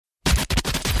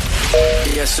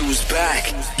Guess who's back?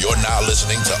 You're now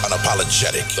listening to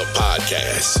Unapologetic, the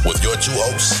podcast, with your two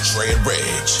hosts, Trey and Reg,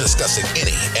 discussing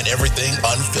any and everything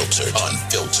unfiltered.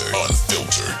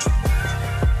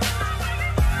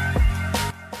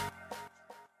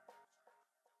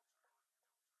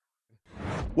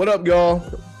 What up, y'all?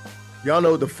 Y'all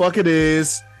know what the fuck it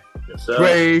is. Yes, sir.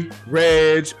 Trey,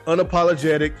 Reg,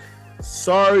 Unapologetic.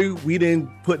 Sorry we didn't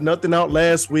put nothing out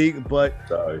last week, but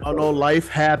I know life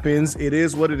happens. It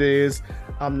is what it is.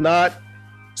 I'm not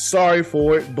sorry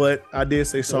for it, but I did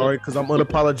say sorry because I'm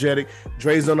unapologetic.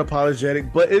 Dre's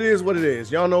unapologetic, but it is what it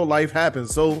is. Y'all know life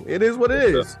happens, so it is what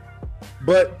it is.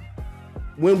 But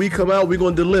when we come out, we're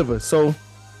going to deliver. So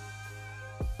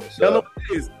y'all know what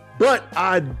it is. But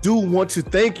I do want to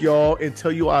thank y'all and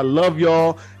tell you I love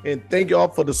y'all and thank y'all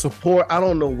for the support. I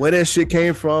don't know where that shit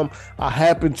came from. I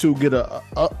happened to get a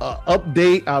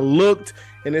update. I looked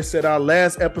and it said our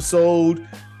last episode,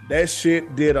 that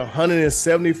shit did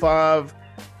 175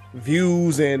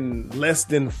 views in less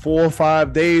than 4 or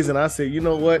 5 days. And I said, you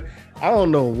know what? I don't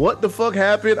know what the fuck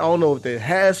happened. I don't know if they're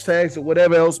hashtags or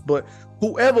whatever else, but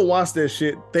whoever watched that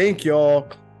shit, thank y'all.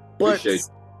 But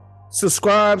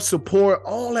subscribe, support,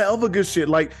 all that other good shit.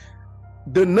 Like,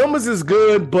 the numbers is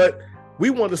good, but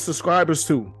we want the subscribers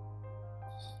too.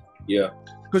 Yeah.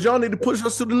 Because y'all need to push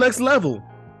us to the next level.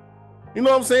 You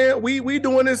know what I'm saying? We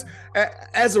doing this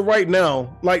as of right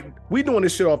now. Like, we doing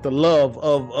this shit off the love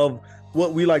of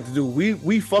what we like to do.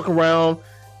 We fuck around.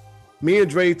 Me and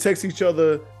Dre text each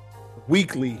other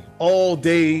weekly, all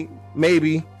day,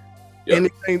 maybe.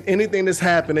 Yep. Anything that's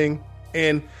happening.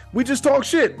 And we just talk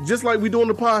shit, just like we do on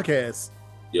the podcast.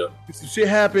 Yeah. Some shit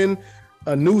happened,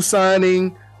 a new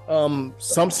signing,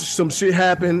 some shit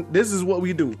happened. This is what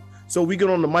we do. So we get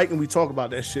on the mic and we talk about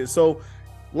that shit. So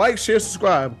like, share,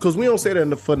 subscribe, because we don't say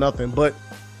that for nothing. But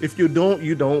if you don't,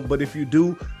 you don't. But if you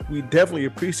do, we definitely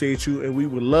appreciate you. And we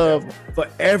would love for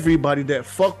everybody that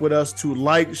fuck with us to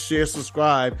like, share,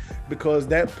 subscribe, because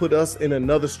that put us in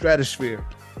another stratosphere.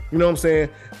 You know what I'm saying?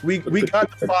 We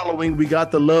got the following, we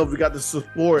got the love, we got the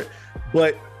support,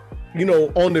 but, you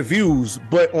know, on the views,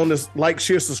 but on this like,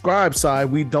 share, subscribe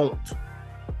side, we don't.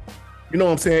 You know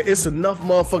what I'm saying? It's enough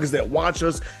motherfuckers that watch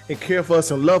us and care for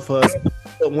us and love us,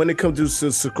 but when it comes to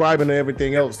subscribing and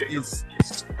everything else, it's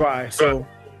dry. So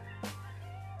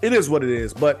it is what it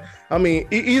is. But I mean,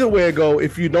 either way it go,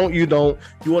 if you don't, you don't.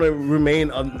 You want to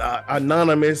remain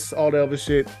anonymous, all the other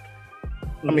shit.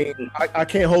 I mean, I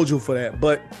can't hold you for that,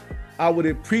 but I would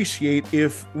appreciate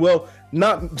if, well,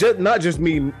 not just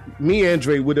me and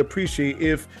Dre would appreciate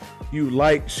if you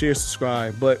like, share,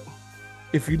 subscribe. But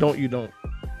if you don't, you don't.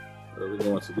 We're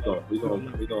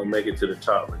gonna make it to the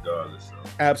top regardless. So.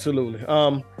 Absolutely.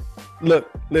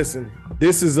 Look, listen.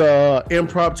 This is a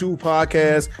impromptu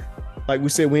podcast. Like we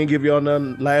said, we didn't give y'all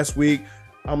none last week.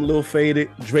 I'm a little faded.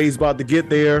 Dre's about to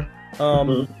get there.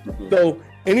 So.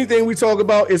 Anything we talk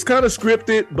about is kind of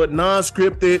scripted, but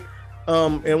non-scripted.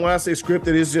 And when I say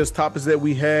scripted, it's just topics that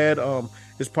we had.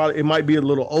 It might be a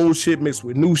little old shit mixed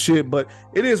with new shit, but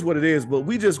it is what it is. But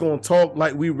we just gonna talk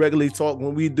like we regularly talk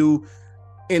when we do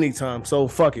anytime. So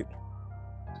fuck it.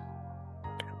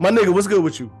 My nigga, what's good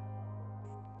with you?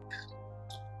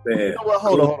 Man. You know what?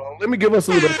 Hold on. Let me give us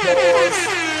a little applause.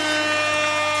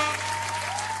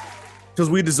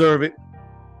 Because we deserve it.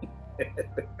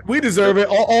 We deserve it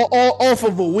all off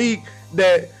of a week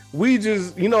that we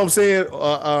just, you know what I'm saying,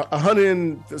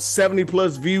 170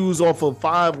 plus views off of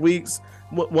 5 weeks.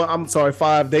 Well, I'm sorry,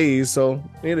 5 days. So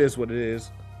it is what it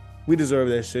is. We deserve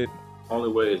that shit.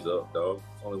 Only way is up, dog.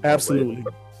 Absolutely.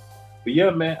 But yeah,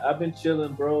 man, I've been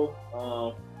chilling, bro.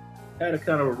 Had a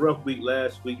kind of a rough week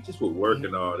last week, just with work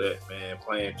and all that, man.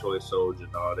 Playing Toy Soldier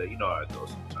and all that. You know how it goes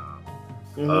sometimes.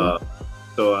 Mm-hmm.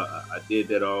 So I did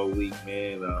that all week,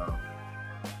 man.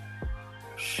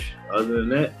 Other than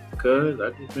that, cuz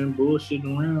I just been bullshitting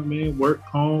around, man. Work,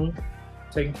 home,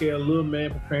 taking care of little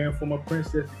man, preparing for my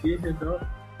princess to get here, dog.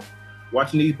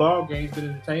 Watching these ball games, been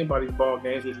entertained by these ball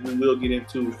games, which we will get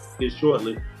into here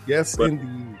shortly. Yes, but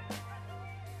indeed.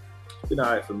 Been all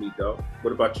right for me, dog.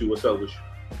 What about you? What's up with you?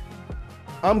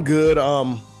 I'm good.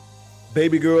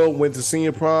 Baby girl went to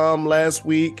senior prom last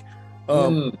week.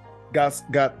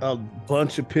 Got a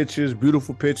bunch of pictures,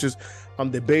 beautiful pictures. I'm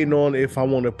debating on if I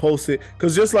want to post it,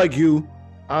 because just like you,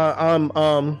 I'm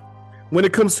when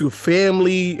it comes to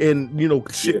family and, you know,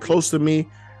 shit close to me,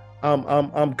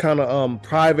 I'm kind of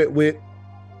private with.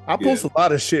 I post a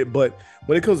lot of shit, but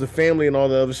when it comes to family and all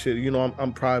the other shit, you know,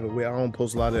 I'm private with. I don't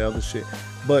post a lot of the other shit,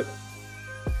 but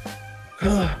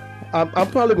I'm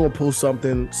probably gonna post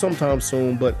something sometime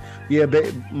soon. But yeah,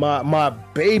 my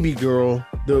baby girl,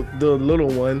 the little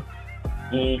one,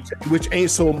 which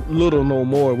ain't so little no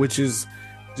more, which is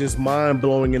just mind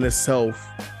blowing in itself.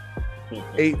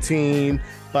 18,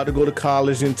 about to go to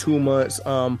college in 2 months.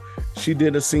 She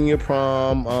did a senior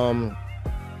prom.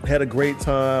 Had a great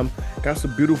time. Got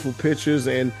some beautiful pictures,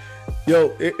 and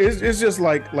it's just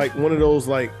like one of those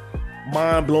like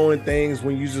mind blowing things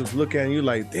when you just look at it and you're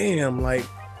like, damn, like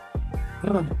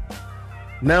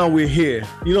now we're here.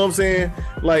 You know what I'm saying?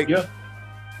 Like, yeah.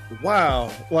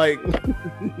 Wow. Like,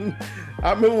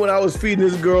 I remember when I was feeding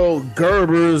this girl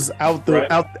Gerber's out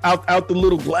the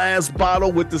little glass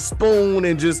bottle with the spoon,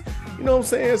 and just, you know what I'm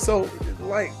saying? So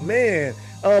like, man,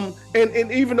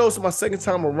 and even though it's my second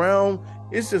time around,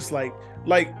 it's just like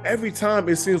every time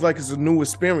it seems like it's a new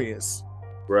experience.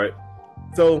 Right.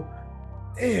 So,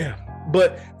 yeah.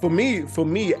 But for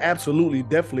me, absolutely,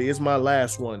 definitely, it's my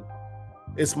last one.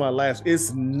 It's my last.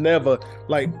 It's never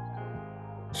like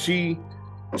she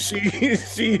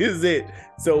is it.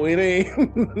 So it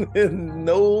ain't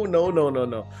no.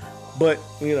 But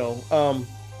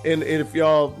and if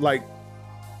y'all like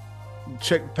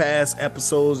check past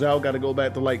episodes, y'all got to go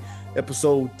back to like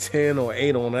episode 10 or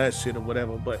 8 on that shit or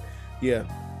whatever. But yeah,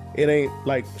 it ain't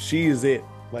like she is it.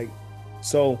 Like,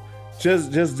 so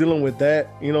just dealing with that,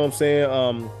 you know what I'm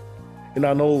saying? And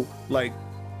I know like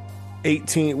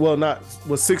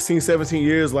 16, 17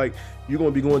 years, like you're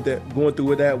gonna be going through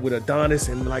with that with Adonis,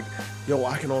 and like, yo,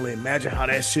 I can only imagine how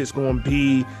that shit's gonna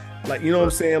be. Like, you know what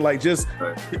I'm saying? Like, just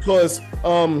because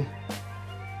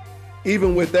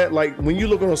even with that, like when you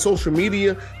look on social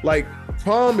media, like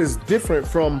prom is different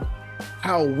from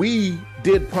how we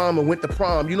did prom and went to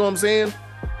prom. You know what I'm saying?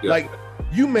 Yeah. Like,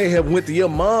 you may have went to your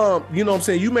mom, you know what I'm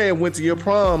saying? You may have went to your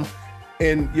prom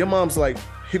and your mom's like,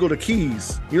 here go the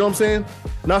keys. You know what I'm saying?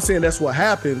 Not saying that's what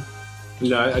happened.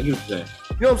 No, I get what you're saying.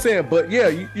 You know what I'm saying? But yeah,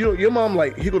 your mom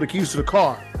like, here go the keys to the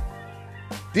car.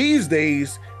 These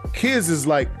days, kids is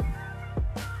like,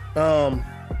 do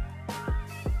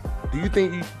you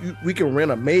think we can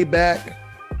rent a Maybach?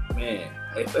 Man,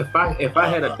 if I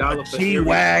had a dollar for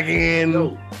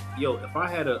G-Wagon. Yo, if I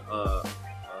had a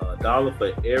dollar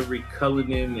for every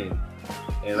Cullinan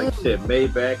and like you said,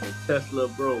 Maybach and Tesla,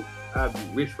 bro, I'd be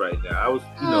rich right now. I was,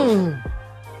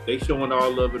 they showing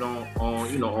all of it on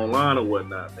online or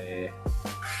whatnot, man.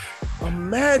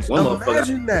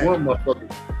 Imagine that. One motherfucker.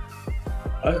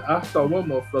 I saw one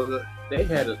motherfucker. They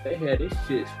had this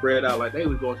shit spread out like they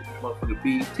was going to the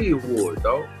motherfucking BET Awards,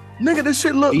 dog. Nigga, this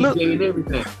shit look and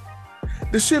everything.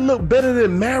 This shit look better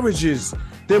than marriages,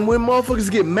 than when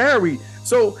motherfuckers get married.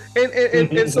 So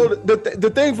and so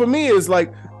the thing for me is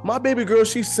like, my baby girl,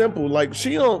 she's simple. Like,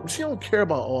 she don't care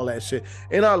about all that shit,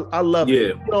 and I love it.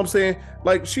 You know what I'm saying?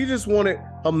 Like, she just wanted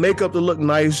her makeup to look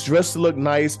nice, dress to look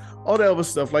nice, all that other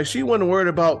stuff. Like, she wasn't worried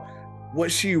about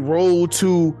what she rolled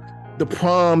to the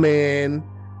prom in,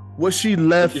 what she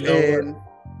left in,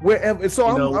 wherever. So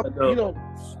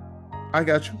I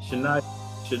got you.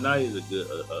 Shania is a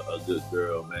good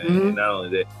girl, man. Mm-hmm. And not only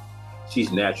that,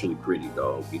 she's naturally pretty,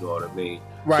 dog. You know what I mean?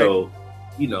 Right. So,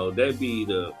 that'd be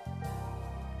the.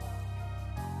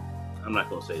 I'm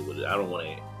not gonna say what it. I don't want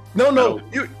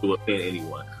to offend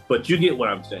anyone, but you get what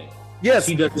I'm saying. Yes,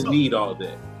 she doesn't need all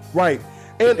that. Right.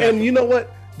 And you know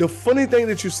what? The funny thing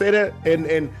that you say that,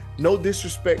 and no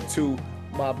disrespect to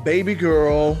my baby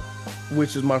girl,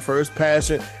 which is my first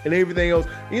passion, and everything else,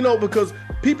 because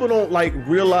people don't like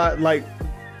realize, like,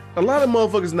 a lot of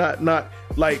motherfuckers not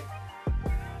like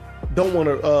don't want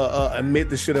to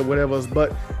admit the shit or whatever,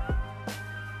 but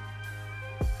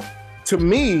to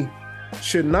me,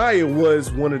 Shania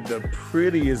was one of the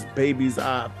prettiest babies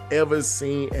I've ever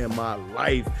seen in my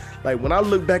life. Like, when I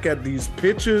look back at these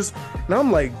pictures, and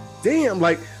I'm like, damn,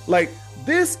 like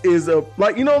this is a,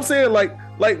 like, you know what I'm saying? Like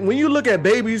when you look at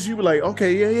babies, you be like,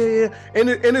 okay, yeah. And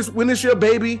it's when it's your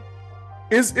baby,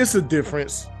 it's a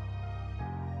difference.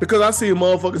 Because I see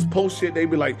motherfuckers post shit, they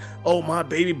be like, oh, my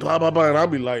baby, blah, blah, blah. And I'll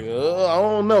be like, I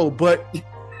don't know. But,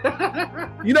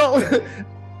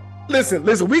 listen,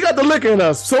 we got the liquor in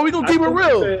us, so we gonna keep it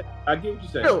real. I get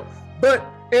what you're saying. But,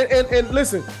 and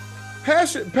listen,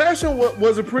 Passion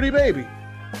was a pretty baby.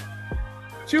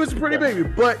 She was a pretty baby.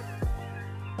 But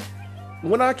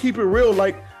when I keep it real,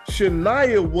 like,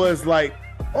 Shania was like,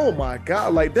 oh my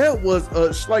God, like, that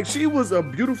was like, she was a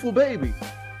beautiful baby.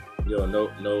 Yo, no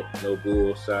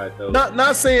bull side note.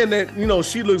 Not saying that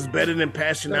she looks better than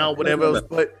Passion now, whatever else,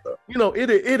 but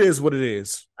it is what it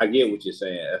is. I get what you're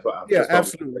saying. Yeah,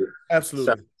 absolutely.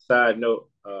 Side note,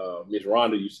 Miss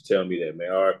Rhonda used to tell me that,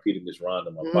 man. R.I.P. to Miss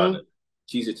Rhonda, my partner.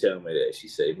 She used to tell me that. She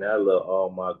said, man, I love all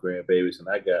my grandbabies, and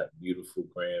I got beautiful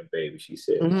grandbabies. She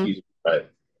said, she's right.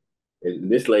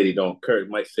 And this lady don't care,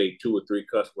 might say 2 or 3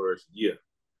 cuss words a year.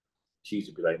 she used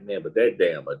to be like, man, but that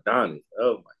damn Adonis,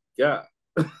 oh my God.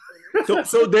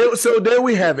 So there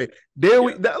we have it. You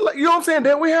know what I'm saying?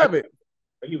 There we have it.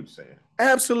 I get what you're saying.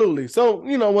 Absolutely. So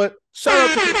you know what? Shout out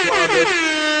to Miss Rhonda.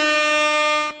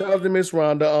 Shout out to Miss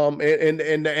Rhonda.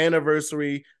 And the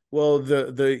anniversary. Well,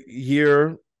 the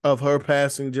year of her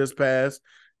passing just passed.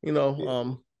 You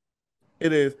know,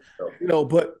 it is. You know,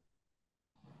 but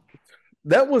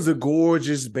that was a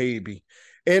gorgeous baby.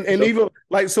 And even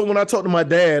like, so when I talked to my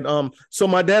dad, so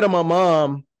my dad and my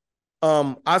mom,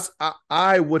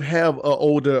 I would have an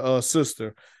older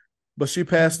sister, but she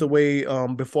passed away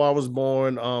before I was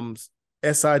born.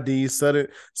 SID,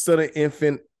 sudden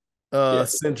infant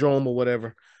syndrome or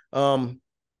whatever.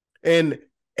 And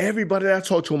everybody that I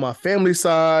talked to on my family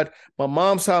side, my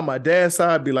mom's side, my dad's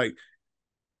side, be like,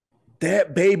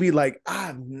 that baby, like,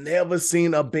 I've never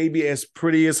seen a baby as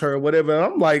pretty as her, whatever. And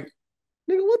I'm like,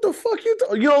 nigga, what the fuck you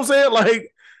know what I'm saying?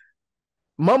 Like,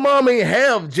 my mom ain't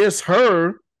have just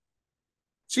her.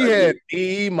 She had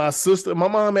me, my sister. My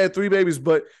mom had 3 babies,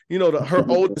 but you know, her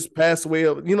oldest passed away.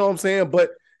 You know what I'm saying?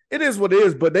 But it is what it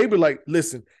is. But they be like,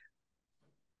 listen,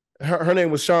 her name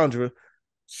was Chandra.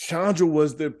 Chandra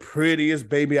was the prettiest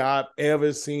baby I've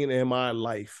ever seen in my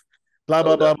life. Blah,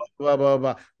 blah, blah, blah, blah,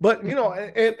 blah. But, you know,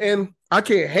 and I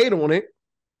can't hate on it.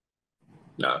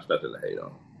 No, it's nothing to hate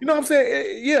on. You know what I'm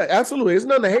saying? Yeah, absolutely. It's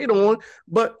nothing to hate on.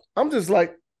 But I'm just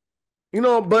like, you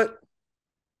know, but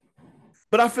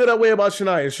I feel that way about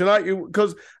Shania. Shania,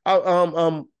 because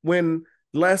when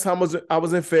last time I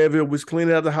was in Fayetteville, we was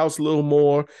cleaning out the house a little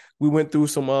more. We went through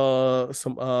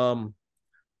some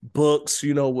books,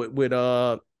 you know,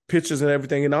 with pictures and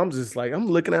everything. And I'm just like, I'm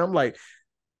looking at, I'm like,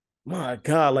 my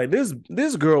God, like this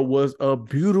girl was a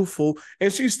beautiful,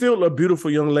 and she's still a beautiful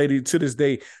young lady to this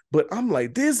day. But I'm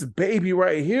like, this baby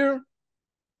right here,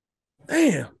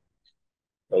 damn.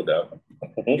 No doubt.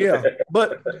 Yeah,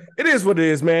 but it is what it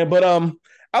is, man. But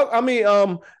I mean,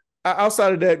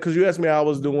 outside of that, because you asked me how I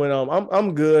was doing,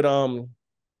 I'm good.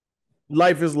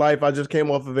 Life is life. I just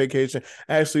came off a vacation.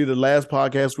 Actually, the last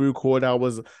podcast we recorded, I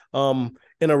was in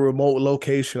a remote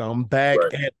location. I'm back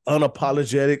at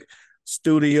Unapologetic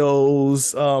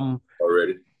Studios,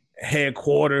 already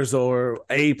headquarters, or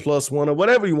A+1 or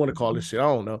whatever you want to call this shit. I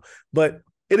don't know, but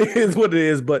it is what it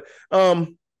is. But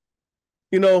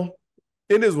you know,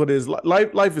 it is what it is.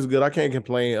 Life is good. I can't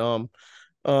complain.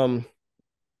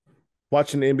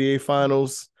 Watching the NBA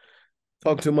finals,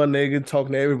 talking to my nigga,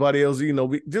 talking to everybody else. You know,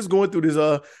 we just going through this.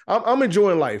 I'm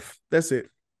enjoying life. That's it.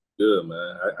 Good,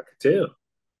 man. I can tell.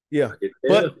 Yeah, I can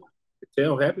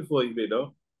tell. I'm happy for you, big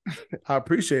dog. I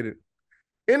appreciate it.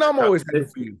 And I'm always happy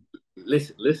for you.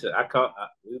 Listen. I call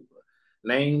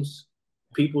names.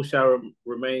 People shall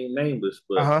remain nameless,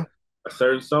 but a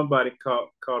certain somebody caught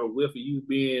a whiff of you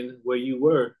being where you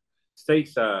were,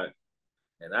 stateside,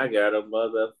 and I got a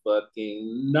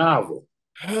motherfucking novel.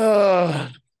 I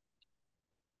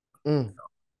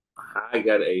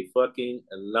got a fucking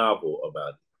novel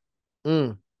about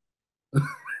it.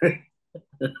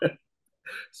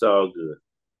 It's all good.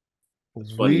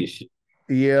 It's funny as shit.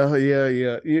 Yeah.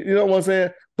 You know what I'm saying?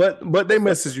 But they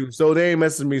message you, so they ain't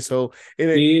messaging me. So it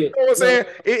ain't. You know what I'm saying?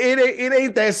 It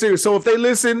ain't that serious. So if they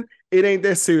listen, it ain't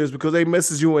that serious because they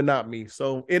message you and not me.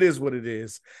 So it is what it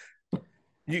is.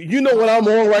 You know what I'm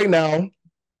on right now,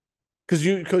 because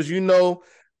you know,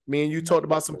 me and you talked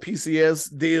about some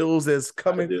PCS deals that's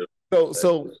coming.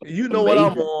 So you know what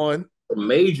I'm on.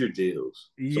 Major deals.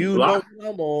 You know what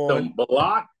I'm on. Some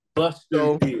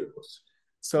blockbuster deals.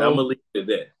 So I'm gonna leave it at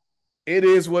that. It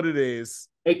is what it is.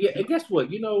 And guess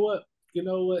what? You know what?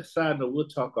 Side note, we'll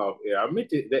talk off air. I meant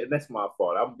to. That's my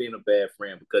fault. I'm being a bad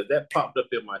friend because that popped up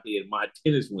in my head. My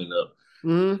tennis went up,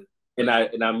 and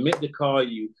I meant to call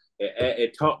you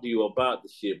and talk to you about the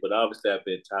shit, but obviously I've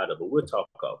been tired of it. We'll talk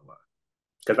offline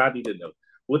because I need to know.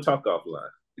 We'll talk offline.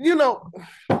 You know,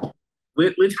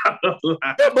 we talk offline.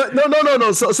 Yeah, but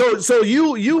no. So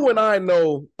you and I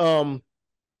know.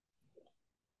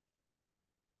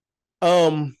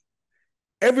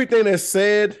 Everything that's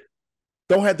said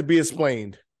don't have to be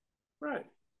explained. Right.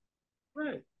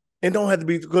 And don't have to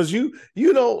be, because you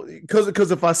know,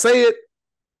 because if I say it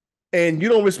and you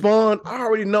don't respond, I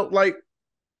already know, like,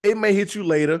 it may hit you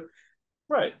later.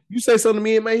 Right. You say something to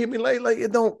me, it may hit me later. Like,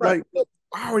 it don't, like,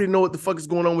 I already know what the fuck is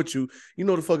going on with you. You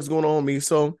know what the fuck is going on with me.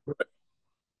 So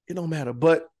it don't matter.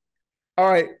 But all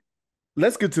right,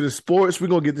 let's get to the sports. We're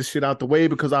gonna get this shit out the way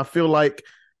because I feel like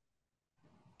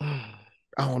I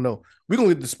don't know. We're gonna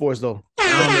get to sports though.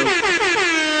 Down the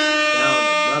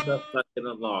motherfucking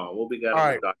alarm. What we got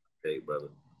on the docket today, brother?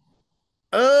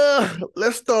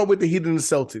 Let's start with the Heat and the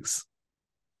Celtics.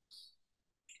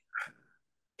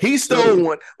 He stole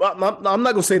one. Well, I'm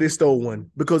not gonna say they stole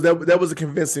one because that was a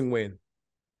convincing win.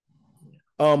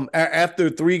 After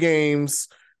 3 games,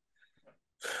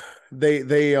 they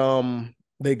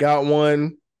got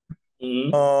one.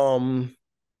 Mm-hmm.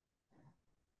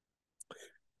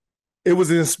 It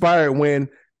was an inspired win.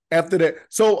 After that,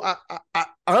 so I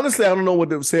honestly I don't know what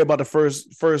to say about the first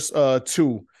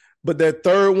 2, but that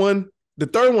third one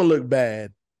looked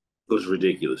bad. It was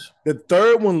ridiculous. The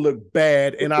third one looked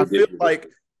bad, and I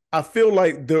feel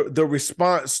like the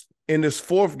response in this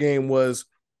 4th game was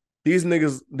these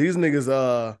niggas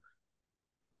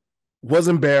was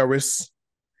embarrassed.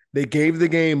 They gave the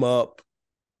game up.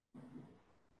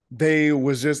 They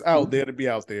was just out there to be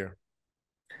out there.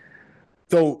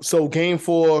 So game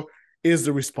 4 is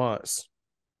the response.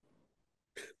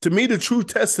 To me, the true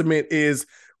testament is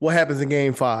what happens in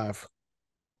game 5.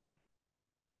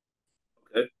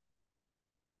 Okay.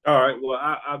 All right. Well,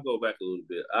 I'll go back a little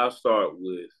bit. I'll start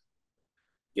with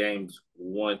games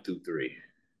 1 through 3.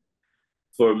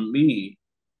 For me,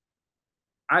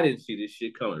 I didn't see this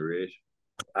shit coming, Reg.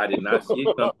 I did not see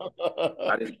it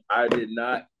coming. I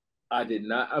did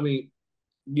not. I mean,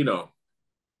 you know,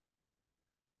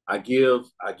 I give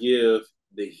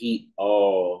the Heat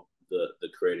all the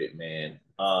credit, man.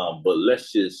 But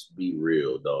let's just be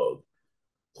real, dog.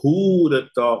 Who would have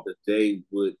thought that they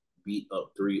would beat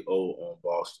up 3-0 on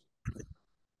Boston?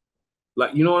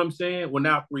 Like, you know what I'm saying? Well,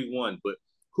 now 3-1, but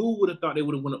who would have thought they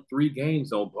would have won up 3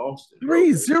 games on Boston?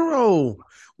 3-0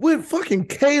 with fucking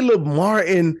Caleb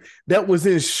Martin that was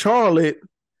in Charlotte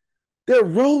that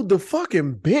rode the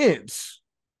fucking bench.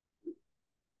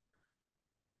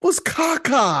 Was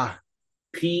Kaka.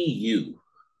 PU.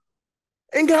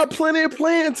 And got plenty of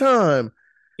playing time.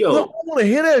 Yo, look, I want to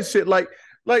hear that shit. Like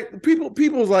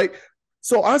people's like,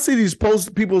 so I see these posts,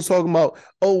 people talking about,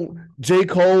 oh, J.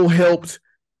 Cole helped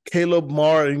Caleb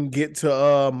Martin get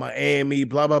to Miami,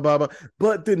 blah, blah, blah, blah.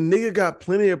 But the nigga got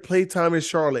plenty of playtime in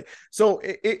Charlotte. So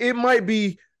it might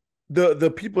be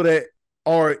the people that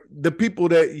are the people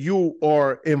that you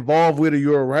are involved with or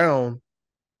you're around.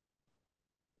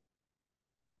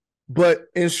 But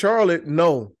in Charlotte,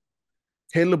 no.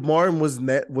 Caleb Martin was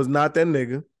not that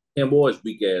nigga. Him or his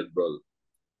weak ass brother.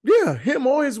 Yeah, him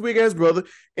or his weak ass brother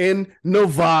in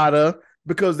Nevada,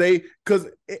 because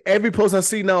every post I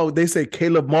see now, they say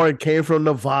Caleb Martin came from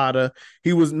Nevada.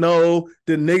 The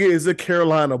nigga is a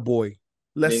Carolina boy.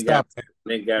 Let's stop it.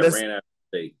 Ran out of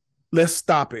state. Let's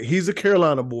stop it. He's a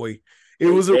Carolina boy. It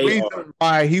was a reason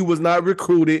why he was not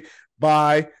recruited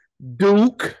by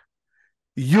Duke,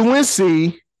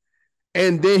 UNC,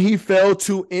 and then he fell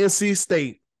to NC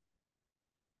State.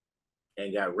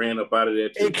 And got ran up out of there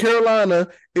too. In Carolina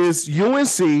is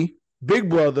UNC, Big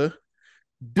Brother,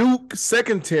 Duke,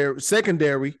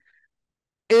 secondary,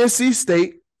 NC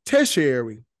State,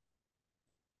 tertiary.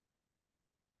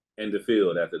 In the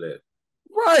field after that.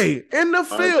 Right, in the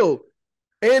field.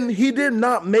 And he did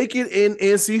not make it in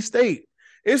NC State.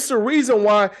 It's the reason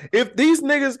why, if these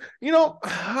niggas,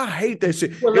 I hate that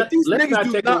shit. Well, if these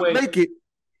niggas do not make it,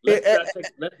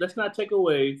 let's not take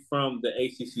away from the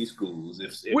ACC schools.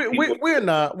 We're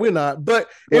not. But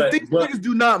if these niggas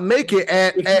do not make it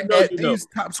at these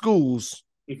top schools,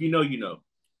 if you know, you know.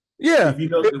 Yeah. If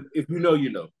you know, you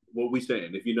know. What we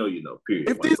saying? If you know, you know. Period.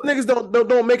 If these niggas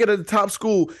don't make it at the top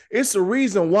school, it's the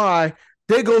reason why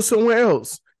they go somewhere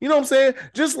else. You know what I'm saying?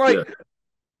 Just like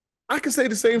I can say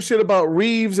the same shit about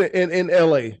Reeves in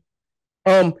LA,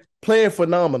 playing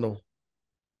phenomenal,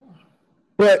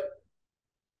 but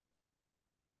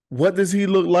what does he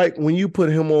look like when you put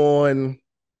him on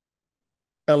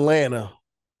Atlanta?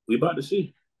 We about to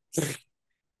see.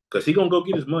 Because he going to go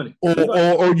get his money.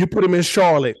 Or you put him in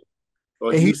Charlotte.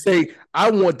 And he say,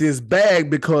 I want this bag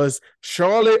because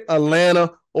Charlotte,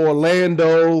 Atlanta,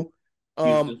 Orlando,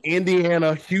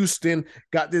 Indiana, Houston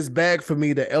got this bag for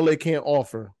me that LA can't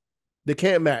offer. They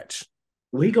can't match.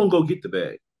 Well, he going to go get the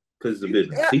bag because it's the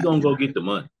business. He going to go get the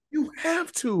money. You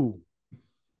have to.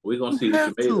 We're gonna see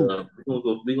what he made of.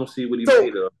 We're gonna see what he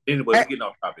made of. Anyway, we're getting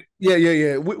off topic.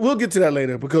 Yeah. We'll get to that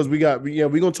later because we're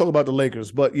gonna talk about the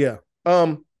Lakers. But yeah,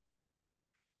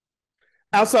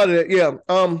 outside of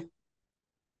that,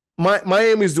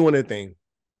 Miami's doing their thing.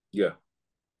 Yeah.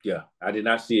 I did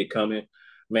not see it coming,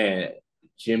 man.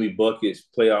 Jimmy Buckets,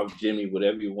 playoff Jimmy,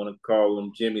 whatever you want to call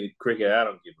him, Jimmy the Cricket. I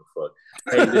don't give a fuck.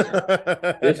 Hey,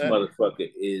 this motherfucker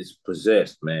is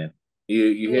possessed, man.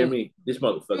 You hear me? This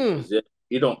motherfucker is possessed.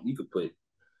 You could put.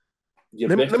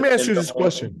 Let me ask you this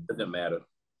question. Doesn't matter.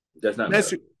 Does not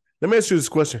matter. Let me ask you this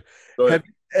question.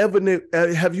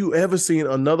 Have you ever seen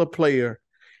another player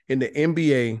in the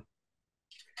NBA,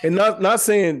 and not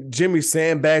saying Jimmy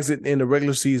sandbags it in the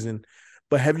regular season,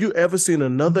 But have you ever seen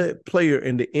another player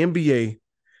in the NBA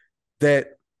that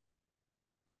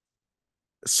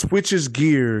switches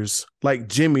gears like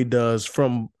Jimmy does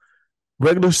from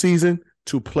regular season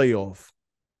to playoff?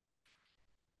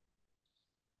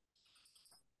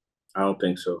 I don't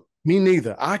think so. Me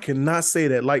neither. I cannot say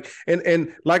that. Like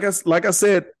and like I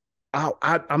said,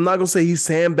 I'm not gonna say he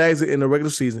sandbags it in the regular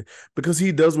season because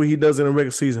he does what he does in the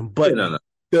regular season. But No.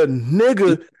 the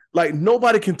nigga, like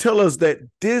nobody can tell us that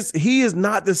he is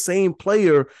not the same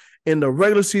player in the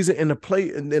regular season in the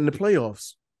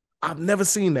playoffs. I've never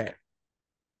seen that.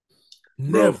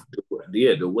 Never. Bro,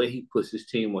 yeah, the way he puts his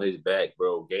team on his back,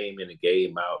 bro, game in and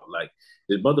game out, like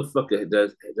the motherfucker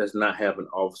does not have an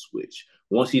off switch.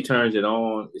 Once he turns it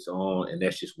on, it's on, and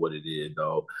that's just what it is,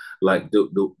 dog. Like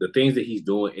the things that he's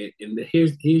doing, and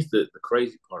here's the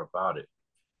crazy part about it.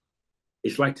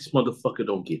 It's like this motherfucker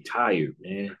don't get tired,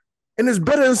 man. And it's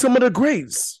better than some of the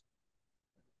greats.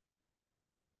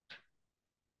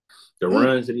 The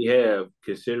runs that he have,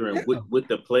 considering with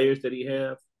the players that he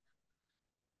have,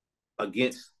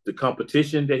 against the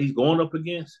competition that he's going up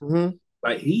against,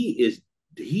 like they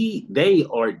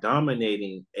are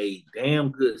dominating a damn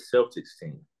good Celtics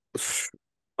team.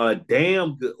 A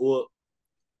damn good. Well,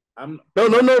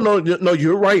 No.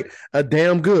 You're right. A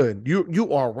damn good.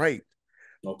 You are right.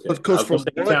 Okay. Because from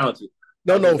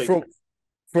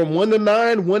from 1 to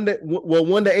 9, 1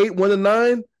 to 8, 1 to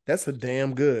 9. That's a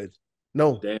damn good.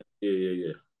 No. Damn.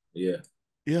 Yeah.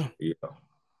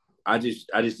 I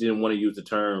just didn't want to use the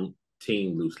term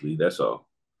team loosely. That's all.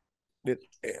 Because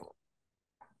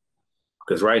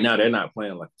right now they're not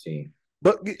playing like a team.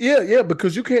 But yeah,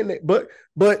 because you can't. But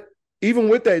even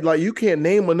with that, like you can't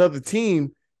name another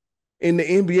team in the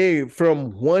NBA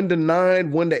from 1 to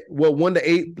 9, 1 to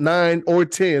 8, 9, or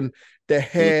 10 that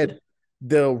had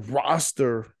the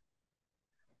roster.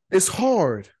 It's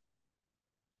hard.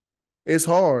 It's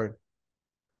hard.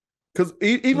 Because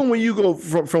even when you go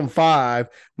from 5,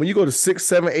 when you go to 6,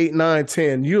 7, 8, 9,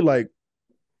 10, you're like,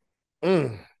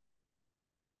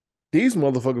 these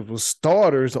motherfuckers were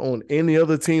starters on any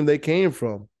other team they came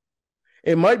from.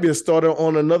 It might be a starter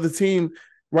on another team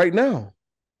right now.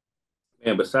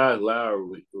 And besides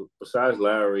Lowry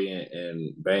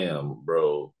and Bam,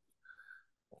 bro,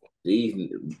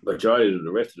 these majority of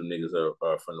the rest of the niggas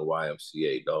are from the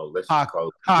YMCA, dog. Let's just call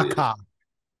it caca.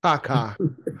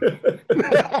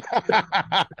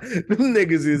 Them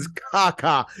niggas is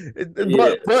caca.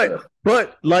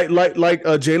 But like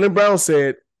Jaylen Brown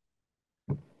said,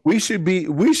 we should be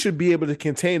able to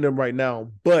contain them right now,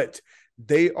 but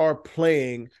they are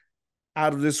playing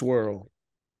out of this world.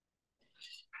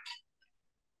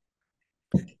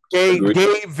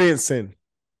 Gabe Vincent.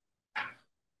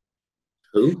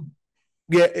 Who?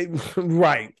 Yeah,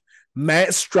 right.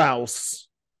 Matt Strauss.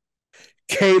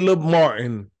 Caleb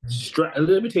Martin.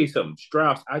 Let me tell you something.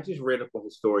 Strauss, I just read up on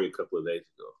his story a couple of days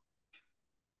ago.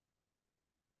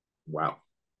 Wow.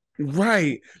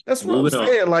 Right. That's what I'm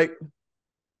saying. Like,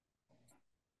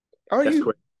 are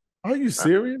you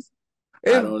serious?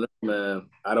 I don't know, man.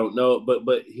 I don't know.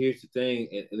 But here's the thing,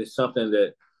 and it's something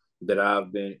that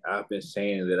I've been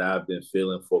saying that I've been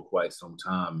feeling for quite some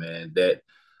time, man. That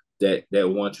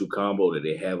 1-2 combo that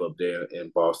they have up there in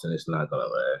Boston is not gonna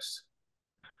last.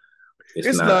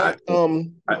 It's not.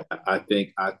 I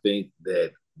think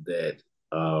that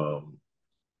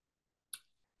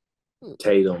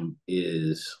Tatum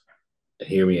is.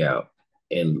 Hear me out,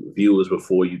 and viewers,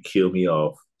 before you kill me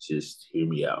off, just hear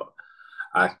me out.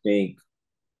 I think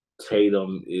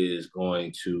Tatum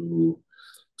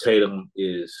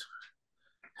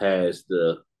has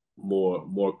the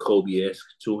more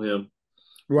Kobe-esque to him,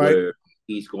 right? Where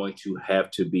he's going to have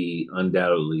to be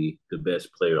undoubtedly the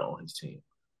best player on his team.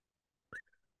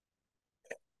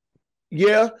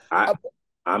 Yeah, I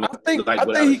think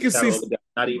he can see.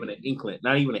 Not even an inkling.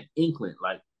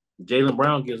 Like Jaylen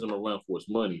Brown gives him a run for his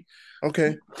money.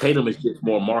 Okay, Tatum is just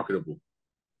more marketable.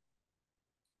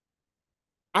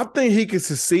 I think he can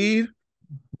succeed,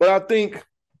 but I think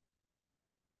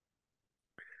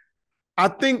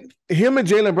him and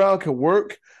Jaylen Brown can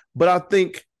work, but I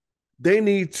think they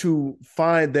need to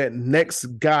find that next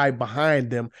guy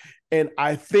behind them, and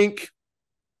I think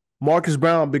Marcus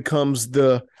Brown becomes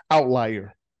the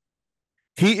outlier.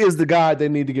 He is the guy they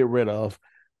need to get rid of.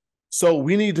 So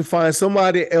we need to find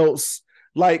somebody else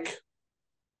like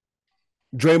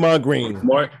Draymond Green.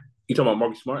 Smart? You talking about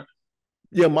Marcus Smart?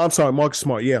 Yeah, I'm sorry, Marcus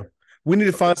Smart. Yeah, we need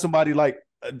to find somebody like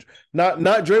not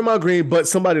Draymond Green, but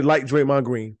somebody like Draymond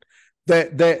Green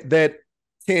that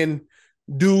can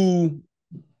do,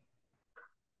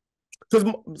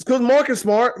 because Marcus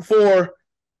Smart, for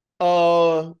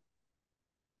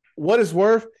what it's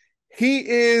worth, he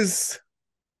is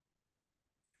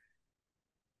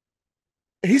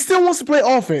He still wants to play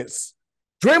offense.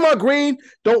 Draymond Green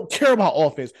don't care about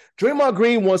offense. Draymond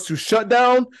Green wants to shut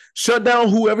down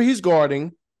whoever he's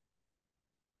guarding.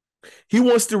 He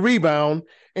wants to rebound,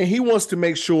 and he wants to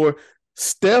make sure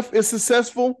Steph is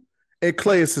successful and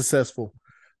Klay is successful.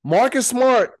 Marcus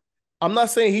Smart, I'm not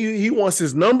saying he wants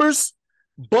his numbers,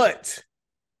 but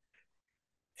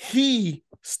he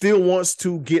still wants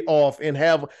to get off and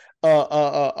have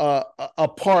a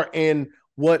part in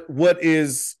what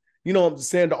is, you know what I'm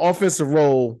saying, the offensive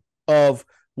role of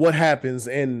what happens,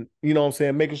 and you know what I'm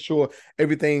saying, making sure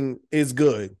everything is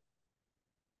good.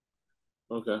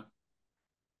 Okay.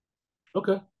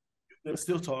 Let's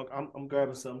still talk. I'm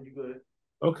grabbing something. You good?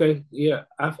 Okay. Yeah,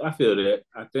 I feel that.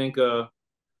 I think I'll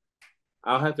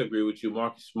have to agree with you.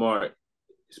 Marcus Smart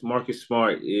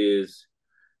is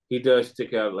he does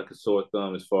stick out like a sore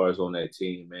thumb as far as on that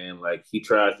team, man. Like he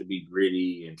tries to be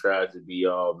gritty and tries to be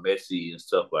all messy and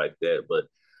stuff like that. But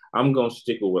I'm gonna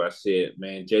stick with what I said,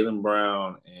 man. Jaylen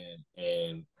Brown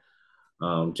and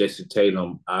Jason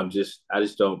Tatum. I just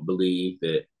don't believe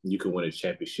that you can win a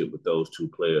championship with those two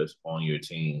players on your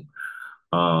team.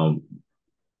 Um,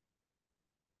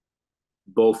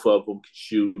 both of them can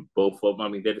shoot. Both of them. I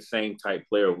mean, they're the same type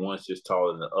player. One's just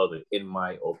taller than the other, in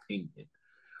my opinion.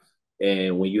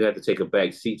 And when you have to take a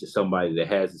back seat to somebody that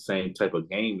has the same type of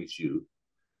game as you,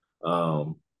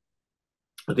 um,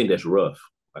 I think that's rough.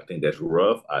 I think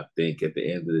at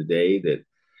the end of the day that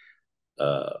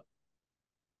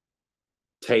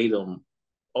Tatum,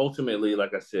 ultimately,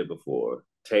 like I said before,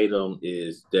 Tatum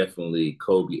is definitely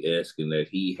Kobe-esque in that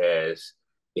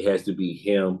it has to be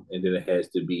him, and then it has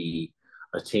to be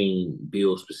a team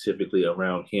built specifically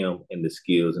around him and the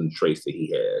skills and the traits that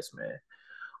he has, man.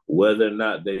 Whether or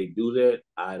not they do that,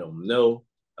 I don't know.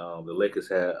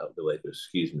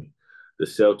 Excuse me. The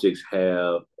Celtics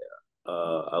have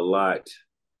a lot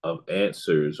of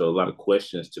answers or a lot of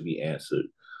questions to be answered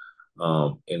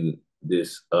in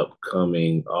this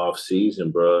upcoming off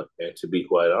season, bro. And to be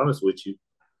quite honest with you,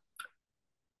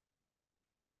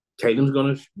 Tatum's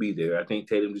gonna be there. I think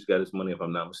Tatum just got his money, if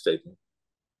I'm not mistaken.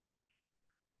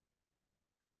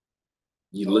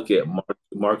 You look at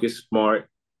Marcus Smart.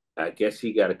 I guess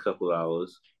he got a couple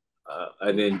hours.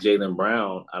 And then Jaylen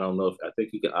Brown, I don't know if I think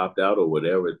he can opt out or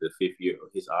whatever, the 5th year,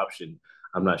 his option.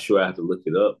 I'm not sure. I have to look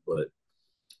it up, but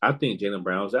I think Jaylen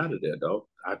Brown's out of there, though.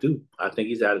 I do. I think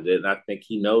he's out of there, and I think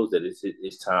he knows that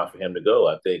it's time for him to go.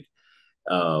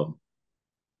 Um,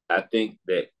 I think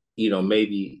that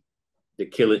maybe the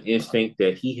killer instinct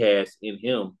that he has in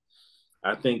him.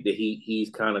 I think that he's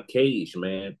kind of caged,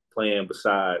 man, playing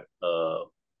beside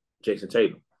Jason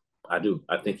Tatum. I do.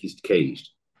 I think he's caged.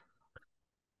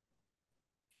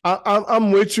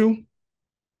 I'm with you,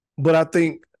 but I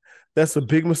think that's a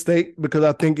big mistake, because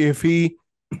I think if he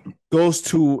goes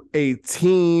to a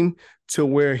team to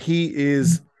where he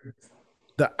is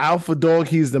the alpha dog,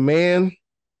 he's the man,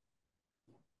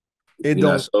 it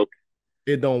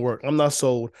don't work. I'm not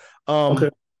sold. Okay.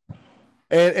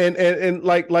 And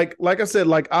like I said,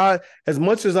 as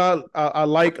much as I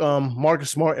like Marcus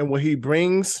Smart and what he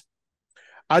brings,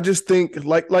 I just think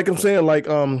like I'm saying,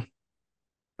 and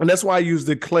that's why I use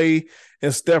the Klay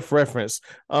and Steph reference.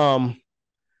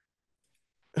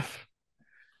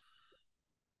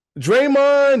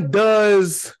 Draymond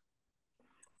does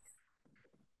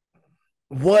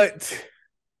what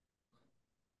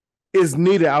is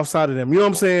needed outside of them. You know what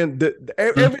I'm saying?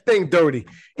 Everything dirty.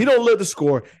 He don't let the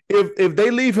score. If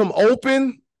they leave him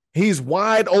open, he's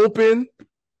wide open,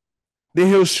 then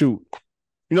he'll shoot.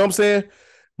 You know what I'm saying?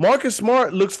 Marcus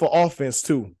Smart looks for offense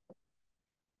too.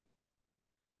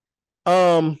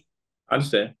 I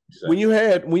understand. When you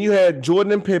had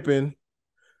Jordan and Pippen,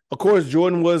 of course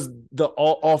Jordan was the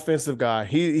offensive guy.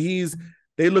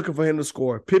 They looking for him to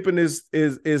score. Pippen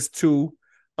is two.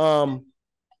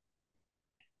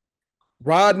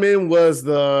 Rodman was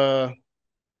the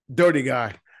dirty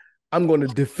guy. I'm going to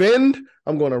defend.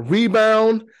 I'm going to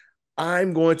rebound.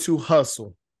 I'm going to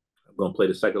hustle. I'm going to play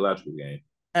the psychological game.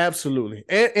 Absolutely.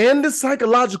 And the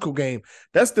psychological game.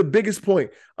 That's the biggest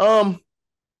point.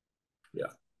 Yeah.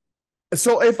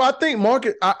 So if I think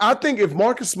if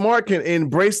Marcus Smart can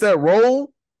embrace that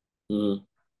role,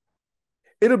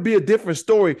 it'll be a different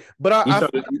story. But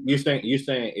you're saying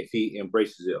if he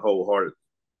embraces it wholeheartedly.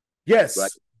 Yes.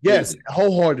 Right? Yes,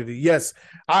 wholeheartedly. Yes.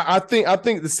 I think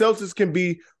the Celtics can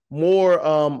be more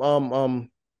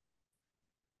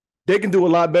they can do a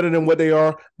lot better than what they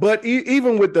are. But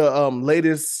even with the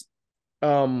latest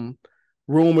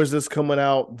rumors that's coming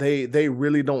out, they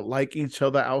really don't like each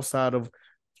other outside of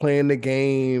playing the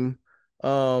game. You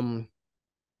know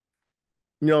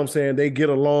what I'm saying? They get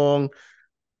along.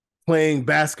 playing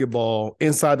basketball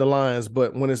inside the lines,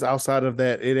 but when it's outside of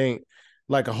that, it ain't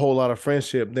like a whole lot of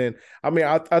friendship. Then I mean,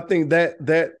 I think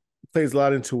that plays a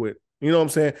lot into it. You know what I'm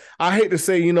saying? I hate to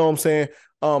say, you know what I'm saying?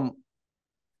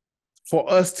 For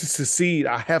us to succeed,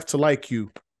 I have to like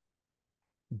you.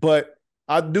 But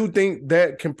I do think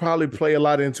that can probably play a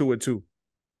lot into it too.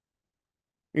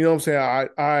 You know what I'm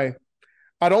saying?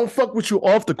 I don't fuck with you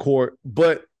off the court,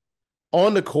 but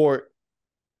on the court,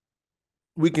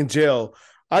 we can gel.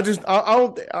 I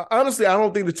don't honestly, I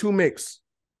don't think the two mix.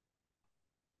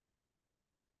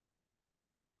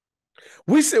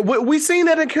 We seen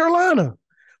that in Carolina.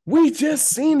 We just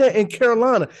seen that in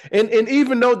Carolina. And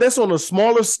even though that's on a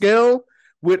smaller scale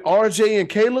with RJ and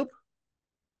Caleb,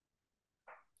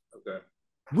 Okay.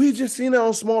 we just seen it on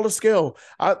a smaller scale.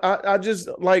 I just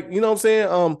like, you know what I'm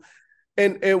saying?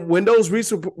 And when those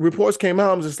recent reports came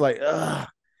out, I'm just like,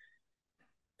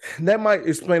 that might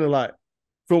explain a lot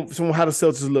from how the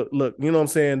Celtics look. You know what I'm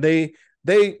saying?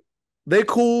 They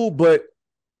cool, but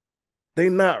they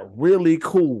not really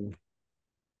cool.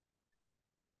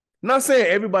 Not saying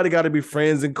everybody got to be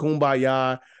friends and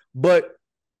kumbaya, but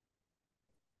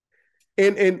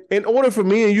in order for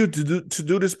me and you to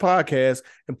do this podcast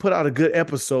and put out a good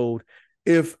episode,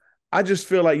 if I just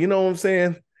feel like, you know what I'm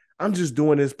saying, I'm just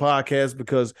doing this podcast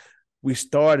because we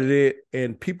started it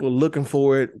and people looking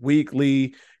for it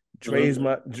weekly. Dre's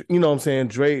my, you know what I'm saying,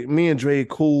 Dre, me and Dre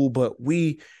cool, but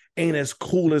we ain't as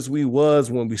cool as we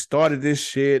was when we started this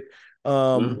shit.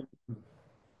 The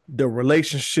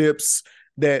relationships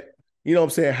that, you know what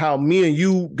I'm saying, how me and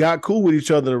you got cool with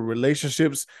each other, the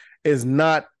relationships is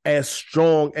not as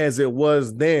strong as it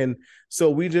was then. So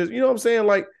we just, you know what I'm saying,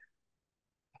 like,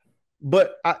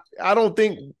 but I don't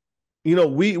think, you know,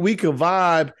 we can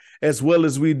vibe as well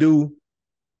as we do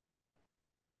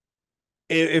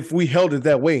if we held it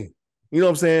that way. You know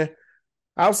what I'm saying?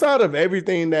 Outside of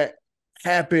everything that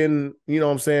happened, you know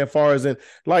what I'm saying, as far as in,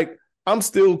 like, I'm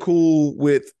still cool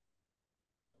with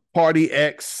Party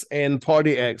X and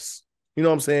Party X. You know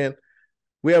what I'm saying?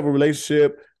 We have a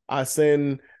relationship. I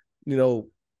send, you know,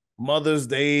 Mother's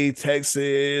Day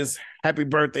texts, happy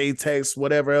birthday texts,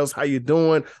 whatever else, how you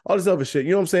doing, all this other shit.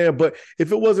 You know what I'm saying? But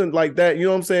if it wasn't like that, you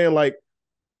know what I'm saying? Like,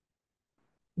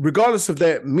 regardless of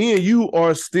that, me and you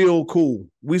are still cool.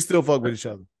 We still fuck with each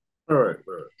other. All right.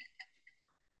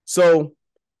 So,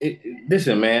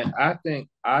 listen, man. I think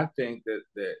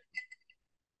that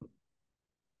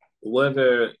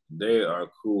whether they are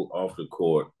cool off the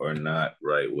court or not,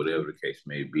 right? Whatever the case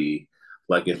may be,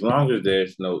 like as long as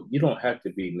there's no, you don't have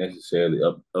to be necessarily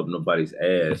up nobody's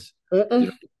ass. You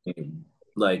know,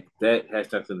 like that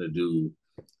has nothing to do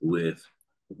with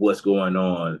what's going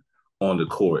on the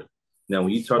court. Now,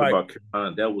 when you talk about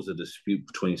Carolina, that was a dispute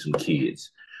between some kids.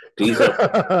 These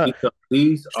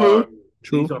are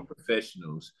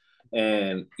professionals,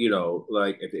 and you know,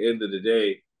 like at the end of the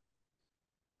day,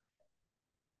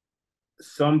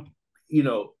 you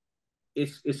know,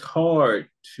 it's hard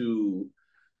to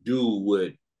do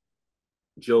what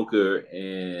Joker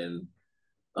and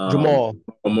Jamal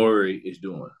Murray is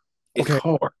doing. It's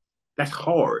hard. That's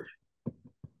hard.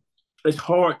 It's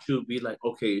hard to be like,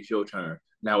 okay, it's your turn.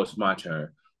 Now it's my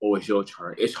turn. Or it's your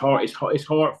turn. It's hard. It's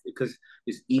hard because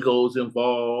there's egos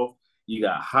involved. You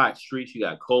got hot streaks. You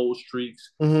got cold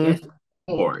streaks. It's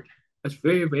hard. It's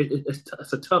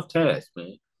it's a tough task,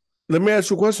 man. Let me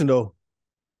ask you a question though.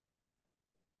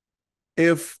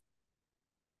 If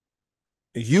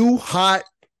you hot,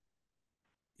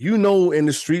 you know, in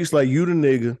the streets, like you the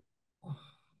nigga,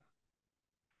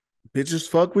 bitches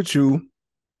fuck with you,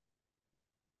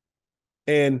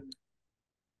 and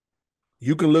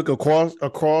you can look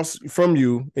across from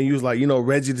you and you was like, you know,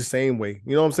 Reggie the same way.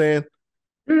 You know what I'm saying?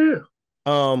 Yeah.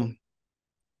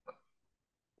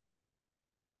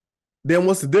 Then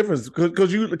what's the difference?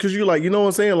 Because you like, you know what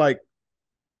I'm saying? Like,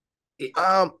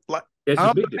 I'm the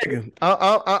nigga.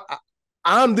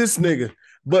 I'm this nigga.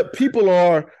 But people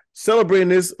are celebrating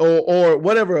this or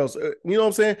whatever else. You know what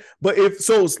I'm saying? But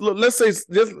let's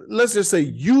just say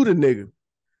you the nigga,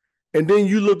 and then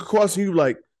you look across and you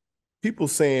like people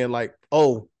saying like,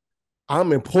 oh,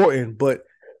 I'm important, but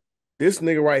this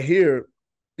nigga right here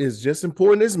is just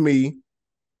important as me,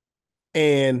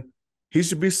 and he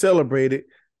should be celebrated.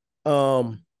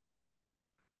 I'm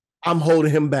holding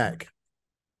him back.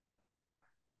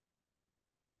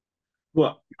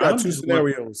 Well, you got two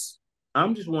scenarios.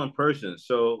 I'm just one person.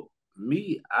 So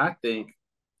me, I think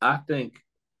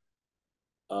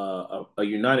a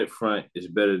united front is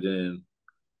better than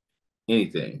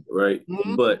anything, right?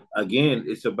 But again,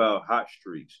 it's about hot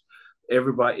streaks.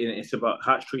 It's about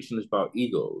hot streaks and it's about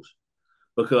egos.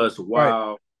 Because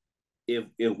while if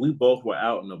we both were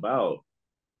out and about,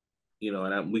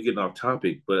 and we getting off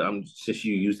topic, but since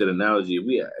you used that analogy,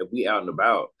 if we out and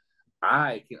about,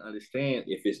 I can understand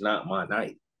if it's not my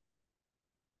night.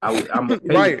 I'm okay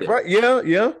with that. Right,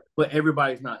 yeah. But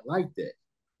everybody's not like that.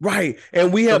 Right,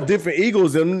 and we have different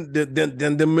egos than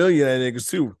the millionaire niggas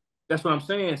too. That's what I'm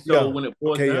saying. So when it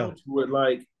boils down to it,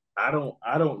 like I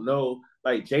don't know.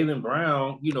 Like Jaylen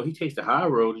Brown, he takes the high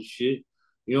road and shit.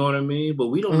 You know what I mean? But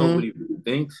we don't know what he really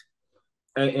thinks.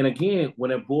 And again,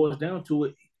 when it boils down to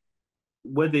it,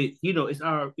 whether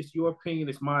it's your opinion,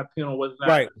 it's my opinion on whether or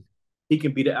not he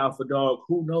can be the alpha dog.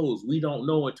 Who knows? We don't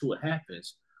know until it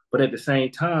happens. But at the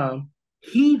same time,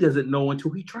 he doesn't know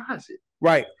until he tries it.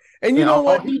 Right. And you know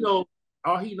what?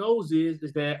 All he knows is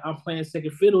that I'm playing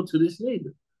second fiddle to this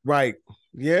nigga. Right.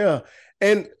 Yeah.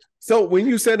 And so when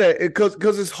you said that,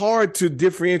 because it's hard to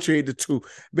differentiate the two,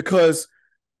 because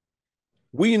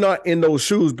we not in those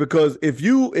shoes. Because if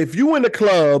you in the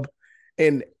club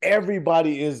and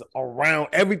everybody is around,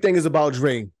 everything is about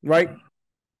Dre, right?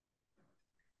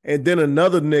 And then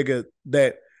another nigga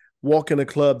that walk in a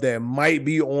club that might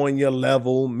be on your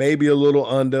level, maybe a little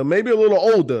under, maybe a little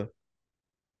older.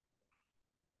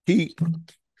 He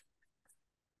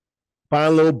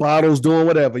buying little bottles, doing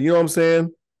whatever. You know what I'm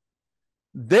saying?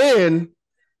 Then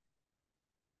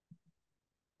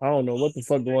I don't know what the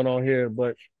fuck going on here,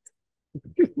 but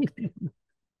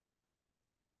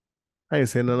I ain't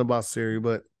saying nothing about Siri,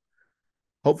 but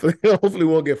hopefully we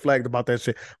won't get flagged about that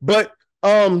shit. But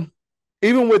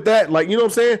even with that, like, you know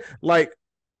what I'm saying? Like,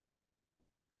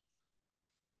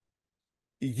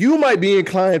 you might be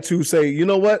inclined to say, you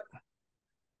know what?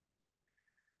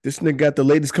 This nigga got the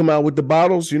ladies come out with the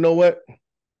bottles. You know what?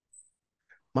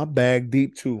 My bag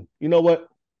deep too. You know what?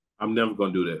 I'm never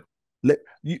gonna do that.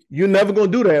 You're never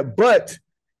gonna do that, but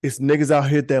it's niggas out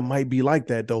here that might be like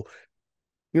that though.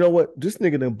 You know what? This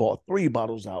nigga done bought 3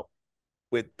 bottles out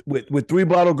with 3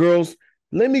 bottle girls.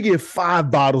 Let me get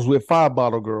 5 bottles with 5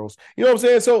 bottle girls. You know what I'm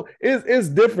saying? So it's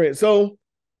different. So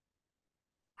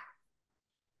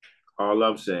all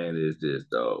I'm saying is this,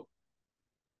 though.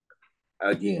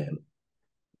 Again,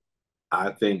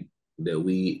 I think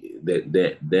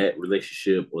that that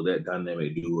relationship or that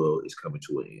dynamic duo is coming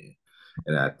to an end,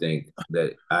 and I think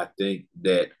that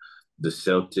the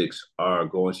Celtics are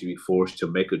going to be forced to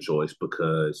make a choice,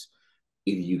 because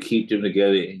either you keep them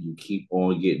together and you keep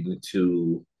on getting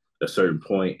to a certain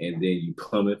point and then you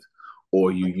plummet,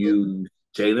 or you use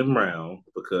Jaylen Brown,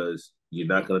 because you're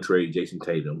not going to trade Jason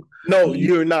Tatum. No,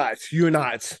 you're not. You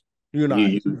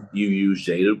use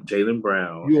Jaylen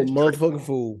Brown. You're a motherfucking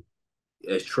fool.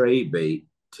 As trade bait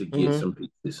to get some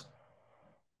pieces.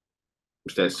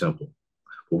 It's that simple.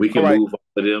 But we can move on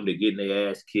to them. They're getting their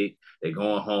ass kicked. They're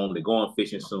going home. They're going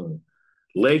fishing soon.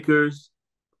 Lakers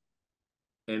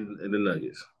and the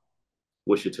Nuggets.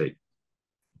 What's your take?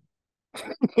 That's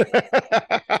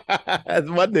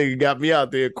my nigga got me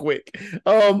out there quick.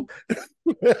 Hold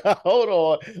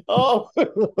on.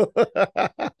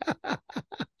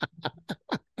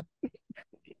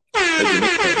 Hey,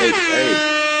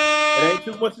 it ain't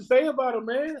too much to say about them,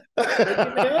 man. They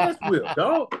getting their ass whipped,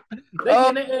 dog. They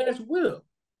getting their ass whipped.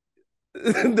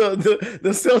 The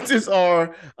Celtics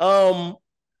are.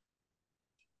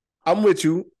 I'm with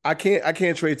you. I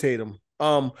can't trade Tatum.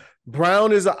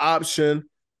 Brown is an option.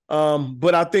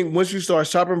 But I think once you start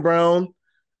shopping Brown,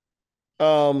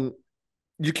 you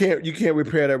can't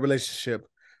repair that relationship.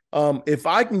 If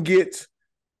I can get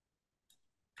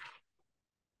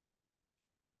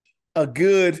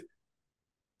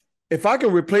if I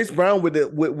can replace Brown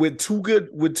with two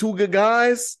good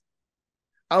guys,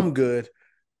 I'm good.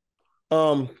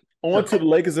 On to the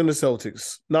Lakers and the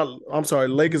Celtics.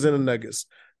 Lakers and the Nuggets.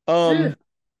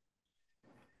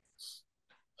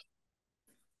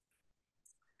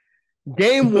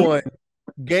 Game one,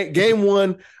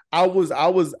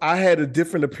 I had a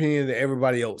different opinion than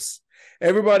everybody else.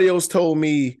 Everybody else told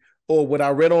me, or what I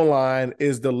read online,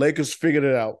 is the Lakers figured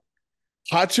it out.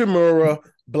 Hachimura,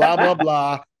 blah, blah,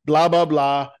 blah, blah, blah,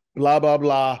 blah, blah, blah,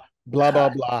 blah, blah, blah,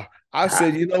 blah. I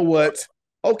said, you know what?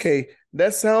 Okay,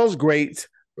 that sounds great.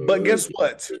 But guess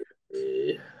what?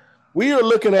 We are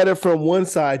looking at it from one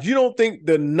side. You don't think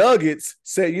the Nuggets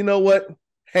said, you know what?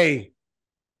 Hey,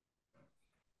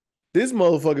 this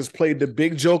motherfucker's played the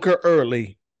big joker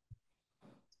early.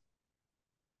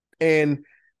 And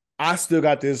I still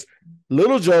got this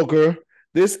little joker,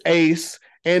 this ace,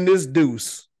 and this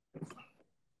deuce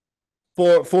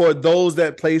for those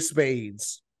that play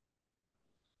spades.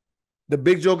 The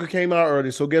big joker came out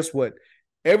early, so guess what?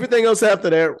 Everything else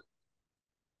after that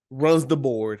runs the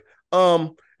board.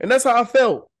 And that's how I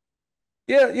felt.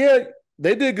 Yeah,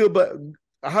 they did good, but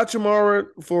Hachimura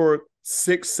for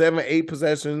 6, 7, 8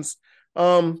 possessions.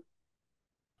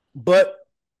 But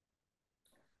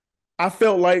I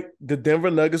felt like the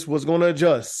Denver Nuggets was going to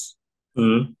adjust.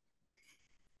 Mm-hmm.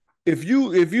 If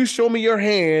you show me your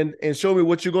hand and show me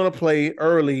what you're going to play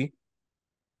early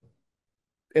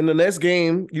in the next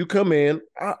game, you come in.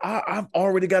 I've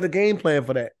already got a game plan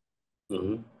for that.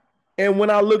 Mm-hmm. And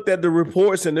when I looked at the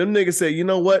reports and them niggas said, you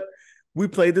know what? We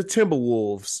played the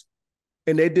Timberwolves.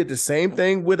 And they did the same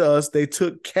thing with us. They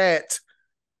took Cat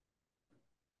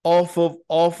off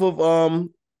of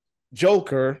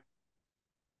Joker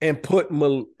and put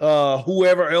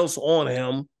whoever else on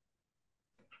him.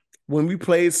 When we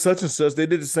played such and such, they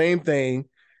did the same thing.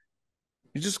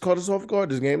 You just caught us off guard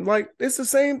this game. Like, it's the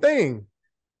same thing.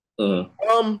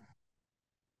 Mm-hmm.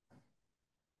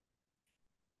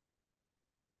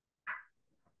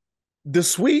 The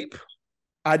sweep,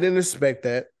 I didn't expect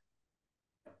that.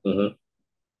 Mm-hmm.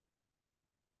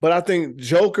 But I think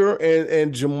Joker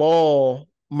and Jamal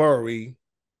Murray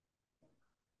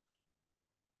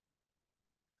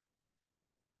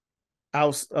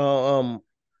out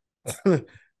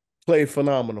played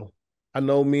phenomenal. I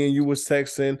know me and you was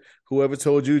texting. Whoever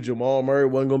told you Jamal Murray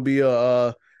wasn't gonna be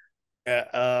that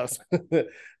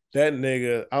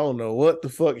nigga. I don't know what the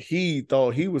fuck he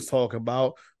thought he was talking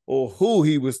about or who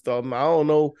he was talking about. I don't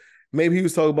know. Maybe he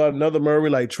was talking about another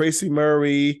Murray like Tracy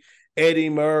Murray, Eddie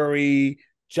Murray,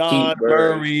 John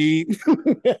Murray.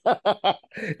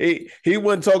 he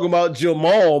wasn't talking about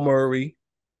Jamal Murray.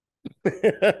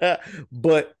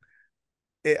 But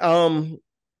I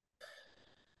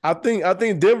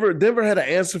think Denver had an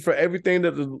answer for everything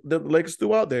that the Lakers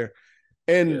threw out there,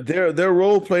 and their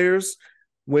role players,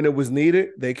 when it was needed,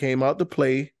 they came out to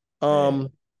play.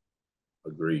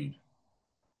 Agreed.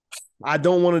 I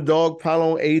don't want to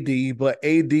dogpile on AD, but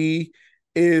AD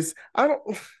is I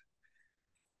don't.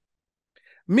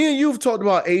 Me and you've talked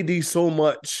about AD so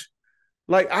much.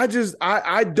 Like I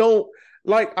don't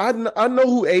like I know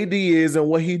who AD is and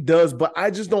what he does, but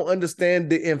I just don't understand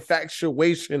the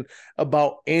infatuation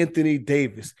about Anthony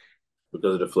Davis.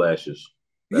 Because of the flashes.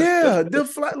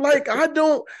 Like I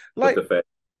don't like the fact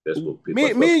that's what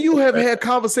me and you have had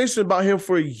conversations about him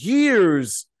for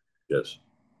years. Yes.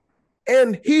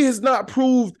 And he has not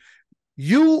proved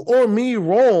you or me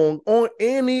wrong on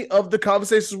any of the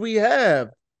conversations we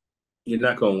have. You're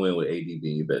not going to win with AD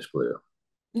being your best player.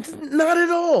 Not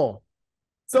at all.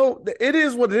 So it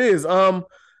is what it is.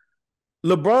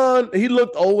 LeBron, he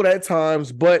looked old at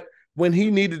times, but when he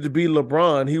needed to be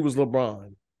LeBron, he was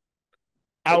LeBron.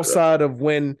 Outside of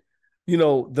when,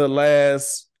 the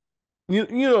last,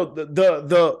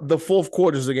 the fourth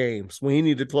quarters of games when he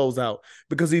needed to close out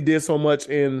because he did so much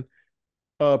in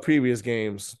previous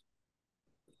games.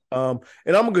 And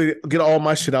I'm gonna get all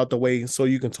my shit out the way so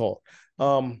you can talk.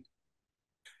 The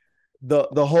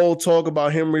whole talk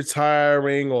about him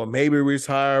retiring or maybe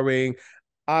retiring,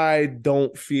 I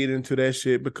don't feed into that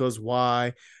shit because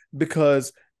why?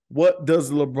 Because what does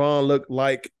LeBron look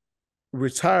like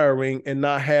retiring and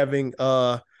not having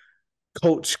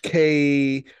Coach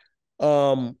K,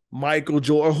 Michael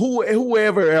Jordan,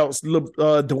 whoever else,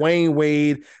 Dwayne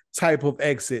Wade type of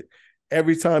exit?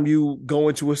 Every time you go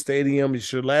into a stadium,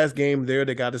 it's your last game there.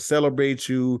 They got to celebrate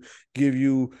you, give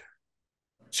you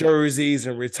jerseys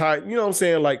and retire. You know what I'm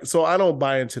saying? Like, so I don't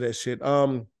buy into that shit.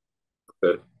 I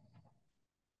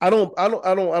don't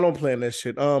play in that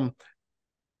shit.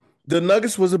 The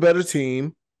Nuggets was a better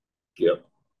team. Yep.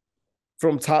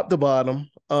 From top to bottom.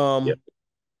 Yep.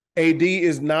 AD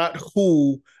is not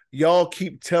who y'all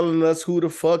keep telling us who the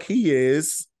fuck he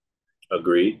is.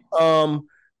 Agreed.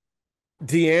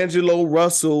 D'Angelo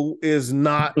Russell is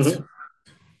not.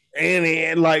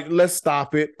 And like, let's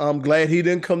stop it. I'm glad he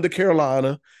didn't come to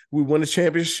Carolina. We won a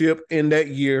championship in that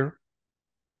year.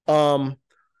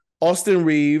 Austin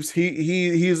Reeves,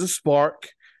 he's a spark.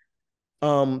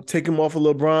 Take him off a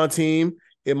LeBron team,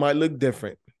 it might look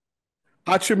different.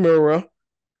 Hachimura,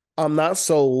 I'm not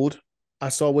sold. I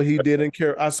saw what he did in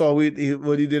I saw what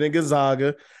he did in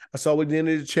Gonzaga. I saw what he did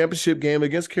in the championship game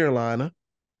against Carolina.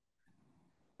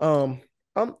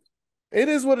 It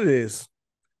is what it is.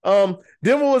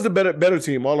 Denver was a better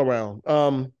team all around.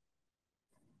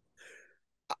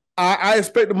 I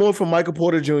expected more from Michael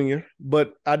Porter Jr.,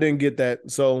 but I didn't get that.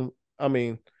 So I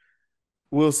mean,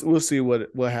 we'll see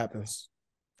what happens.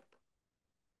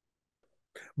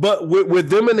 But with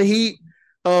them in the Heat,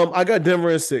 I got Denver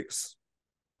in 6.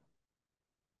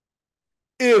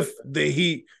 If the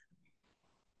Heat,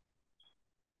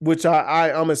 which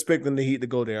I'm expecting the Heat to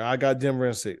go there, I got Denver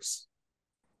in 6.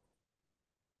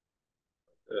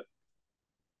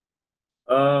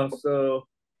 So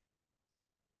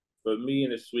for me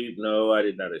in the sweep, no, I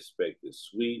did not expect the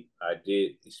sweep. I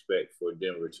did expect for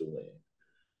Denver to win.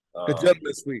 A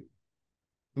gentleman sweep,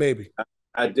 maybe. I That's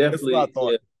what I definitely,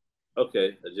 thought. yeah,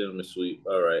 okay, a gentleman sweep.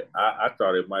 All right, I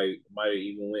thought it might have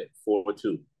even went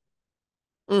 4-2.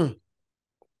 Mm.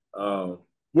 Um,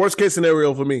 Worst case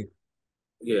scenario for me.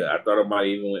 yeah, I thought it might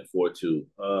even went 4-2.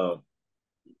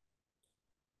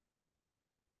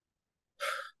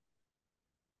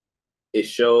 It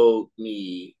showed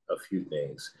me a few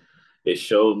things. It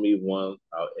showed me one.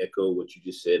 I'll echo what you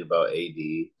just said about AD.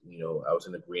 You know, I was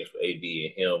in agreement with AD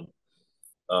and him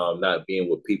not being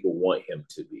what people want him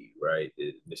to be. Right?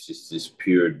 It's just this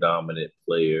pure dominant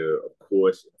player. Of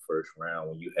course, in the first round,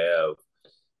 when you have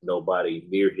nobody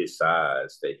near his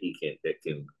size that can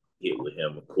get with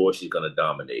him, of course he's gonna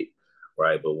dominate.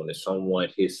 Right? But when it's someone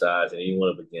his size and anyone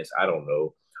up against, I don't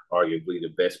know, arguably the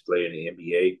best player in the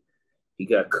NBA, he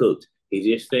got cooked. He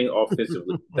did his thing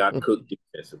offensively, got cooked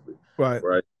defensively. Right.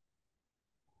 Right.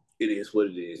 It is what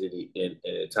it is. And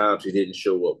at times he didn't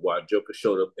show up while Joker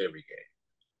showed up every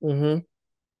game.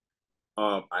 Mm-hmm.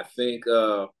 I think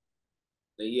yeah,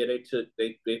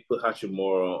 they put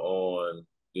Hachimura on,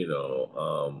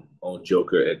 on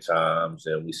Joker at times,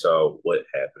 and we saw what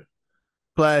happened.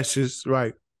 Flashes,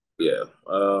 right. Yeah.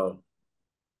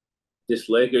 This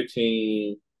Laker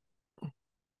team,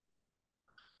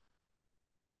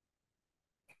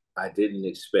 I didn't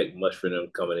expect much from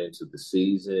them coming into the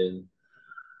season.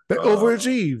 They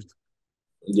overachieved.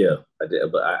 Yeah, I did,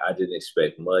 but I didn't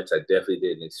expect much. I definitely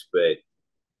didn't expect,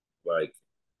 like,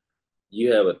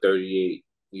 you have a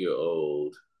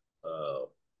 38-year-old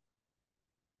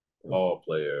ball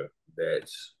player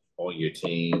that's on your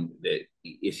team. That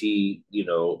is he,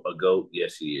 a GOAT?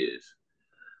 Yes, he is.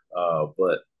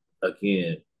 But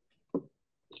again,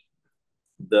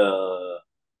 the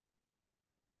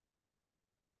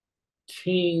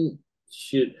team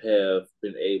should have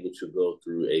been able to go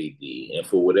through AD, and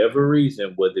for whatever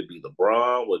reason, whether it be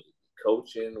LeBron, whether it be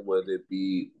coaching, whether it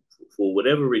be for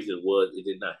whatever reason it was, it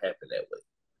did not happen that way.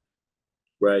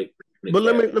 Right? But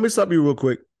let me stop you real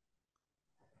quick.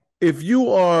 If you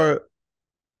are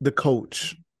the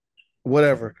coach,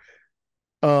 whatever,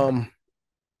 how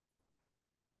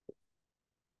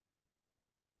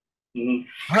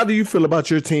do you feel about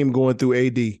your team going through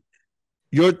AD?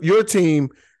 Your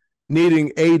team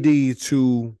needing AD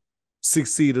to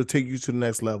succeed or take you to the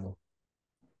next level.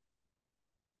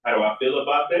 How do I feel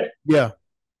about that? Yeah.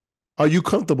 Are you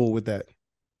comfortable with that?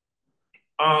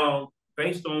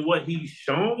 Based on what he's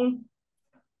shown,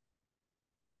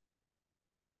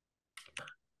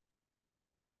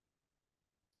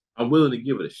 I'm willing to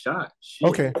give it a shot. Shit.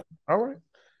 Okay. All right.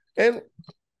 And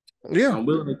yeah, I'm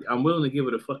willing to give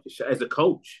it a fucking shot as a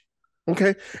coach.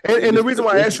 Okay. And the reason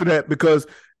why I asked you that, because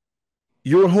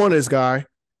you're a Hornets guy.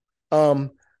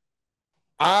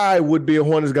 I would be a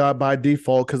Hornets guy by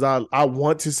default because I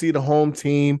want to see the home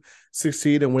team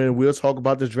succeed and win. We'll talk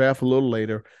about the draft a little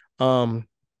later. Every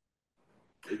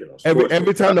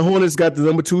time the Hornets got the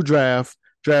number 2 draft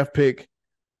pick,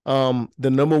 the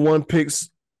number 1 picks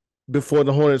before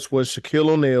the Hornets was Shaquille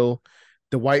O'Neal,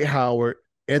 Dwight Howard,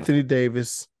 Anthony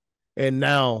Davis, and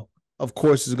now, of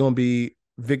course, it's going to be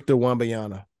Victor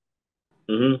Wembanyama.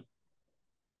 Mm-hmm.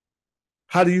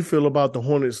 How do you feel about the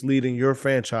Hornets leading your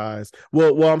franchise?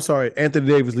 Well, I'm sorry, Anthony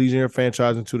Davis leading your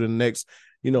franchise into the next,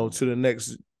 to the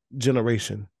next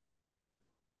generation.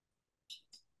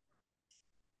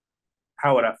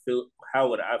 How would I feel? How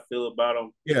would I feel about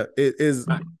him? Yeah, it is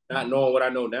not knowing what I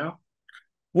know now.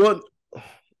 Well,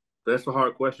 that's a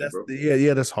hard question, bro.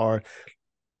 Yeah, that's hard.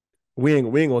 We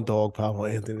ain't gonna dog pile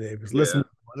on Anthony Davis. Listen,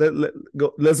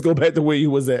 let's go back to where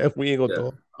you was at. We ain't gonna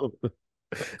dog.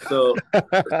 So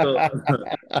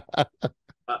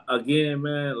again,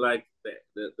 man, like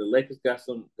the Lakers got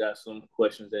some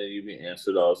questions that you been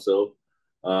answered. Also,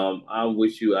 I'm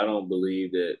with you. I don't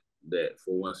believe that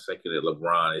for 1 second that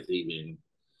LeBron is even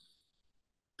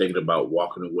thinking about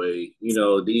walking away.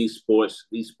 These sports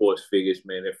figures,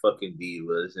 man, they're fucking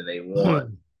divas, and they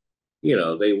want,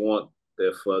 they want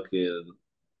their fucking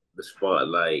the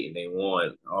spotlight, and they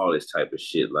want all this type of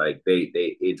shit. Like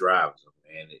it drives them,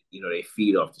 man. They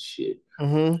feed off the shit.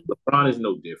 Mm-hmm. LeBron is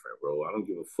no different, bro. I don't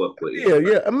give a fuck what.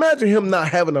 Yeah. Imagine him not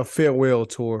having a farewell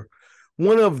tour.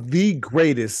 One of the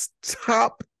greatest,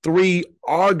 top 3,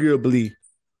 unarguably,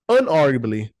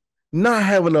 not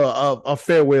having a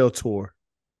farewell tour.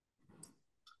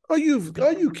 Are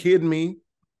you kidding me?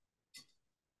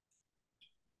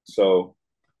 So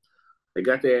they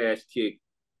got their ass kicked.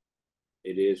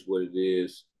 It is what it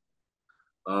is.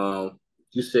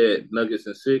 You said Nuggets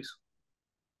in 6?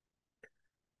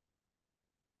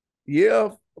 Yeah,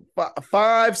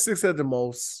 5, 6 at the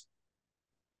most.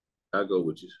 I'll go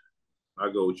with you.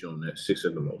 I'll go with you on that. 6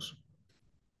 at the most.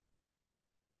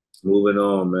 Moving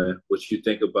on, man. What you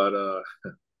think about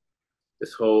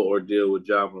this whole ordeal with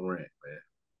Ja Morant, man?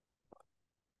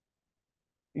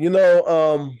 You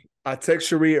know, I texted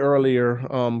Cherie earlier,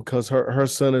 because her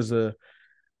son is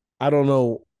I don't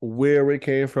know where it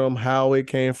came from, how it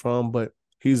came from, but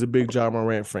he's a big Ja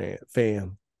Morant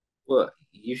fan. Well,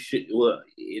 you should. Well,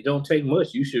 it don't take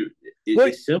much. You should. Well,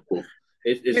 It's simple.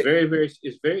 It's yeah, very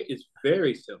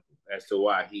simple as to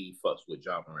why he fucks with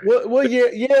Ja Morant.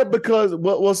 yeah, because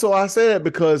so I say that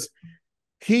because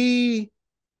he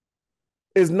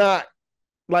is not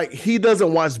like he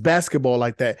doesn't watch basketball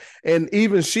like that, and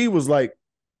even she was like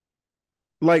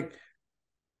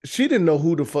she didn't know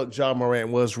who the fuck Ja Morant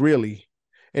was really,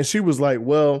 and she was like,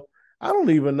 well. I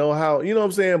don't even know how, you know what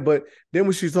I'm saying? But then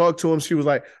when she talked to him, she was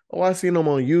like, oh, I seen him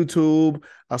on YouTube.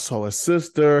 I saw his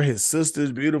sister. His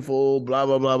sister's beautiful, blah,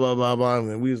 blah, blah, blah, blah, blah.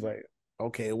 And we was like,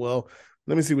 okay, well,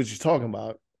 let me see what you're talking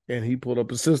about. And he pulled up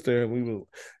his sister and we were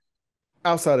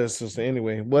outside of his sister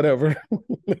anyway, whatever.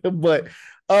 But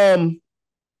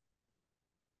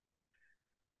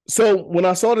so when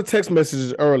I saw the text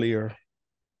messages earlier,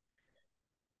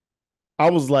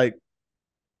 I was like,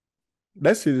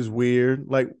 that shit is weird.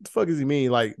 Like, the fuck does he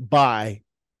mean? Like, bye.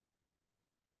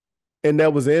 And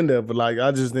that was the end of it. Like,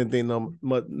 I just didn't think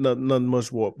nothing much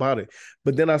more about it.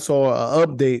 But then I saw an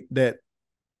update that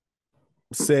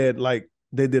said like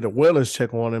they did a wellness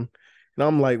check on him, and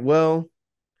I'm like, well,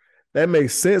 that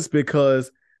makes sense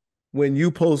because when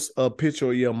you post a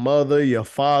picture of your mother, your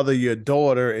father, your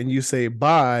daughter, and you say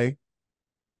bye,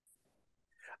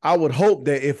 I would hope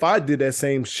that if I did that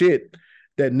same shit,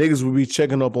 that niggas would be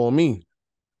checking up on me.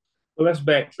 Well, let's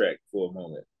backtrack for a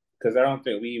moment because I don't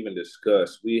think we even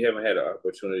discussed. We haven't had an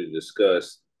opportunity to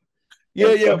discuss.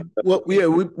 Yeah. Well, yeah,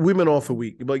 we've been off a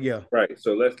week, but yeah. Right.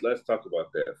 So let's talk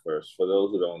about that first. For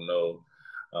those who don't know,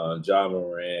 Ja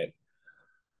Morant,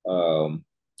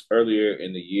 earlier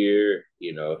in the year,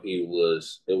 it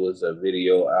was a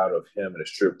video out of him in a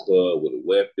strip club with a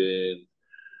weapon,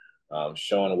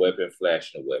 showing a weapon,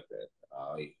 flashing a weapon.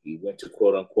 He went to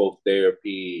quote unquote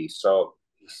therapy. He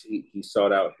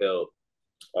sought out help.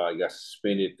 He got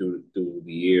suspended through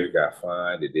the year, got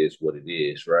fined. It is what it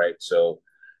is, right? So,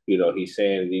 he's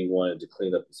saying that he wanted to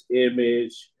clean up his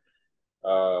image.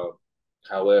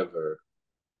 However,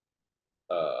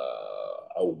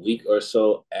 a week or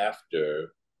so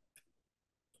after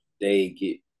they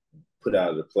get put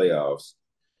out of the playoffs,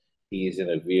 he's in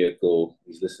a vehicle.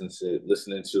 He's listening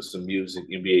to some music.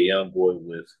 NBA young boy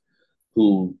with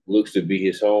who looks to be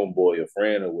his homeboy, a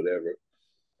friend or whatever.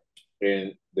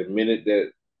 And the minute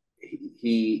that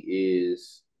he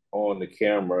is on the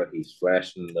camera, he's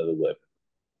flashing another weapon.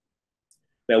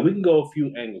 Now we can go a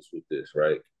few angles with this,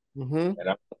 right? Mm-hmm.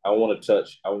 And I want to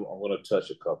touch. I want to touch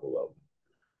a couple of them.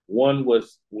 One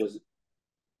was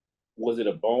it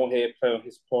a bonehead play on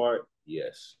his part?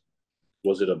 Yes.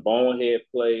 Was it a bonehead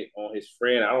play on his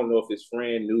friend? I don't know if his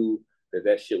friend knew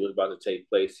that shit was about to take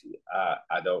place.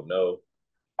 I don't know.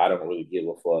 I don't really give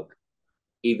a fuck.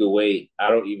 Either way, I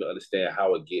don't even understand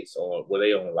how it gets on. Were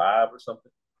they on live or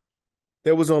something?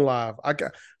 That was on live. I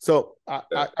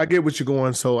get what you're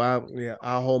going. So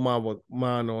I'll hold my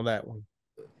mind on that one.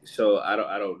 So I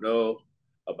don't know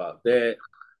about that.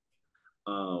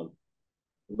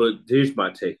 But here's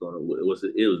my take on it.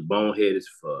 It was bonehead as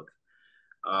fuck.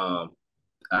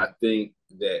 I think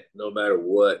that no matter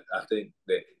what, I think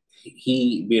that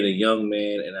he being a young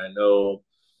man, and I know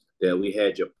that we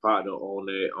had your partner on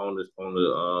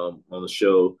the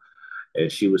show,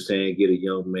 and she was saying get a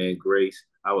young man grace.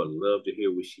 I would love to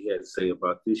hear what she had to say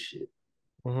about this shit.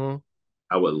 Mm-hmm.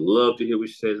 I would love to hear what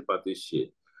she says about this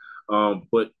shit.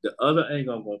 But the other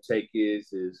angle I'm gonna take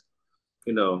is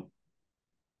you know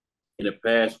in the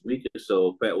past week or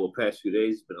so, past few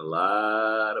days, been a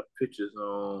lot of pictures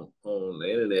on the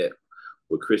internet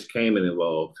with Chris Kaman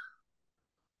involved.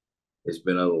 It's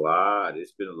been a lot.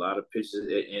 It's been a lot of pictures,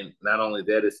 and not only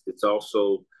that, it's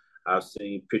also I've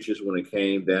seen pictures when it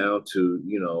came down to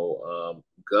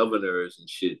governors and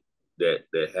shit that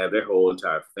have their whole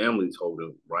entire families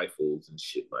holding rifles and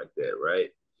shit like that,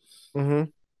 right?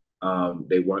 Mm-hmm.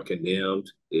 They weren't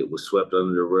condemned. It was swept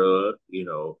under the rug.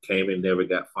 Kaman never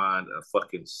got fined a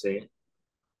fucking cent,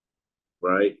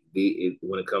 right?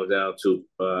 When it comes down to,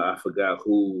 I forgot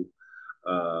who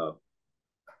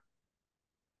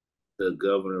the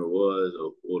governor was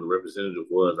or the representative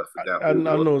was. I forgot I who it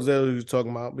was. know exactly what you're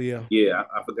talking about, but yeah. Yeah,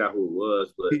 I forgot who it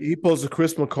was, but He posted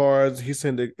Christmas cards. He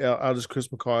sent out his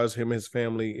Christmas cards. Him and his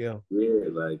family. Yeah. yeah,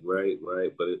 like right,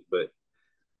 but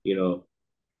you know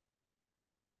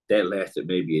that lasted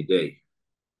maybe a day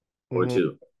or Mm-hmm.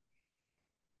 two.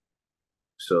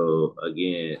 So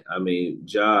again, I mean,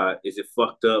 Ja, is it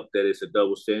fucked up that it's a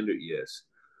double standard? Yes,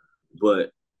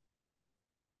 but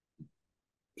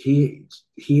he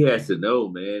has to know,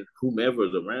 man.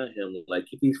 Whomever's around him, like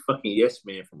get these fucking yes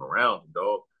men from around him,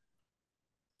 dog.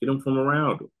 Get them from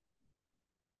around him.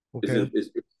 Okay.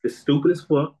 It's stupid as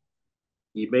fuck.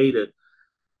 He made a.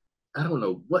 I don't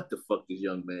know what the fuck this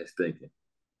young man's thinking.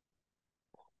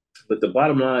 But the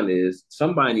bottom line is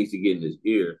somebody needs to get in his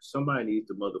ear. Somebody needs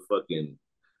to motherfucking,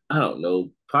 I don't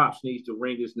know, Pops needs to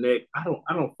wring his neck. I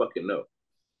don't fucking know.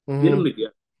 Get him Mm-hmm.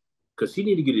 together. Cause he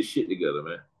need to get his shit together,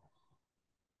 man.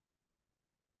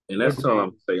 And that's all I'm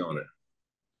Agreed. gonna say on it.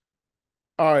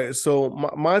 All right. So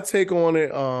my take on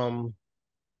it, um,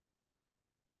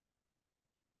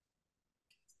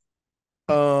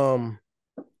 I'll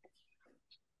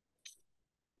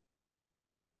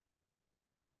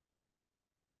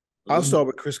Mm-hmm. start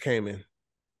with Chris Kaman.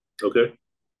 Okay.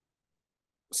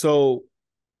 So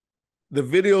the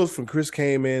videos from Chris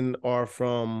Kaman are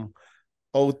from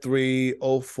 03,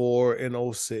 04,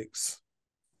 and 06.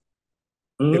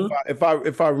 Mm-hmm.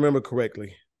 If I remember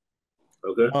correctly.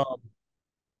 Okay.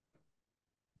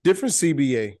 Different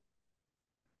CBA.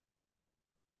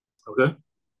 Okay.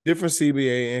 Different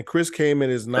CBA, and Chris Kaman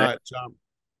is not John.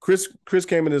 Chris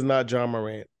Kaman is not Ja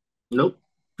Morant. Nope.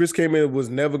 Chris Kaman was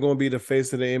never going to be the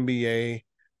face of the NBA.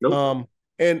 Nope.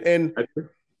 And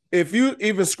if you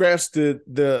even scratch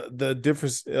the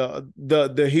difference,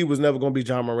 the he was never going to be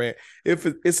Ja Morant. If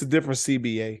it's a different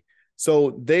CBA,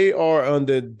 so they are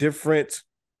under different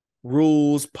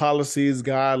rules, policies,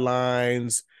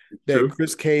 guidelines that True.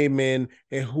 Chris Kaman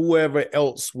and whoever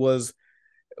else was.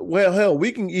 Well, hell,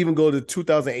 we can even go to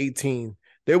 2018.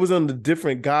 They was under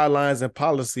different guidelines and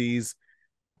policies,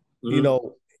 Mm-hmm.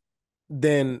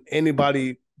 than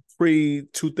anybody pre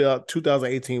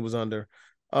 2018 was under.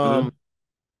 Mm-hmm.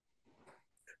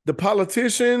 The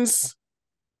politicians,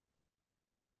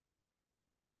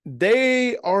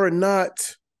 they are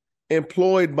not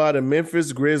employed by the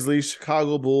Memphis Grizzlies,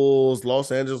 Chicago Bulls,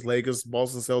 Los Angeles Lakers,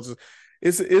 Boston Celtics.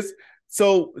 It's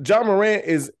so Ja Morant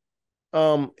is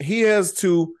he has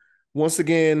to, once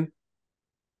again,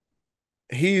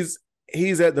 he's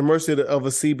at the mercy of a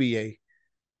CBA.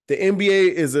 The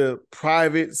NBA is a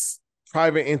private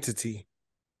entity.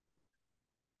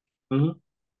 Mm-hmm.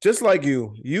 Just like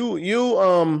you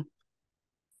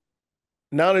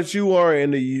now that you are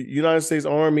in the United States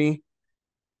Army,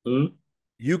 Mm-hmm.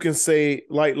 you can say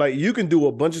like you can do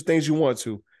a bunch of things you want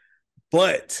to,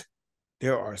 but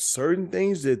there are certain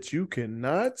things that you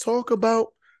cannot talk about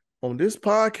on this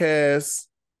podcast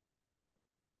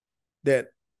that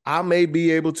I may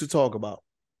be able to talk about.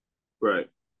 Right.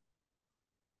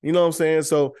 You know what I'm saying?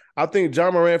 So I think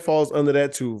Ja Morant falls under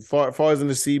that too, far as in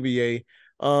the CBA.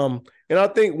 And I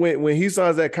think when he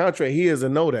signs that contract, he has to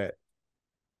know that.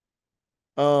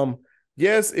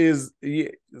 Yes,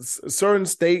 certain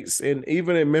states and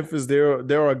even in Memphis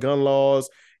there are gun laws.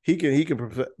 He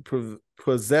can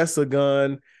possess a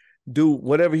gun, do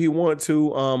whatever he wants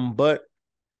to. But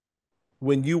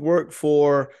when you work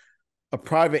for a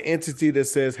private entity that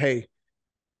says, "Hey,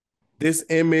 this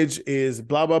image is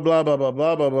blah blah blah blah blah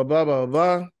blah blah blah blah blah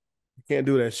blah," you can't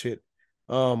do that shit.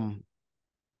 Allen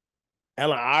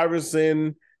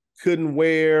Iverson couldn't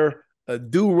wear a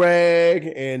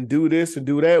do-rag and do this and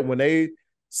do that when they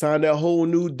signed that whole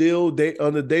new deal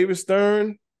under David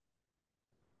Stern.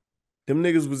 Them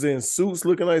niggas was in suits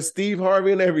looking like Steve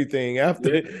Harvey and everything.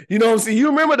 After you know what I'm saying? You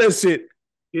remember that shit.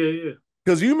 Yeah.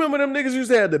 Because you remember them niggas used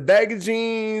to have the baggy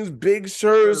jeans, big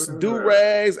shirts,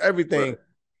 do-rags, everything. Right.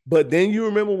 But then you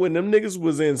remember when them niggas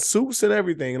was in suits and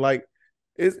everything. Like,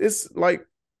 it's like,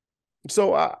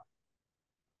 so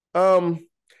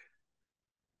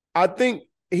I think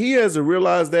he has to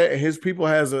realize that, and his people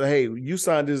has a, hey, you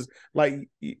signed this. Like,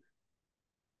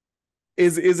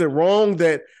 is it wrong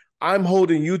that I'm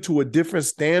holding you to a different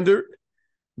standard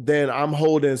than I'm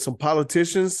holding some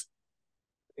politicians?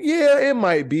 Yeah, it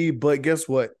might be, but guess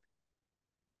what?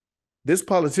 This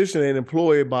politician ain't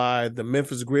employed by the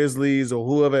Memphis Grizzlies or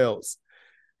whoever else.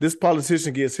 This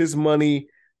politician gets his money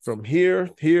from here,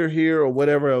 or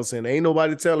whatever else, and ain't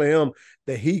nobody telling him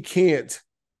that he can't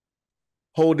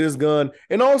hold this gun.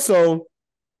 And also,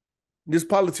 this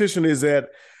politician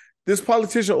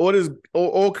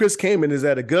or Chris Kaman is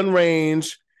at a gun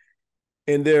range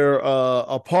in their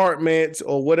apartment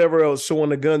or whatever else,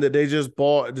 showing a gun that they just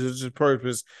bought to just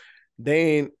purpose.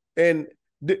 They ain't, and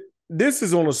this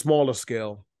is on a smaller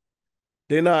scale.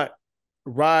 They're not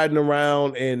riding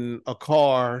around in a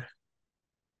car,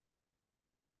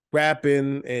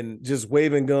 rapping and just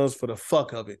waving guns for the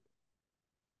fuck of it.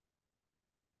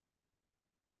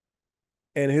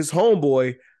 And his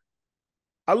homeboy,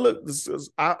 I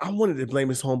wanted to blame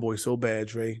his homeboy so bad,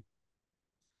 Dre.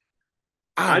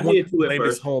 I I wanted did to too at blame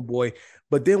his first. homeboy,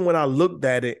 but then when I looked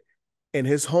at it, and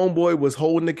his homeboy was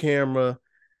holding the camera,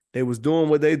 they was doing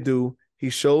what they do. He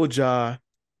showed Ja.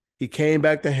 He came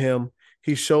back to him.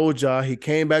 He showed Ja. He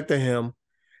came back to him.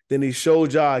 Then he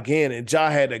showed Ja again, and Ja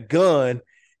had a gun,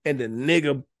 and the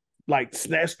nigga like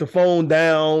snatched the phone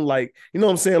down, like you know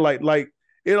what I'm saying, like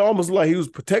it almost like he was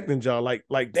protecting Ja, like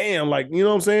damn, like you know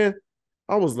what I'm saying.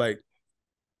 I was like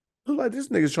this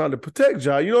nigga's trying to protect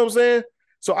Ja, you know what I'm saying.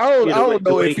 So I Yeah, don't the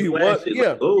know way if he he was, flashed it, like,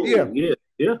 yeah, yeah, oh yeah,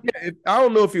 yeah, I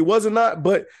don't know if he was or not,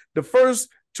 but the first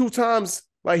two times,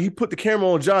 like he put the camera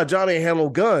on Ja, Ja ain't had no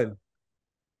gun.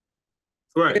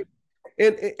 right.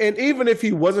 And even if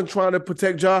he wasn't trying to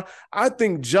protect Ja, I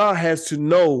think Ja has to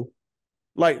know,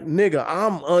 like, nigga,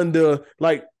 I'm under,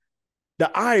 like, the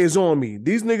eye is on me.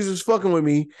 These niggas is fucking with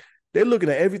me. They're looking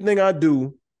at everything I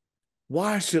do.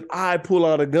 Why should I pull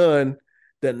out a gun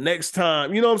the next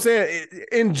time? You know what I'm saying?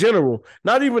 In general,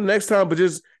 not even next time, but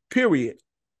just period.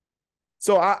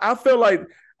 So I felt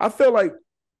like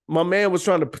my man was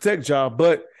trying to protect Ja,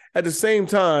 but at the same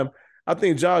time, I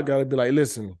think Ja got to be like,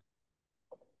 listen,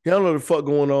 y'all know the fuck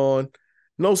going on.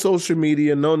 No social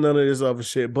media, no none of this other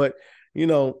shit. But you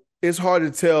know, it's hard to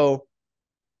tell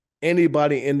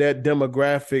anybody in that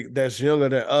demographic that's younger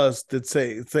than us to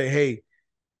say, hey,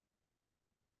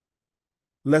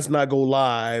 let's not go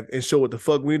live and show what the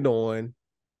fuck we're doing.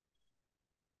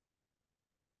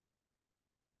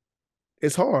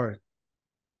 It's hard.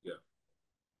 Yeah.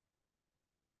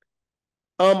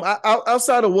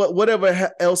 Outside of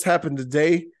whatever else happened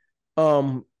today,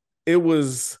 it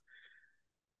was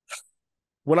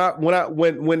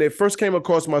when it first came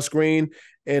across my screen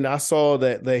and I saw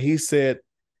that he said,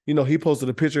 you know, he posted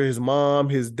a picture of his mom,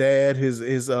 his dad,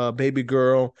 his baby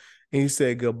girl, and he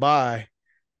said goodbye.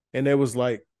 And it was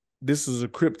like, this is a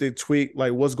cryptic tweet,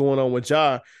 like what's going on with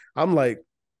Ja? I'm like,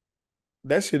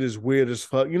 that shit is weird as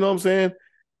fuck. You know what I'm saying?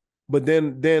 But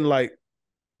then like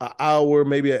an hour,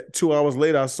 maybe 2 hours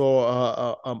later, I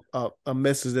saw a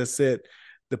message that said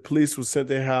the police was sent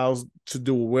to their house to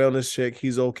do a wellness check.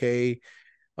 He's okay.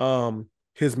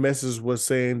 His message was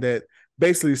saying that,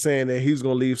 basically saying that he's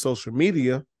gonna leave social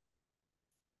media.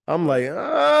 I'm like,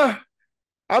 I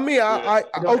mean, Yeah.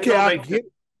 I okay,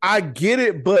 I get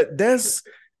it, but that's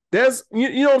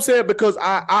you know what I'm saying, because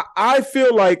I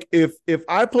feel like if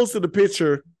I posted a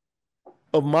picture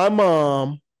of my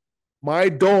mom, my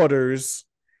daughters,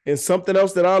 and something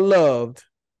else that I loved,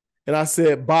 and I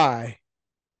said bye,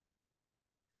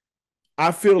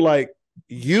 I feel like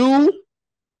you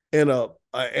and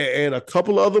a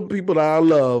couple of other people that I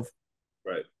love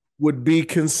Right. would be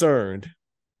concerned.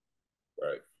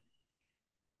 Right.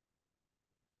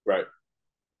 Right.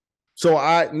 So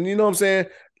you know what I'm saying?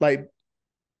 Like,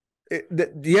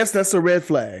 yes, that's a red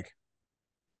flag.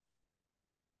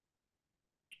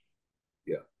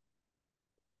 Yeah.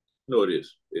 No, it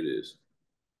is. It is.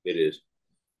 It is.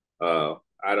 I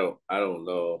don't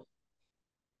know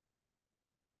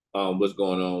what's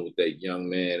going on with that young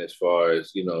man as far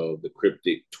as, you know, the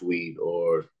cryptic tweet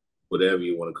or whatever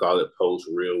you want to call it, post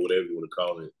real, whatever you want to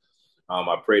call it.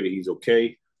 I pray that he's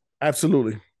okay,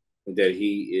 Absolutely. that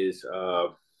he is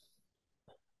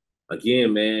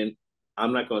again, man.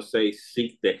 I'm not gonna say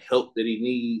seek the help that he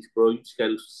needs, bro. You just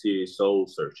gotta do some serious soul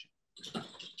searching.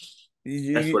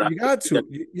 That's what I You think. got to.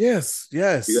 Yes, You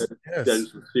yes, gotta do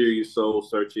yes. some serious soul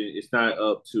searching. It's not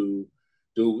up to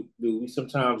do we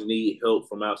sometimes need help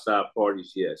from outside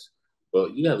parties? Yes.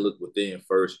 But you gotta look within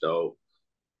first though.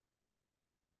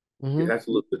 You Mm-hmm. have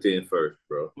to look within first,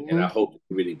 bro. And I Mm-hmm. hope it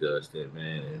really does that,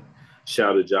 man. And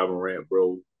shout out to Ja Morant,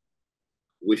 bro.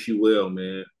 Wish you well,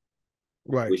 man.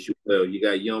 Right. Wish you well. You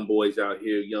got young boys out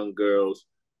here, young girls,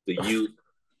 the youth,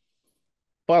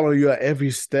 Follow you at every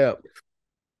step.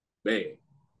 man.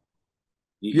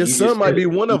 Your You son just might said be it.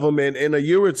 one of them in a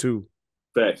year or two.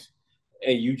 Facts.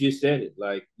 And you just said it.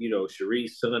 Like, you know,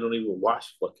 Sharice's son don't even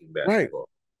watch fucking Right. basketball.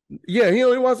 Yeah, he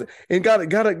only wants it and got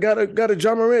a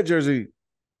John Morant jersey.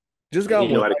 Just And got he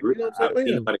know one. how to Like, you grit. know what I'm He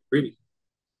know saying? how to grit it.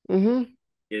 Mm-hmm. And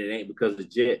it ain't because of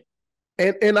Jet.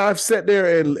 And I've sat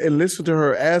there and listened to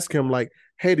her ask him, like,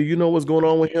 hey, do you know what's going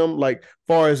on with him? Like,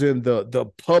 far as in the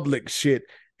public shit.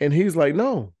 And he's like,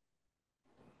 no.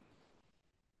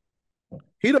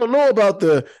 He don't know about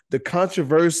the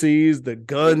controversies, the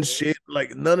gun shit,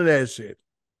 like none of that shit.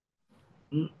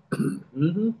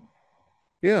 Mm-hmm.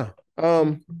 Yeah.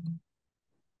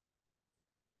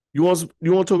 You want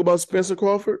to talk about Spencer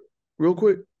Crawford real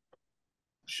quick?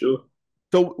 Sure.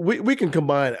 So we can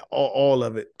combine all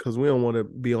of it because we don't want to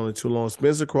be on it too long.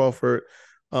 Spencer Crawford,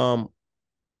 Haney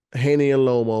and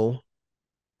Lomo.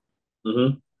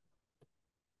 Mm-hmm.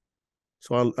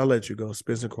 So I'll let you go.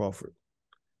 Spencer Crawford.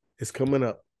 It's coming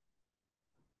up.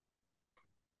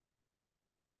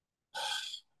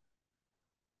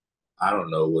 I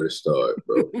don't know where to start,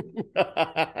 bro.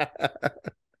 I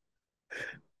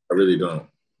really don't.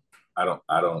 I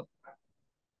don't.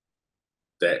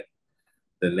 That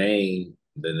the name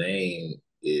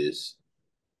is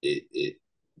it.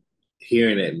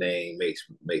 Hearing that name makes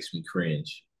me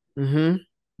cringe. Mm-hmm.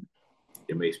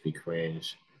 It makes me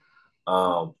cringe.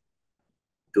 Um,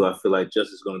 do I feel like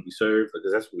justice is going to be served?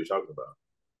 Because that's what we're talking about.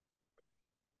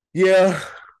 Yeah.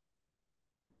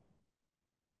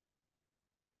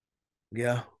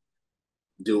 Yeah.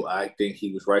 Do I think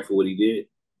he was right for what he did?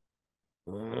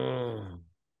 Mm.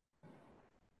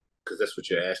 Because that's what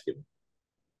you're asking me.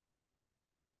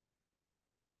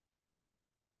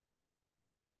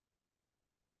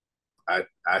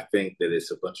 I think that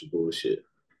it's a bunch of bullshit.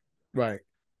 Right.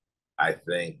 I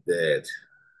think that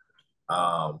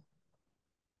um,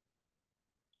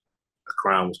 a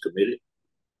crime was committed,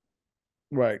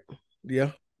 Right.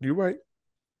 Yeah. You're right.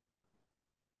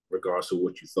 regardless of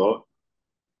what you thought.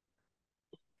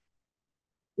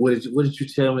 What did you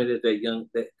tell me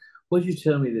that what did you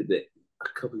tell me that a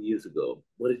couple of years ago?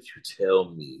 What did you tell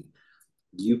me?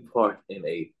 You parked in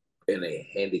a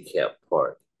handicap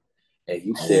park, and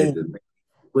you said Oh, that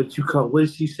what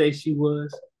did she say she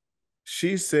was?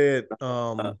 she said,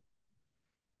 Uh,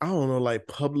 I don't know, like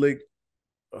public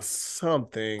or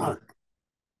something.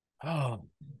 Oh,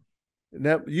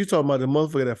 that you talking about the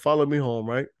motherfucker that followed me home,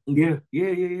 right? yeah, yeah,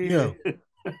 yeah, yeah, Yeah.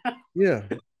 yeah. Yeah.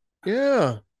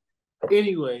 Yeah.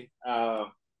 Anyway,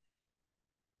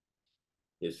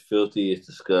 it's filthy. It's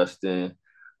disgusting.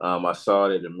 I saw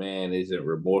that the man isn't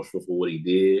remorseful for what he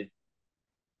did.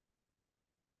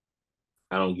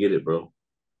 I don't get it, bro.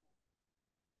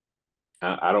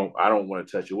 I don't. I don't want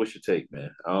to touch it. What's your take, man?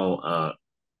 I don't.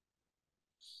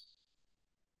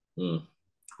 Mm,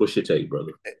 what's your take,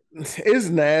 brother? It's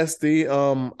nasty.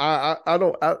 I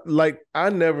don't I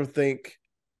never think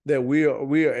that we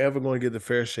are ever going to get the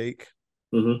fair shake.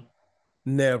 Mm-hmm.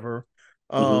 Never.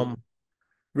 Mm-hmm. Um,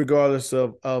 regardless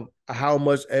of how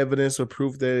much evidence or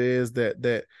proof there is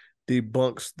that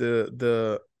debunks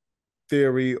the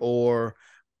theory or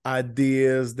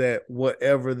ideas that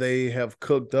whatever they have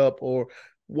cooked up or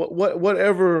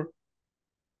whatever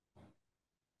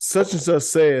such and such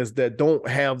says that don't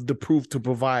have the proof to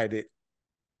provide it.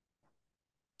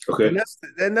 Okay.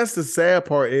 And that's the sad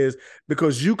part is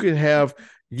because you can have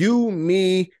you,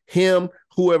 me, him,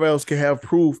 whoever else can have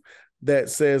proof that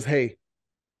says, hey,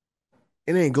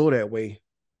 it ain't go that way.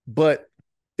 But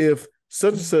if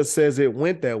such and such says it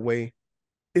went that way,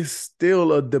 it's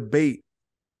still a debate.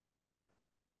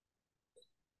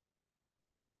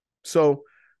 So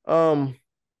um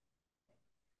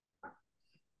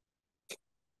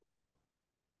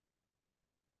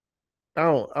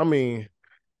I mean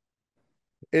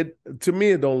it to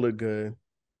me it don't look good.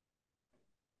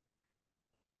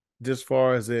 Just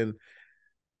far as in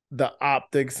the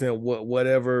optics and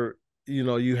whatever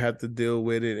you have to deal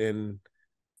with it and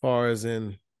far as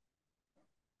in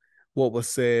what was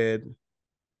said.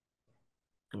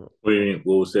 What do you mean?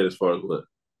 What was said as far as what?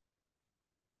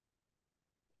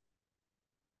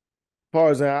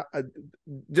 Far as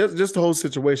just the whole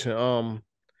situation. I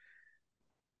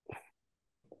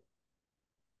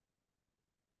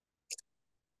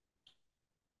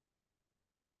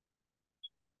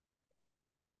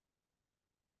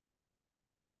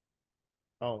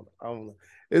don't know.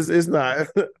 It's not.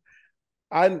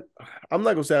 I I'm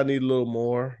not gonna say I need a little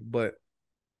more, but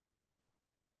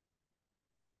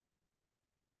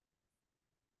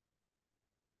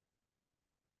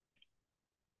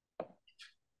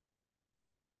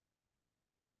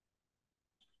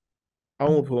I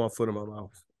won't put my foot in my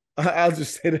mouth. I'll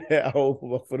just say that I won't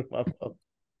put my foot in my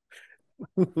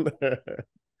mouth.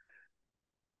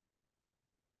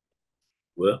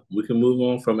 Well, we can move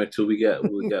on from it till we got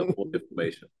more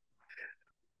information.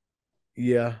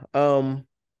 Yeah.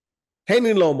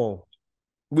 Haney Lomo.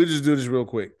 We just do this real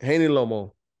quick. Haney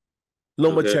Lomo.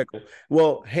 Okay. Lomachenko.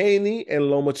 Well, Haney and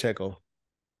Lomachenko.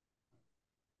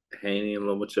 Haney and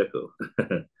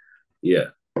Lomachenko. Yeah.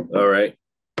 All right.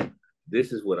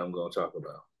 This is what I'm going to talk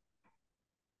about.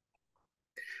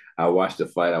 I watched the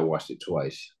fight. I watched it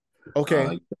twice.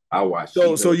 Okay. I watched.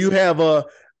 So you have a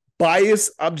bias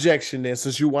objection there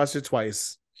since you watched it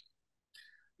twice.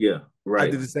 Yeah. Right.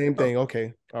 I did the same thing.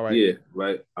 Okay. All right. Yeah.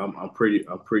 Right. I'm pretty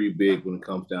big when it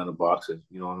comes down to boxing.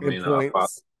 You know what I mean?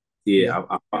 Points.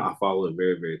 I follow it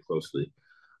very, very closely.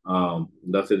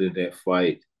 Nothing in that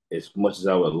fight, as much as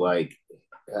I would like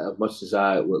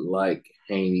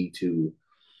Haney to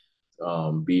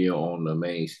be on the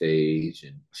main stage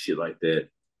and shit like that.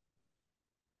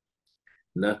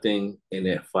 Nothing in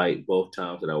that fight, both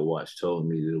times that I watched, told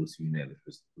me that it was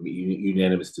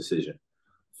unanimous decision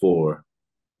for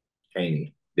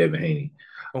Haney, Devin Haney.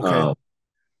 Okay.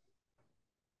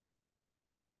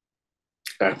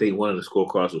 I think one of the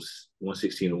scorecards was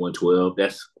 116 to 112.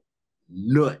 That's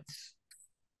nuts.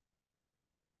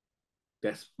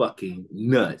 That's fucking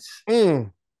nuts. I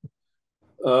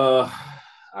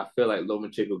feel like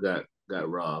Lomachenko got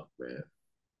robbed, man.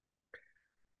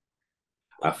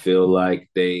 I feel like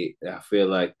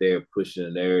they're pushing a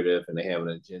narrative and they have an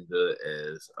agenda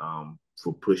as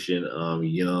for pushing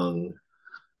young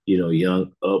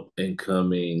up and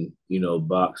coming,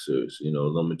 boxers.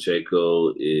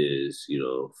 Lomachenko is,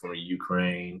 from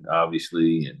Ukraine,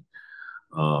 obviously, and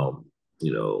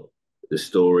the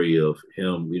story of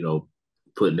him,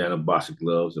 putting down a box of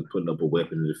gloves and putting up a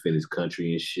weapon to defend his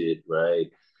country and shit, right?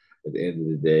 At the end of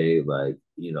the day, like,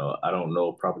 I don't know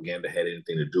if propaganda had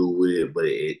anything to do with it, but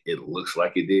it looks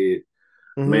like it did.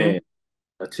 Mm-hmm. Man,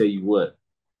 I tell you what,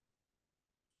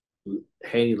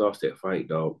 Haney lost that fight,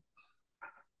 dog.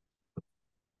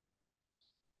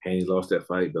 Haney lost that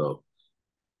fight, dog.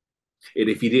 And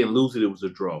if he didn't lose it, it was a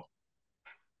draw.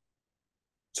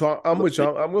 So I'm with you.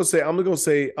 I'm gonna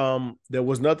say there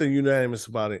was nothing unanimous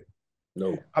about it.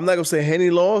 No. I'm not gonna say Haney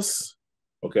lost.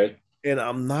 Okay. And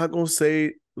I'm not gonna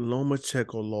say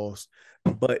Lomachenko lost,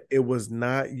 but it was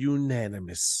not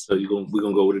unanimous. So we're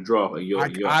gonna go with a draw.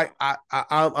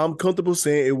 I'm comfortable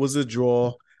saying it was a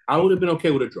draw. I would have been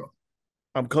okay with a draw.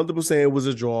 I'm comfortable saying it was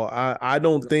a draw. I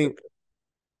don't think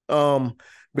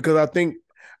because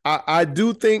I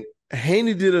do think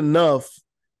Haney did enough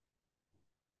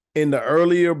in the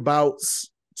earlier bouts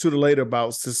to the later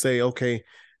bouts to say, okay,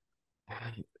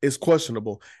 it's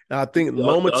questionable. And I think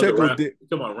Lomachenko did.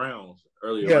 Come on, rounds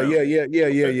earlier.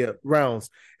 Yeah, rounds.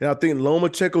 And I think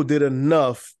Lomachenko did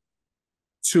enough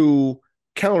to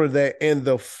counter that in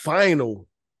the final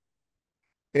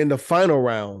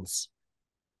rounds.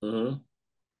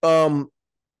 Mm-hmm.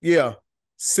 Yeah,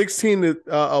 116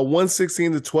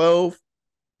 to 12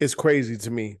 is crazy to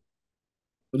me.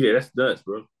 Yeah, that's nuts,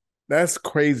 bro. That's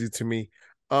crazy to me.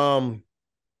 I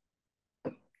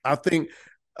think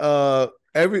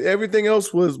everything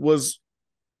else was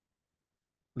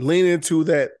leaning to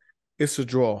that it's a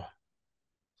draw.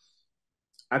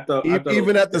 I thought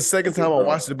even at the second time I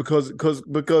watched it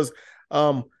because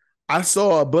I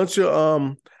saw a bunch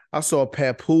of I saw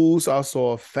Papoose, I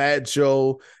saw Fat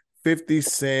Joe, 50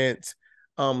 Cent,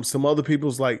 some other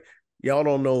people's like, y'all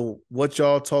don't know what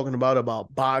y'all talking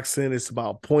about boxing. It's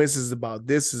about points. It's about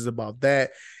this. It's about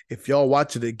that. If y'all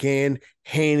watch it again,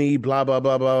 Haney, blah, blah,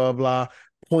 blah, blah, blah, blah,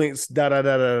 points, da, da,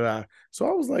 da, da, da. So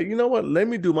I was like, you know what? Let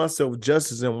me do myself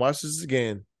justice and watch this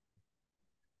again.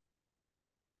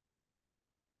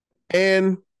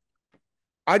 And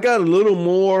I got a little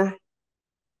more,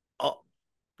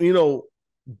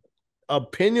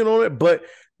 opinion on it, but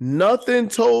nothing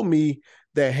told me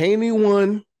that Haney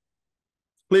won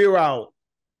clear out.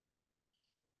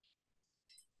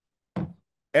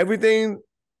 Everything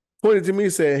pointed to me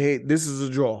said, hey, this is a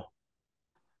draw.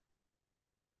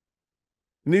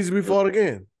 It needs to be fought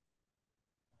again.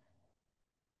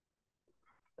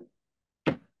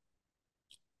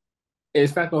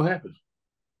 It's not going to happen.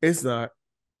 It's not.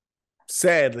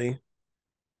 Sadly.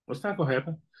 It's not going to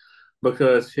happen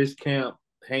because his camp,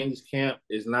 Haney's camp,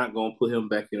 is not going to put him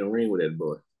back in the ring with that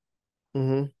boy.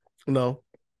 Mm-hmm. No.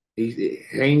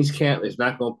 Haney's camp is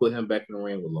not going to put him back in the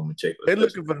ring with Lomachenko. They're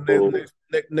looking for the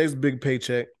next big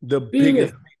paycheck, the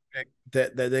biggest paycheck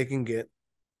that they can get.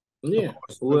 Yeah.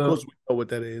 Of course we know what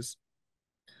that is.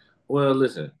 Well,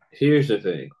 listen, here's the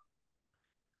thing.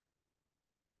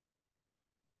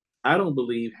 I don't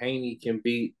believe Haney can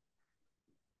beat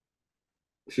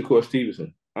Shakur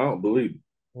Stevenson. I don't believe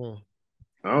it.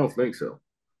 I don't think so.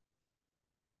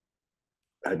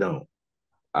 I don't.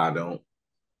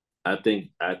 I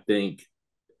think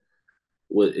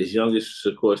what as young as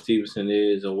Shakur Stevenson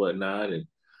is and whatnot, and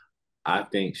I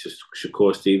think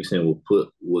Shakur Stevenson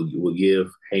will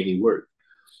give Haney work.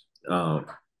 I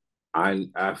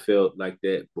felt like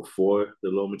that before the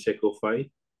Lomachenko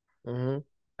fight. Mm-hmm.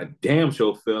 I damn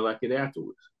sure felt like it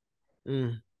afterwards.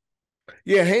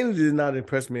 Yeah, Haney did not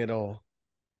impress me at all.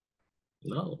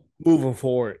 No. Moving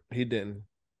forward, he didn't.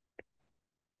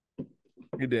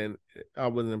 He didn't. I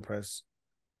wasn't impressed.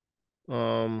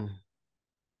 I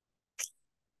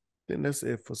think that's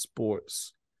it for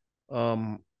sports.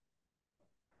 So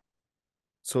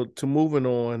to moving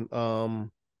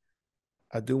on,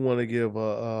 I do want to give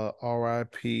a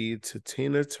RIP to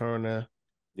Tina Turner,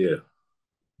 yeah,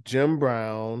 Jim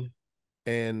Brown,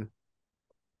 and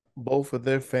both of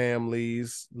their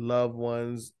families, loved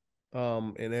ones,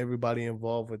 and everybody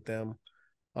involved with them.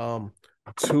 Um,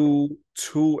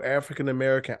 two African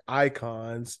American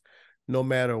icons. No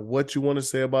matter what you want to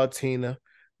say about Tina,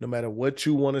 no matter what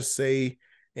you want to say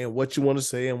and what you want to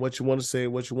say and what you want to say,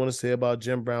 what you want to say about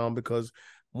Jim Brown, because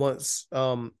once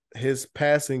his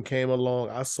passing came along,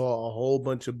 I saw a whole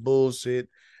bunch of bullshit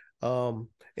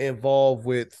involved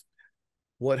with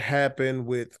what happened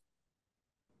with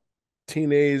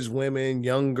teenage women,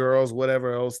 young girls,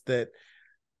 whatever else that,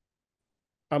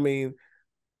 I mean,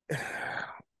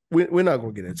 we're not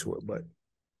going to get into it, but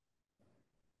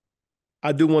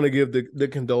I do want to give the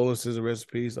condolences and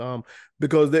recipes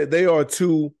because they are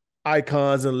two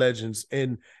icons and legends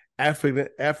in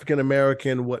African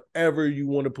American, whatever you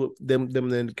want to put them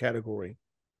in the category.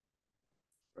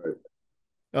 Right.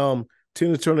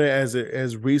 Tina Turner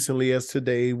as recently as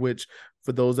today, which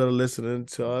for those that are listening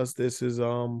to us, this is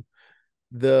the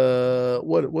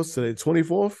what's today,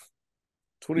 24th?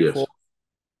 24th. Yes.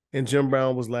 And Jim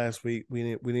Brown was last week.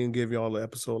 We didn't give y'all the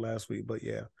episode last week, but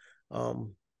yeah.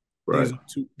 Right.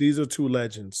 These are two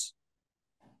legends.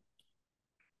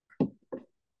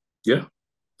 Yeah,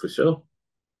 for sure.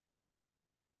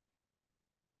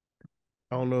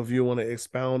 I don't know if you want to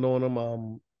expound on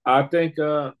them. I think,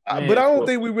 but I don't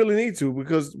think we really need to,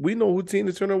 because we know who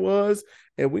Tina Turner was,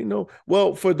 and we know.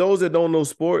 Well, for those that don't know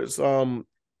sports, for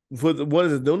what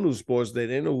is it? Don't know sports. They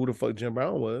didn't know who the fuck Jim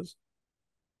Brown was.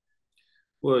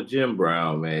 Well, Jim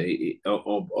Brown, man,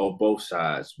 on both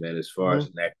sides, man, as far as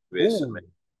an activist, man,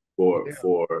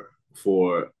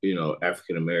 for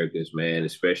African Americans, man,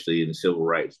 especially in the civil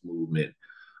rights movement.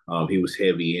 He was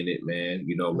heavy in it, man.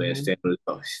 Man,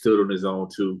 stood on his own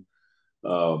too.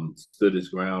 Stood his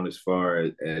ground as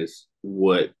far as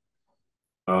what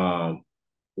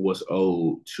was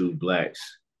owed to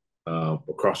blacks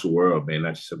across the world, man,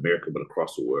 not just America, but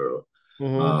across the world.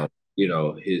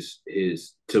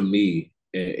 His to me,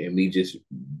 and me just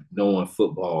knowing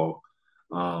football,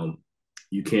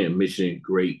 you can't mention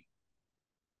great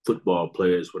football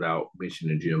players without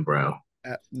mentioning Jim Brown.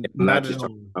 I'm not just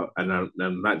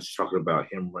talking about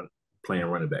him playing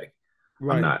running back.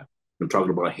 Right. I'm not. I'm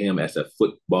talking about him as a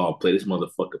football player. This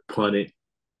motherfucker punted.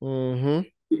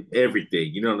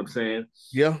 Everything. You know what I'm saying?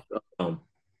 Yeah. And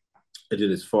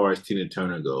then as far as Tina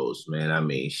Turner goes, man, I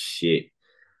mean, shit,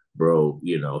 bro.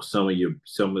 Some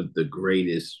of the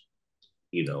greatest,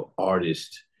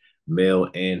 artists, male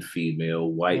and female,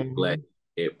 white, black,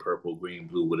 red, purple, green,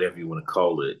 blue, whatever you want to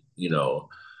call it,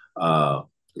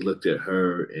 looked at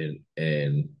her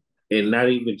and not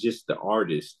even just the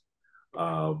artist,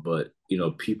 but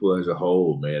people as a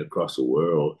whole, man, across the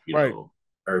world,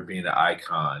 her being an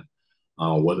icon,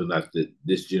 whether or not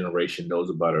this generation knows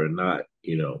about her or not,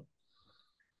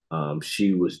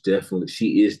 she is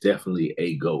definitely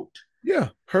a GOAT. Yeah,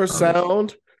 her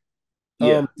sound,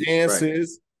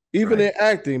 dances, even in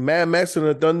acting. Mad Max in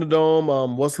the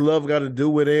Thunderdome. What's Love Got to Do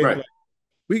with it? Right. Like,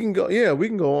 we can go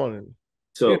on.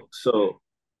 So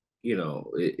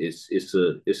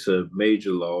it's a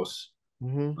major loss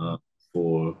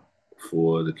for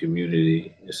the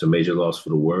community. It's a major loss for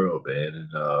the world, man.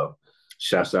 And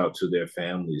shouts out to their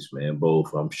families, man.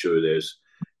 Both, I'm sure there's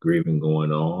grieving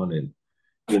going on, and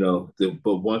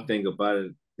but one thing about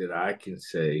it that I can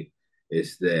say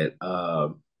is that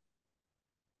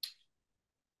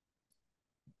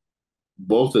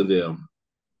both of them,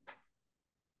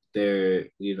 their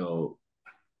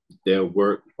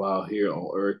work while here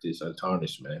on Earth is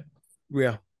untarnished, man.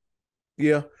 Yeah.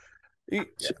 It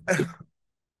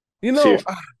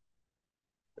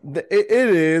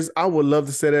is. I would love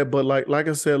to say that, but like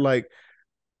I said, like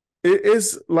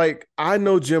it's like I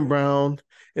know Jim Brown.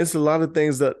 It's a lot of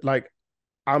things that, like,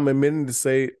 I'm willing to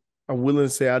say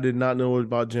I did not know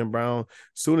about Jim Brown.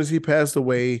 As soon as he passed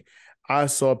away, I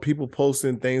saw people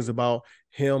posting things about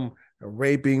him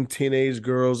raping teenage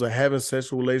girls or having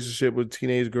sexual relationship with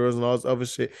teenage girls and all this other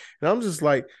shit. And I'm just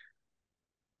like,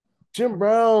 Jim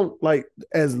Brown, like,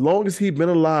 as long as he's been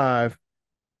alive,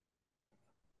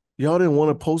 y'all didn't want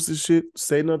to post this shit,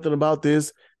 say nothing about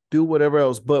this, do whatever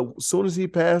else. But as soon as he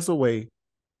passed away,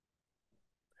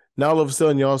 now all of a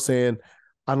sudden y'all saying,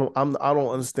 I don't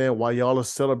understand why y'all are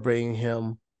celebrating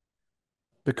him,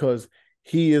 because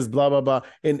he is blah blah blah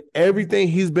and everything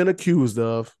he's been accused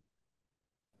of.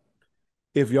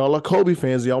 If y'all are Kobe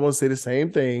fans, y'all want to say the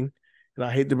same thing, and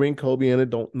I hate to bring Kobe in it,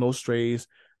 don't no strays,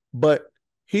 but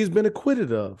he's been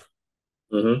acquitted of.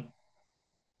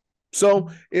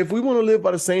 So if we want to live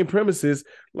by the same premises,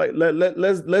 like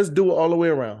let's do it all the way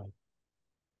around.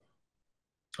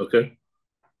 Okay.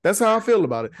 That's how I feel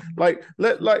about it.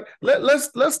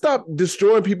 Let's stop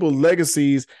destroying people's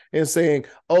legacies and saying,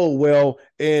 oh well,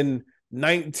 in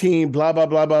 19 blah blah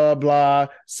blah blah blah,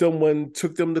 someone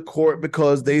took them to court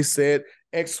because they said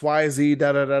XYZ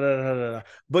da da da da da da.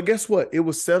 But guess what? It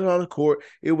was settled out of court.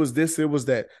 It was this, it was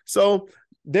that. So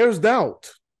there's doubt.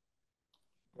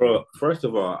 Bro, first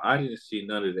of all, I didn't see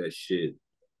none of that shit.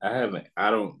 I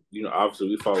don't, obviously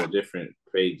we follow different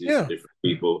pages, different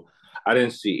people. I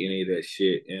didn't see any of that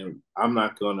shit, and I'm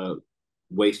not gonna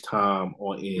waste time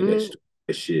on any of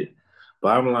that shit.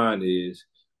 Bottom line is,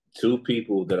 two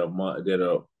people that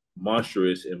are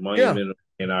monstrous and monumental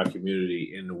in our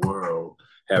community in the world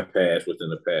have passed within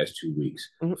the past 2 weeks.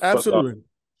 Absolutely.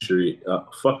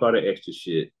 Fuck all the extra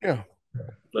shit. Yeah.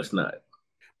 Let's not.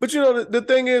 But the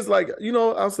thing is, like,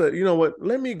 I said, you know what?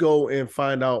 Let me go and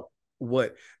find out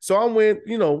what. So I went,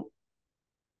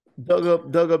 dug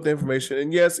up the information,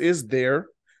 and yes, it's there.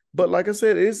 But like I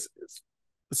said, it's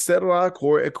settled out of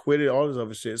court, acquitted, all this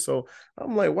other shit. So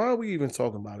I'm like, why are we even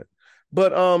talking about it?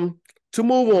 But to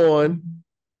move on,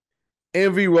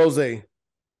 Envy Rose. It's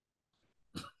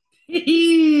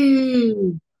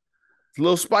a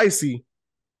little spicy.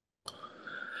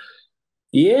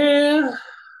 Yeah.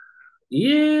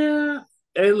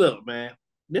 Hey, look, man.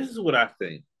 This is what I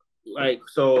think. Like,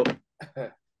 so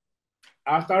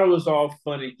I thought it was all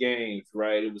funny games,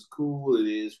 right? It was cool.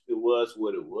 It was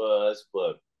what it was,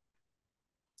 but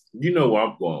you know where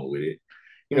I'm going with it.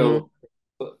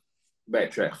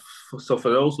 Backtrack. So for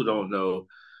those who don't know,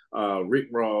 Rick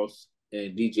Ross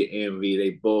and DJ Envy, they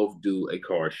both do a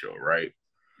car show, right?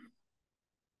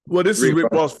 Well, this is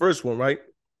Rick Ross' first one, right?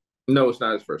 No, it's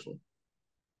not his first one.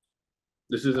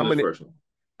 This isn't his first one.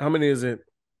 How many is it?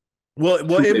 Well,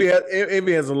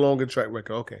 Envy has a longer track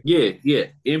record. Okay. Yeah.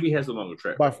 Envy has a longer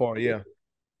track by far. Yeah.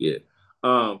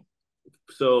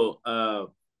 So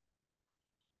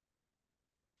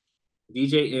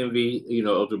DJ Envy,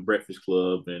 of the Breakfast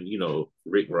Club, and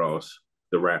Rick Ross,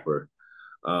 the rapper,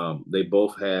 they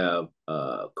both have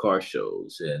car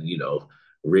shows, and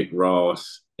Rick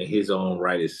Ross in his own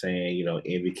right is saying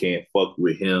Envy can't fuck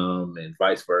with him, and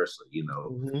vice versa.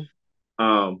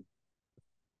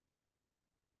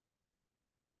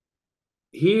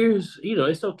 Here's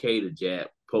it's okay to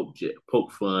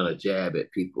poke fun or jab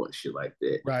at people and shit like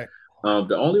that. Right.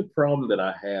 The only problem that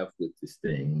I have with this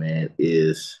thing, man,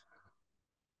 is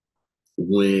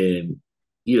when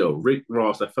Rick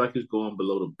Ross, I feel like he's going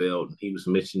below the belt, and he was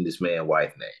mentioning this man's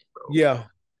wife name, bro. Yeah.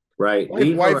 Right.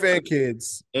 Wife and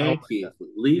kids. Kids.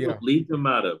 Leave them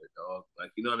out of it, dog.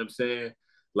 Like, you know what I'm saying?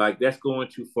 Like, that's going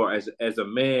too far. As a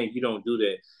man, you don't do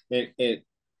that. And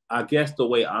I guess the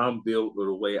way I'm built, or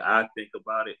the way I think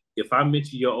about it, if I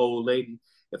mention your old lady,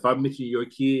 if I mention your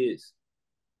kids,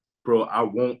 bro, I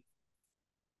won't.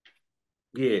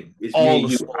 Yeah, it's all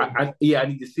me and you. I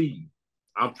need to see you.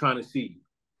 I'm trying to see you,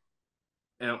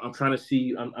 and I'm trying to see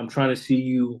you. I'm trying to see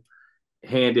you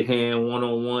hand to hand,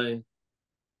 1-on-1.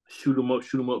 Shoot them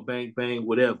up, bang, bang,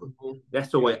 whatever. Mm-hmm.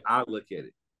 That's the way I look at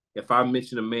it. If I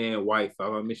mention a man wife, if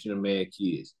I mention a man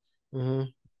kids,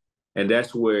 and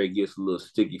that's where it gets a little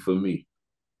sticky for me.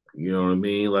 You know what I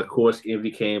mean? Like, of course,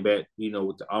 Envy came back,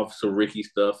 with the Officer Ricky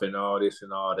stuff and all this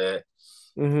and all that.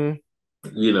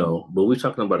 But we're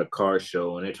talking about a car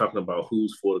show, and they're talking about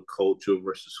who's for the culture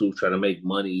versus who's trying to make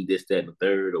money, this, that, and the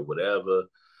third, or whatever.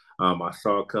 I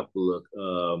saw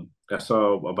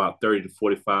about 30 to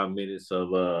 45 minutes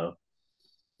of,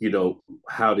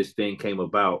 how this thing came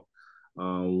about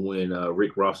when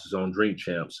Rick Ross is on Drink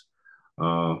Champs.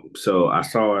 So I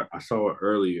saw it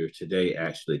earlier today,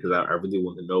 actually, because I really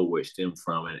want to know where it stemmed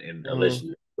from, and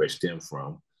allegedly where it stemmed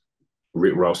from.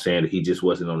 Rick Ross saying that he just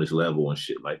wasn't on his level and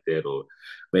shit like that, or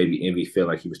maybe Envy felt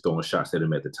like he was throwing shots at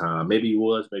him at the time. Maybe he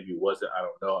was, maybe he wasn't. I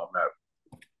don't know.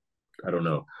 I don't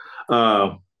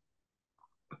know.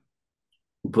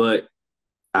 But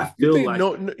I feel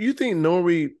you think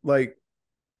Nori like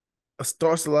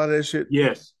starts a lot of that shit?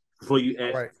 Yes. Before you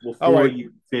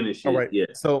finish it. All right. Yeah.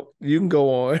 So you can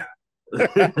go on.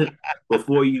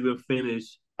 Before you even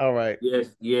finish. All right.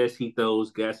 Yes, he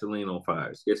throws gasoline on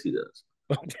fires. Yes, he does.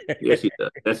 Okay. Yes, he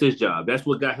does. That's his job. That's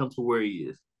what got him to where he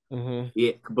is.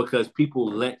 Yeah, because people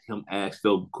let him ask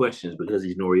those questions because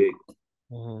he's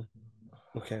Noriega.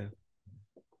 Okay.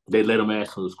 They let him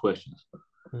ask those questions.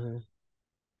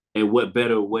 And what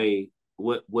better way,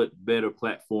 what better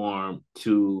platform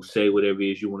to say whatever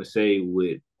it is you want to say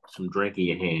with some drink in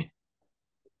your hand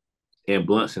and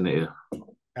blunts in the air?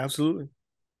 Absolutely.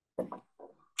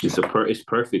 It's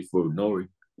perfect for Nori.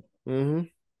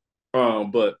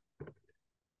 But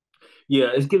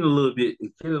yeah, it's getting a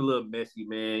little messy,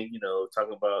 man.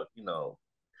 Talking about,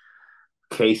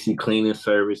 Casey cleaning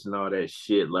service and all that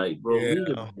shit. Like, bro,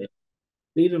 Yeah.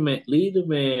 leave the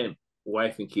man,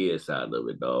 wife and kids out of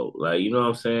it, dog. Like, you know what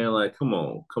I'm saying? Like, come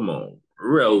on,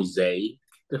 Rose, get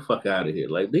the fuck out of here.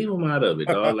 Like, leave him out of it,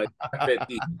 dog. Like, it's not that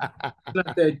deep. It's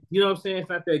not that, you know what I'm saying? It's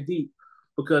not that deep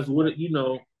because what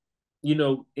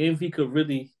Envy could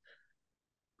really,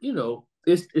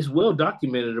 it's well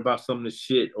documented about some of the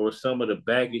shit or some of the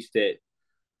baggage that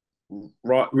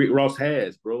Rick Ross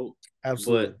has, bro.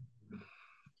 Absolutely.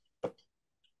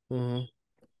 Mm-hmm.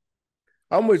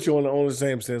 I'm with you on the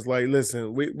same sense. Like,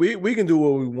 listen, we can do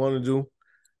what we want to do.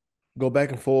 Go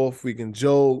back and forth. We can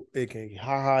joke. It can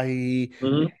ha ha he.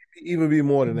 Mm-hmm. Even be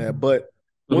more than that. But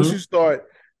once you start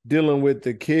dealing with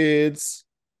the kids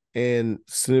and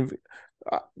the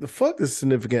fuck is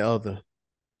significant other.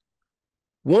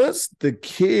 Once the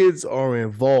kids are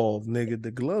involved, nigga,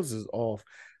 the gloves is off.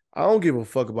 I don't give a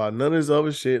fuck about none of this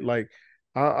other shit. Like,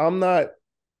 I'm not.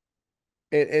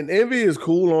 And Envy is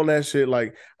cool on that shit.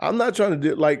 Like, I'm not trying to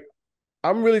do. Like,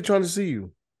 I'm really trying to see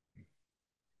you.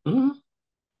 Mm-hmm.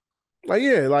 Like,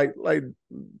 yeah, like,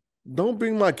 don't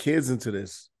bring my kids into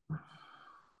this.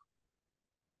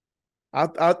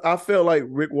 I felt like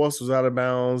Rick Ross was out of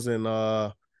bounds, and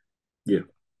yeah,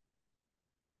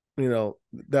 you know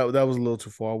that was a little too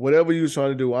far. Whatever you was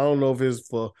trying to do, I don't know if it's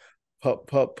for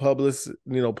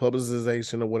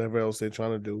publicization or whatever else they're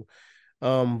trying to do.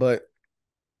 But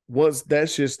once that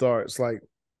shit starts, like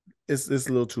it's a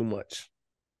little too much.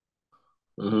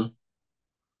 Mm-hmm.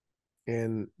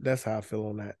 And that's how I feel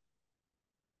on that.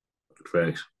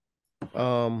 Facts.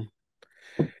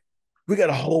 We got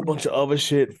a whole bunch of other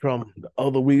shit from the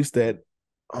other weeks that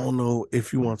I don't know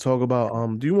if you want to talk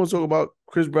about. Do you want to talk about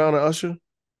Chris Brown and Usher?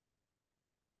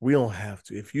 We don't have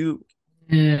to. If you,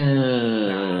 I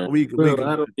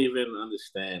don't even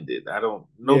understand it.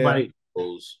 Nobody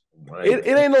knows. Right? It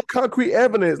ain't no concrete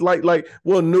evidence. Like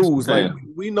news. Like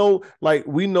we know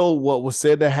what was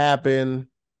said to happen,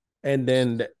 and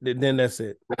then that's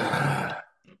it.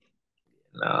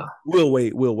 Nah. We'll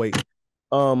wait.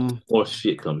 More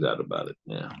shit comes out about it.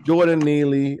 Yeah. Jordan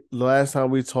Neely, last time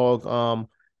we talked,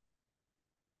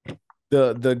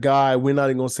 the guy, we're not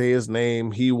even gonna say his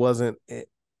name. He hasn't.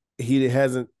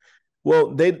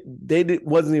 Well, they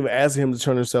wasn't even asking him to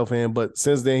turn himself in, but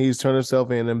since then he's turned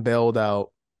himself in and bailed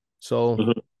out. So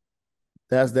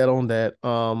that's that on that.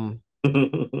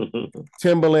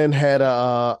 Timberland had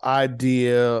a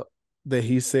idea that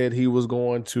he said he was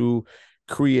going to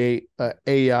create an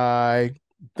AI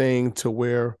thing to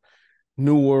where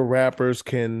newer rappers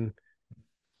can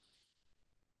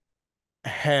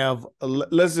have,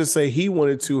 let's just say he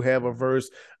wanted to have a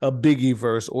Biggie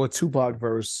verse or a Tupac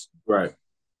verse. Right.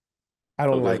 I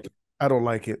don't like it. I don't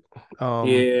like it.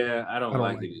 Yeah, I don't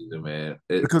like it either, man.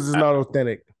 Because it's not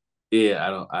authentic.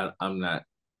 Yeah,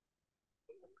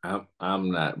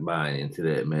 I'm not buying into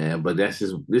that, man. But this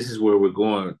is where we're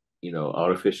going. You know,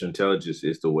 artificial intelligence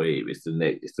is the wave. It's the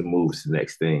move. It's the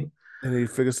next thing. And he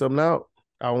figure something out.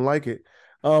 I don't like it.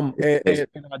 And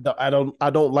I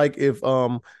don't like if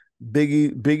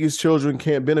Biggie's children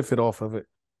can't benefit off of it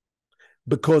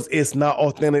because it's not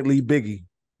authentically Biggie.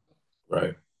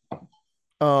 Right.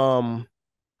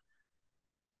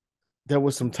 There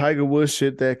was some Tiger Woods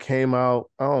shit that came out.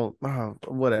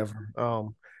 Whatever.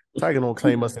 Tiger don't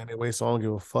claim us anyway, so I don't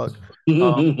give a fuck. I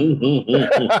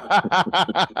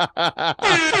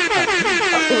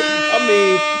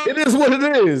mean, it is what it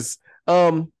is.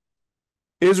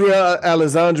 Israel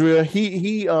Alexandria,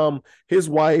 his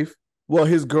wife, well,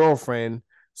 his girlfriend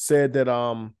said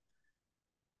that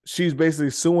she's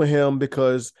basically suing him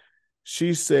because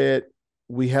she said,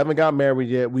 we haven't got married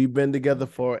yet. We've been together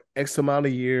for X amount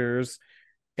of years,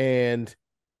 and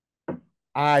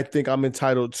I think I'm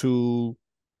entitled to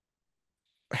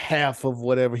half of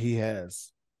whatever he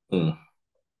has. Okay.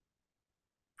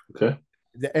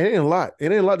 It ain't a lot.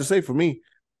 It ain't a lot to say for me.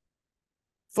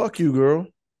 Fuck you, girl.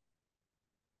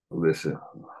 Listen,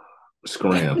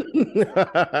 scram.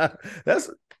 That's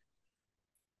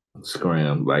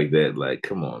scram like that. Like,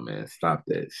 come on, man. Stop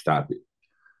that. Stop it.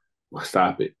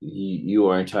 Stop it. You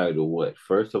are entitled to what?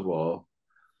 First of all,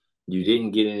 you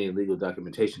didn't get any legal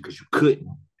documentation because you couldn't.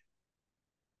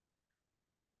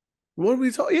 What are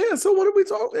we talking? Yeah, so what are we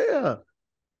talking? Yeah.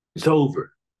 It's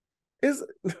over. We're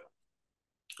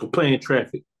playing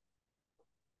traffic.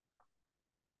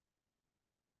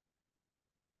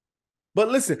 But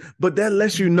listen, that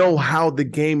lets you know how the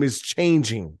game is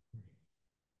changing.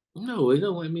 No, it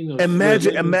don't let me know.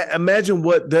 Imagine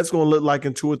what that's going to look like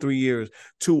in 2 or 3 years.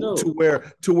 To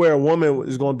where a woman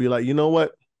is going to be like, you know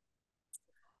what?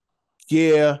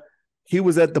 Yeah, he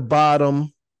was at the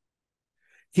bottom.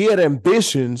 He had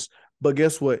ambitions, but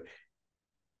guess what?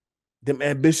 them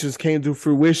ambitions came to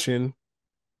fruition.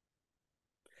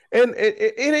 And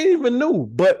it ain't even new,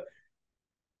 but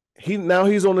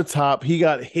he's on the top. He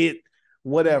got hit,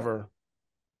 whatever.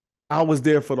 I was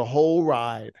there for the whole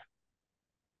ride.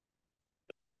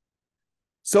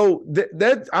 So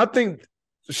that I think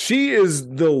she is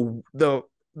the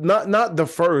not the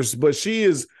first, but she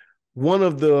is one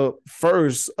of the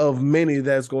first of many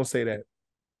that's gonna say that.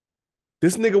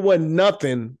 This nigga wasn't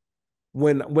nothing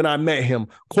when I met him,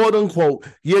 quote unquote.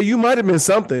 Yeah, you might have been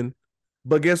something,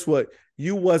 but guess what?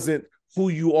 You wasn't who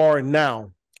you are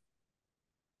now.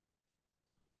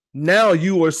 Now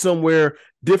you are somewhere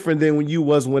different than when you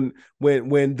was when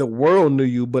the world knew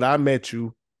you, but I met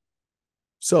you.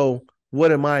 So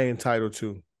what am I entitled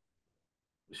to?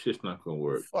 It's just not gonna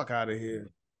work. Fuck out of here.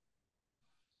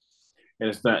 And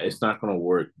it's not gonna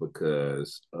work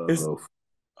because of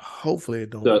hopefully it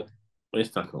don't.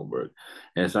 It's not gonna work.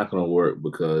 And it's not gonna work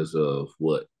because of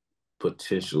what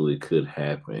potentially could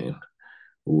happen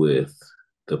with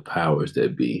the powers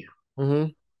that be. Mm-hmm.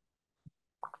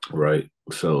 Right.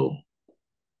 So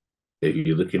if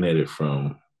you're looking at it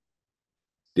from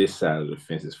this side of the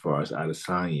fence, as far as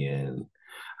Adesanya, and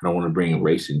I don't want to bring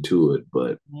race into it,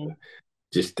 but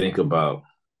just think about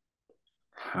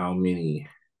how many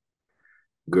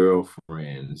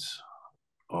girlfriends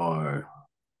are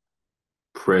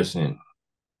present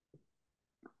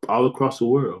all across the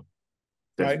world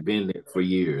that's been there for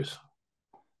years.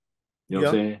 You know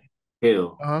what I'm saying?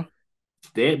 Hell,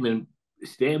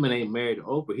 Stedman ain't married to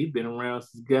Oprah. He's been around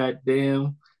since I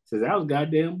was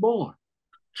goddamn born.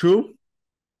 True.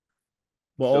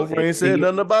 Well, so Oprah ain't said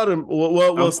nothing about him.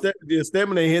 Well,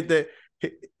 Stedman ain't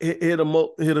hit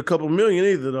a couple million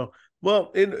either though.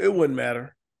 Well, it wouldn't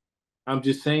matter. I'm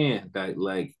just saying that,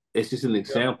 like, it's just an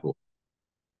example.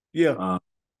 Yeah.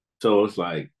 So it's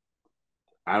like,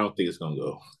 I don't think it's gonna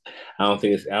go. I don't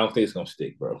think it's gonna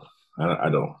stick, bro. I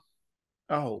don't.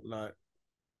 I hope not.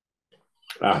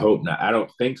 I hope not. I don't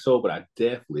think so, but I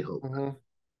definitely hope not.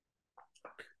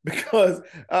 Because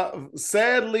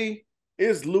sadly,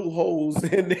 it's loopholes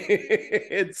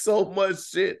in so much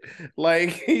shit.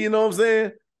 Like, you know what I'm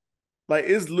saying? Like,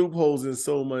 it's loopholes in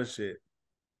so much shit.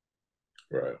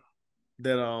 Right.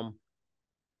 That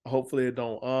hopefully it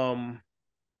don't.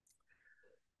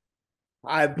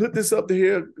 I put this up to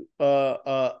here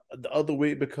the other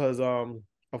week because of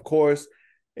course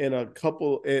in a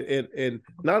couple in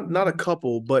not a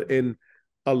couple, but in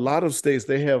a lot of states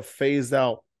they have phased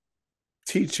out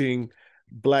teaching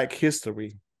Black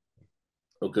history.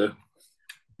 Okay.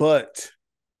 But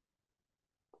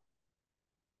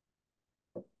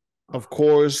of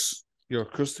course, your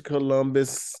Christopher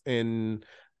Columbus and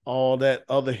all that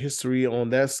other history on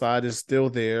that side is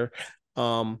still there.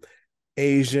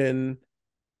 Asian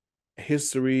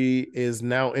history is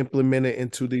now implemented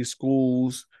into these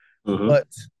schools, but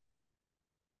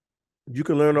you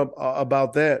can learn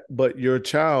about that. But your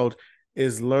child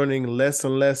is learning less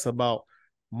and less about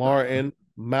Martin,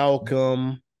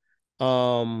 Malcolm,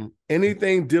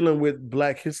 anything dealing with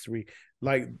Black history.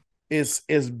 Like that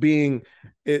is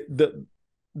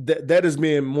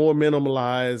being more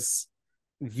minimalized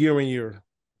year in year.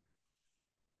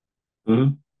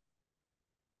 Mm-hmm.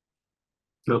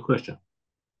 No question.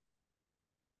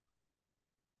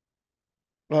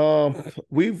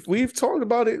 We've talked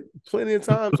about it plenty of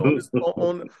times on this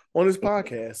on this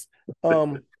podcast.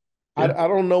 I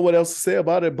don't know what else to say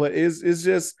about it, but it's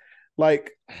just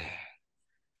like,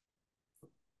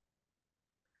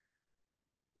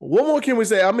 what more can we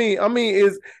say? I mean,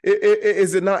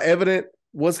 is it not evident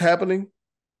what's happening?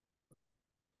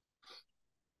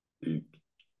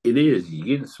 It is. You're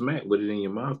getting smacked with it in your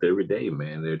mouth every day,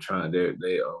 man. They are trying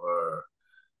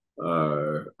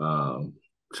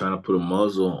to put a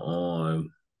muzzle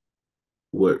on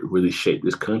what really shaped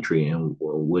this country and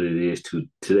what it is to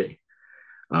today.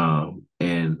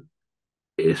 And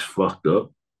it's fucked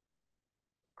up.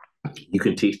 You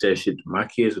can teach that shit. My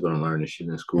kids are going to learn this shit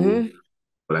in school,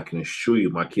 but I can assure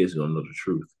you my kids are going to know the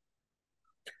truth.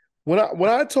 When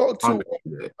I talked to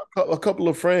a couple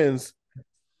of friends,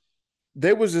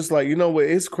 they was just like, you know what,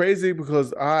 it's crazy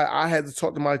because I had to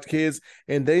talk to my kids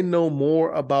and they know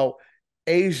more about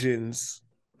Asians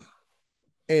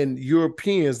and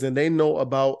Europeans than they know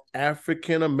about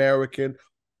African American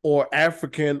or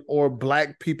African or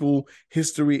Black people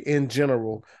history in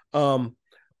general.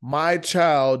 My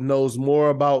child knows more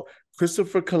about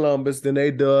Christopher Columbus than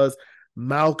they does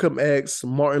Malcolm X,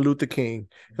 Martin Luther King.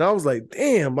 And I was like,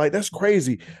 damn, like that's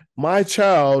crazy. My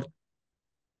child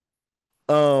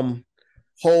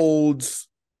holds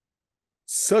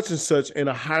such and such in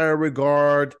a higher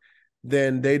regard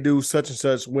then they do such and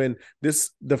such. When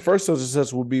the first such and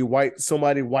such will be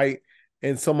somebody white,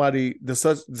 and the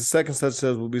second such and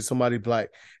such will be somebody black.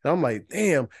 And I'm like,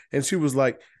 damn. And she was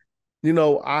like,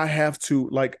 I have to,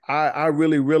 like, I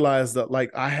really realized that,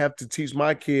 like, I have to teach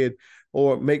my kid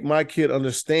or make my kid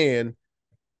understand.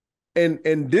 And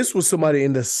this was somebody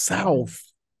in the South.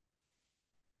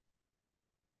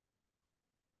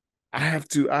 I have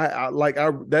to,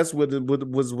 that's what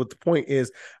the point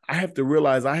is. I have to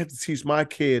realize I have to teach my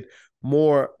kid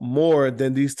more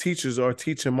than these teachers are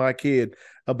teaching my kid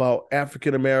about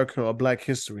African American or Black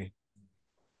history.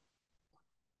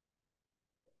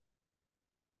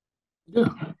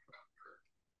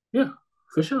 Yeah,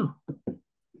 for sure.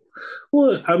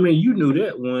 Well, I mean, you knew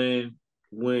that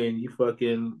when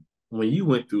you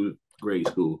went through grade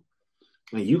school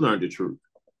and you learned the truth.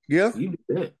 Yeah, you knew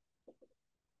that.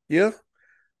 Yeah,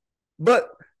 but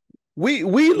we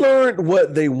learned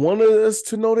what they wanted us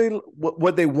to know.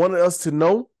 What they wanted us to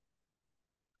know.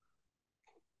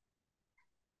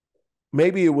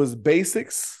 Maybe it was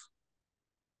basics.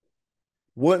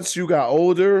 Once you got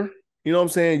older, you know what I'm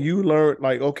saying, you learned,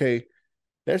 like, okay,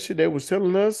 that shit they was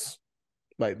telling us,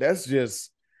 like, that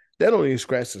don't even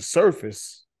scratch the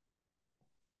surface.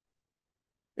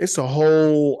 It's a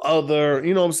whole other,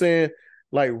 you know what I'm saying,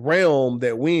 like, realm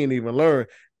that we ain't even learned.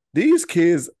 These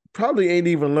kids probably ain't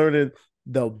even learning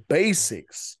the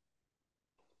basics.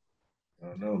 I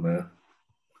don't know, man.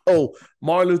 Oh,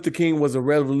 Martin Luther King was a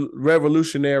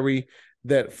revolutionary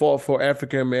that fought for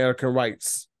African American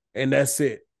rights, and that's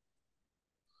it.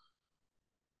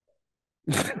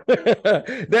 Does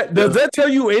that tell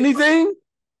you anything?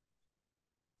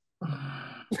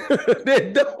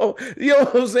 They don't. You know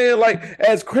what I'm saying? Like,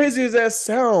 as crazy as that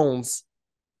sounds,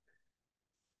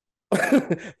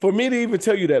 for me to even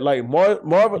tell you that, like,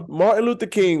 Martin Luther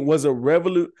King was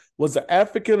an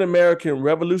African American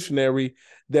revolutionary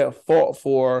that fought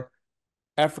for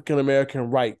African American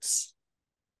rights.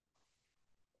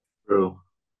 True.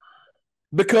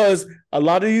 Because a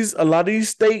lot of these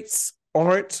states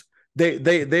aren't,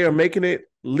 they are making it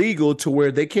legal to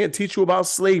where they can't teach you about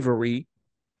slavery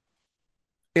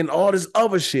and all this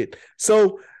other shit.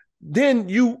 So then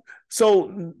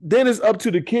it's up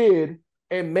to the kid,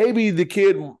 and maybe the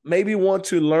kid want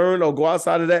to learn or go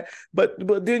outside of that. But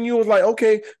then you was like,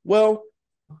 okay, well,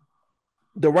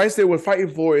 the rights they were fighting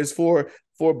for is for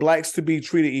blacks to be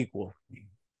treated equal.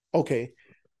 Okay.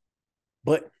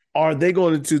 But are they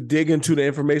going to dig into the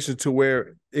information to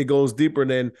where it goes deeper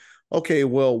than, okay,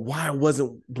 well, why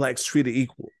wasn't blacks treated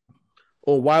equal?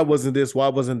 Or why wasn't this? Why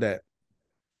wasn't that?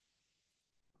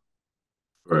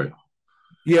 Right.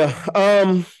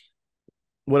 Yeah.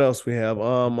 What else we have?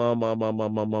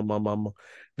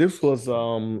 This was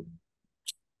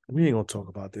we ain't gonna talk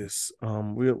about this.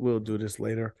 We'll do this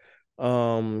later.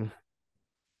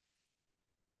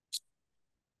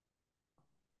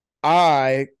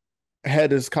 I had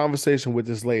this conversation with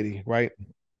this lady, right?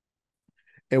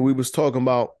 And we was talking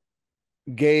about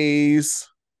gays,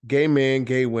 gay men,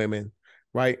 gay women,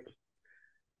 right?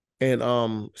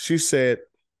 And she said,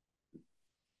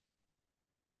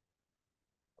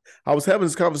 I was having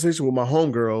this conversation with my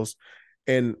homegirls,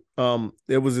 and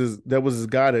there was this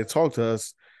guy that talked to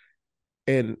us,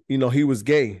 and he was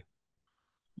gay,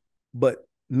 but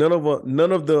none of my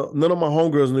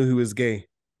homegirls knew he was gay.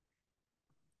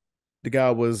 The guy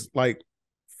was, like,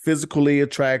 physically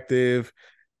attractive,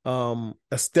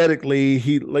 aesthetically,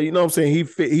 he, like, you know what I'm saying,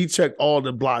 he checked all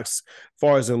the blocks as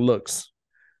far as in looks.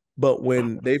 But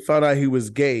when they found out he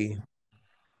was gay,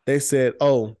 they said,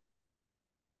 oh,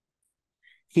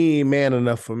 he ain't man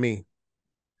enough for me.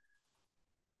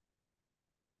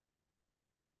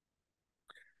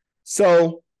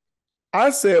 So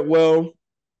I said, well,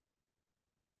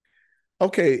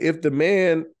 okay, if the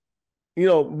man,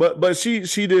 but she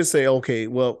did say, okay,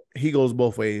 well, he goes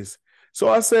both ways. So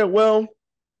I said, well,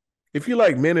 if you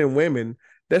like men and women,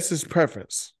 that's his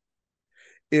preference.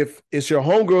 If it's your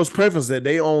homegirl's preference that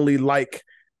they only like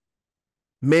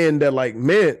men that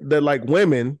like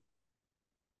women,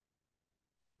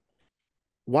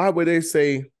 why would they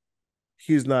say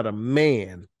he's not a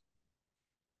man?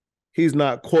 He's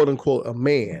not, quote unquote, a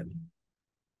man.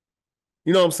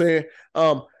 You know what I'm saying?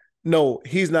 No,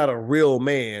 he's not a real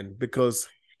man because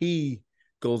he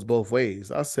goes both ways.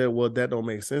 I said, well, that don't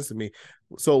make sense to me.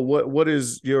 So what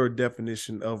is your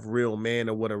definition of real man,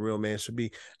 or what a real man should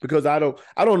be? Because I don't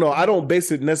know. I don't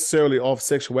base it necessarily off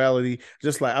sexuality,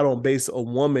 just like I don't base a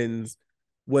woman's,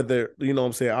 whether, you know what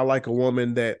I'm saying, I like a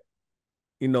woman that,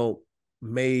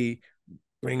 may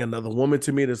bring another woman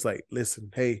to me that's like,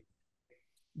 listen, hey,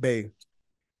 babe,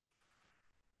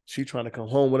 she trying to come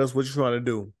home with us. What you trying to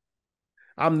do?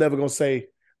 I'm never gonna say,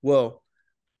 well,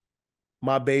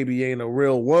 my baby ain't a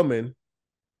real woman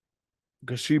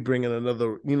because she bringing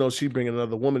another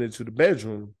woman into the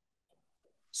bedroom.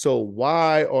 So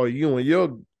why are you and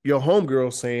your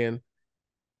homegirl saying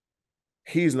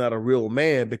he's not a real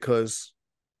man because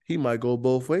he might go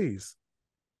both ways?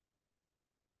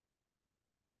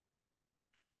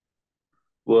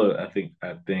 Well, I think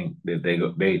that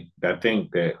I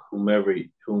think that whomever you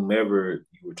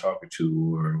were talking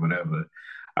to or whatever,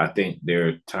 I think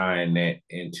they're tying that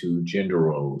into gender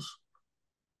roles.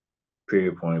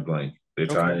 Period, point blank. They're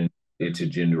Okay. tying it into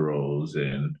gender roles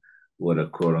and what a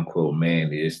quote unquote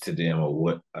man is to them, or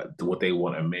what they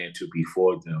want a man to be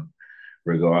for them.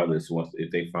 Regardless, once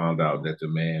if they found out that the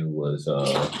man was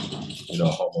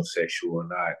homosexual or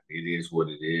not, it is what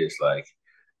it is. Like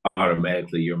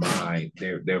automatically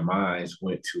their minds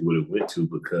went to what it went to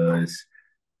because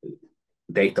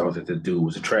they thought that the dude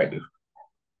was attractive.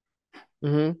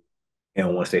 Mm-hmm.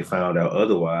 And once they found out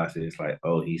otherwise, it's like,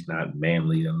 oh, he's not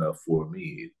manly enough for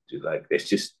me. Like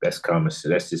that's common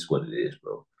sense. That's just what it is,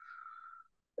 bro.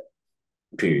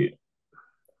 Period.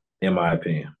 In my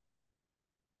opinion.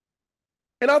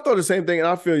 And I thought the same thing, and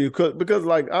I feel you because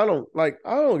I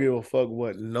don't give a fuck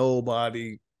what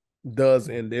nobody does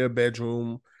in their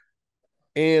bedroom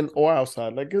and or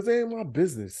outside, like, because it ain't my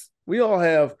business. We all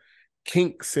have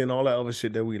kinks and all that other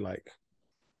shit that we like.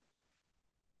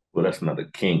 Well, that's not a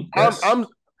kink. That's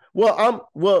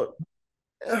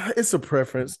it's a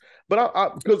preference,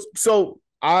 but because so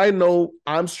I know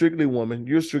I'm strictly woman,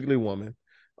 you're strictly woman.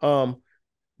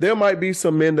 There might be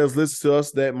some men that's listening to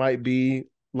us that might be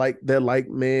like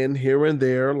men here and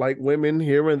there, like women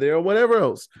here and there, whatever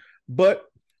else. But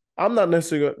I'm not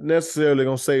necessarily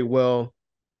gonna say, well,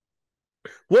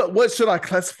 what should I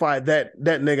classify that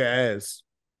nigga as?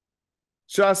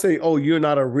 Should I say, oh, you're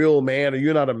not a real man or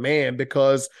you're not a man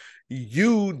because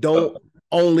you don't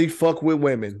only fuck with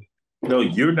women? No,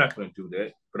 you're not going to do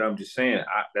that. But I'm just saying,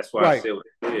 that's why I said what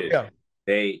I did. Yeah.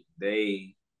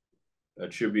 They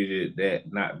attributed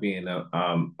that not being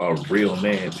a real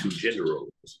man to gender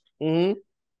roles. Mm-hmm.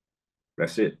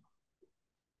 That's it.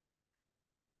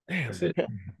 Damn, that's it.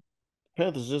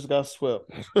 Panthers just got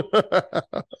swept.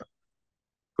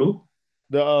 Who?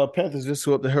 The Panthers just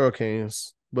swept the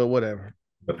Hurricanes, but whatever.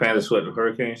 The Panthers swept the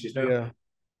Hurricanes just now?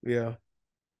 Yeah.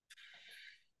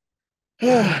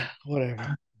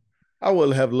 Whatever. I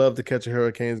would have loved to catch a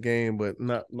Hurricanes game, but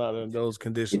not in those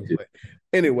conditions. But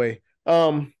anyway,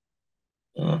 so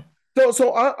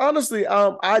I honestly,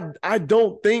 I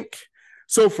don't think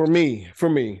so. For me,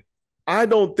 I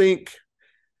don't think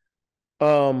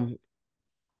that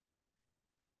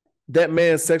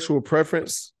man's sexual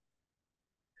preference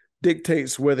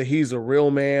dictates whether he's a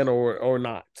real man or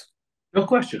not. No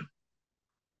question.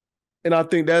 And I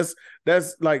think that's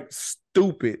like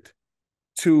stupid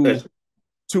to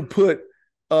put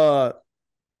a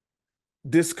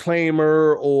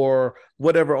disclaimer or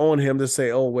whatever on him to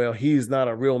say, oh, well, he's not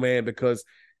a real man because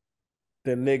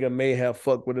the nigga may have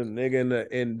fucked with a nigga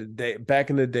in the day, back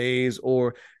in the days,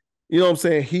 or, you know what I'm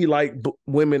saying? He liked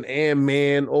women and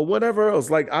men or whatever else.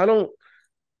 Like, I don't,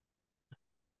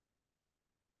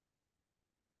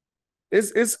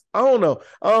 it's I don't know.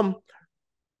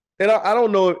 And I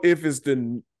don't know if it's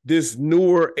this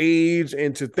newer age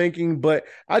into thinking, but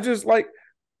I just like,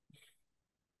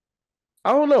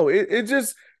 I don't know. It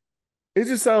just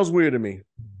sounds weird to me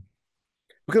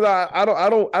because I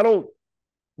don't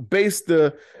base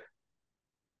the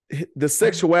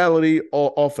sexuality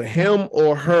off of him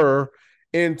or her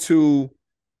into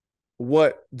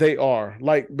what they are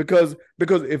like, because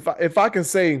if I can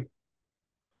say,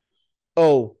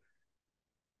 oh,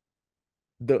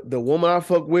 the woman I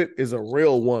fuck with is a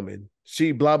real woman,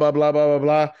 she blah blah blah blah blah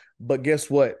blah, but guess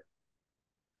what?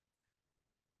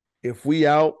 If we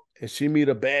out and she meet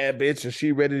a bad bitch and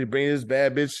she ready to bring this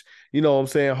bad bitch, you know what I'm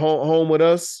saying, home with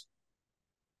us,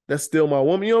 that's still my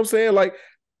woman. You know what I'm saying? Like,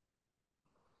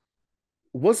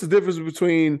 what's the difference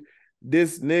between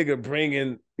this nigga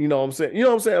bringing, you know what I'm saying? You know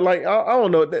what I'm saying? Like, I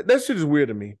don't know. That shit is weird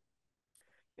to me.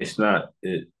 It's not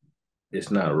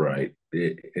right.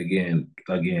 Again,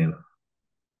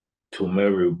 to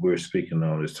whomever we're speaking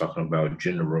on is talking about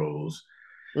gender roles,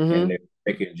 and they're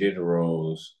making gender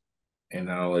roles and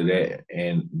not only that,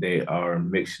 and they are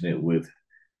mixing it with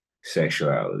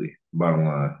sexuality. Bottom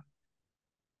line,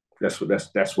 that's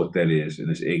what that is, and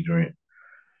it's ignorant,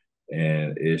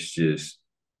 and it's just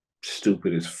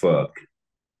stupid as fuck.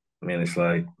 Man, it's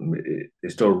like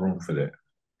there's no room for that.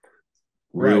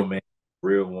 Real man,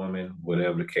 real woman,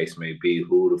 whatever the case may be.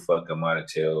 Who the fuck am I to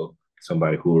tell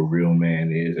somebody who a real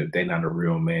man is if they're not a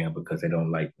real man because they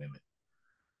don't like women?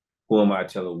 who am I to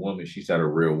tell a woman she's not a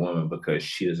real woman because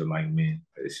she doesn't like men?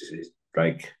 It's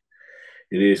like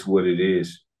it is what it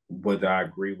is. Whether I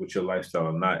agree with your lifestyle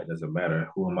or not, it doesn't matter.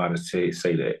 Who am I to say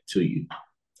that to you?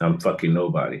 I'm fucking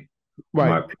nobody. Right.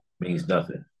 My opinion means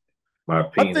nothing. My I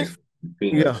opinion think, is yeah,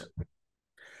 peanuts.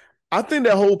 I think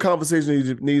that whole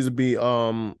conversation needs to be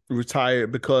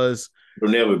retired because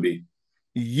It'll never be.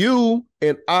 you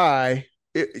and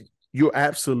you're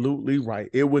absolutely right.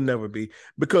 It would never be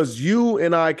because you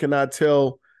and I cannot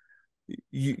tell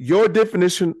your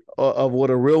definition of what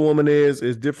a real woman is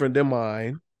different than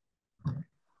mine.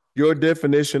 Your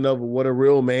definition of what a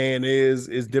real man is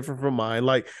different from mine.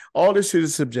 Like all this shit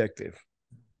is subjective.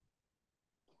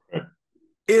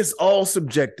 It's all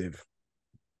subjective.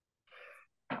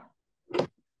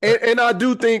 And I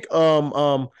do think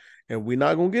and we're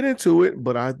not gonna get into it,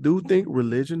 but I do think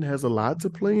religion has a lot to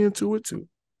play into it too.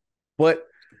 But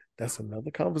that's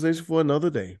another conversation for another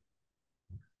day.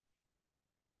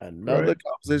 Another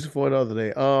conversation for another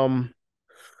day. I'll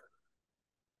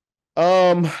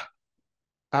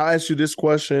ask you this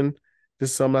question.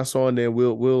 This is something I saw in there.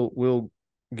 We'll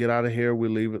get out of here.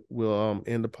 We'll leave it. We'll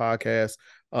end the podcast.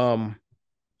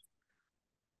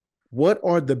 What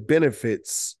are the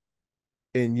benefits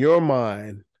in your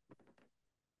mind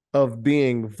of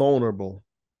being vulnerable?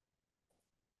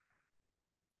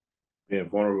 Being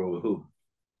vulnerable with who?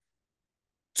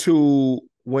 To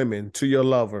women, to your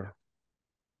lover.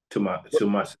 To my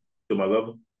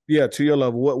lover? Yeah, to your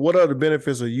lover. What are the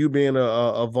benefits of you being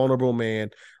a vulnerable man?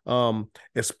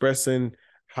 Expressing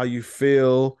how you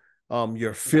feel,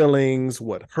 your feelings,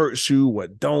 what hurts you,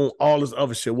 what don't, all this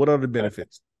other shit. What are the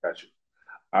benefits? Gotcha.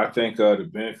 I think the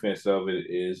benefits of it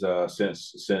is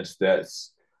since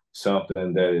that's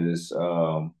something that is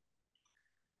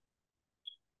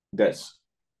that's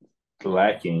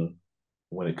lacking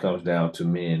when it comes down to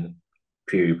men,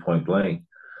 period, point blank.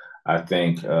 I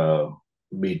think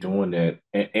me doing that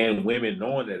and women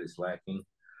knowing that it's lacking.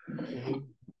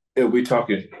 If we're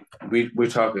talking, we're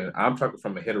talking. I'm talking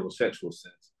from a heterosexual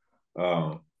sense.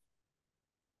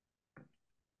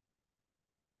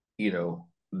 You know,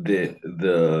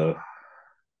 the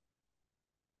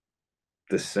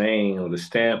saying or the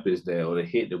stamp is that, or the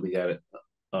hit that we got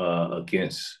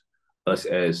against us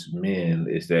as men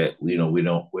is that we're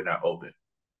not open,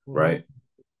 right?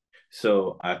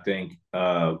 So I think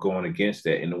going against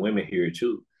that, and the women hear it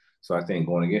too. So I think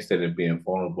going against that and being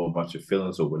vulnerable about your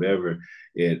feelings or whatever,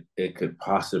 it could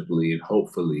possibly and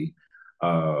hopefully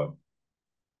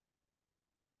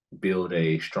build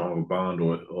a stronger bond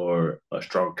or a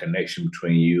strong connection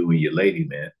between you and your lady,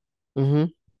 man. Mm-hmm.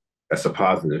 That's a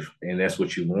positive, and that's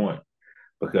what you want.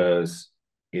 Because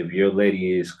if your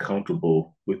lady is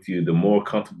comfortable with you, the more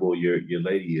comfortable your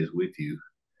lady is with you,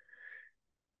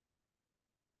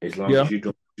 as long as you're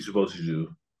doing what you're supposed to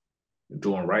do,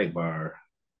 doing right by her,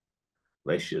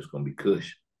 relationship's gonna be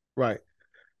cush. Right.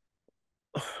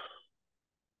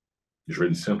 It's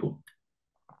really simple.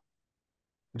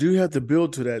 Do you have to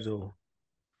build to that though?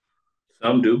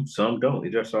 Some do, some don't.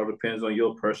 It just all depends on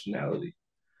your personality.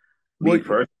 Me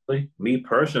personally,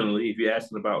 if you're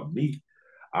asking about me,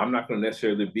 I'm not going to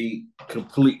necessarily be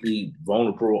completely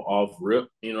vulnerable off rip.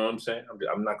 You know what I'm saying?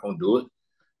 I'm not going to do it.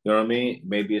 You know what I mean?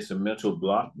 Maybe it's a mental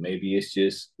block. Maybe it's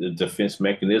just the defense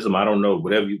mechanism. I don't know.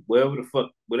 Whatever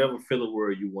filler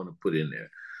word you want to put in there.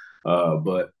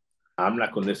 But I'm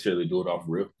not going to necessarily do it off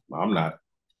rip. I'm not.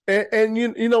 And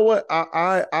you know what?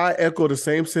 I echo the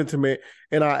same sentiment,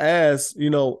 and I ask,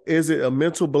 is it a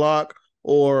mental block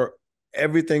or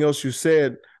everything else you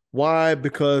said? Why?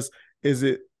 Because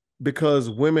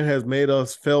women has made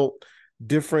us felt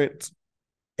different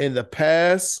in the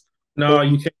past? No,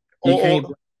 you can't.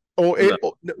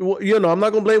 I'm not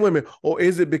gonna blame women. Or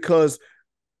is it because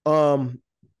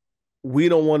we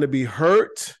don't want to be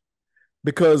hurt?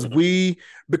 Because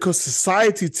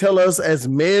society tell us as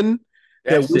men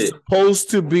that we're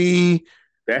supposed to be.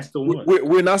 That's the one.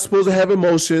 We're not supposed to have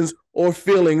emotions or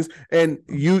feelings, and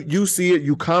you see it.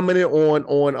 You commented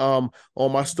on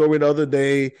my story the other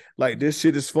day. Like, this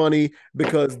shit is funny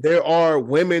because there are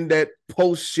women that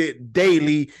post shit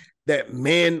daily that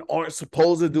men aren't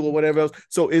supposed to do or whatever else.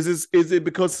 So is it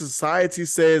because society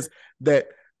says that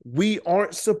we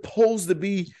aren't supposed to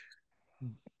be,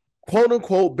 quote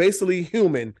unquote, basically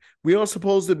human? We aren't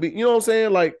supposed to be. You know what I'm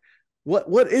saying? Like,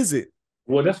 what is it?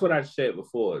 Well, that's what I said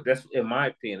before. That's, in my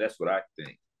opinion, that's what I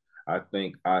think. I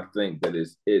think that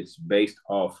it's based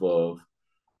off of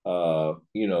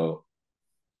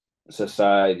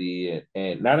society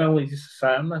and not only just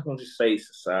society. I'm not gonna just say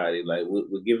society, like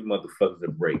we're giving motherfuckers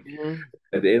a break. Mm-hmm.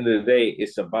 At the end of the day,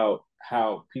 it's about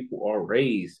how people are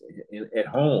raised at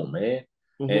home, man.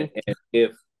 Mm-hmm. And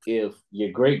if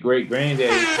your great great granddaddy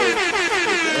told your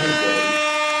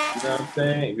granddaddy, you know what I'm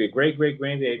saying? If your great great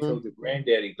granddaddy told your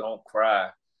granddaddy don't cry,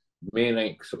 men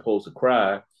ain't supposed to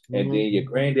cry, and then your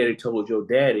granddaddy told your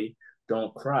daddy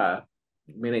don't cry,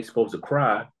 men ain't supposed to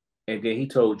cry, and then he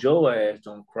told your ass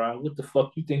don't cry. What the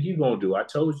fuck you think you gonna do? I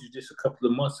told you just a couple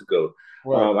of months ago.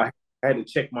 Right. I had to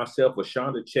check myself, or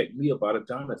Shonda checked me about a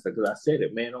time because I said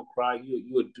it, man, don't cry.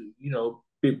 You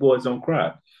big boys don't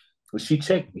cry. But she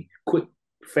checked me quick,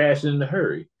 fast, and in a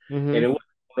hurry. And it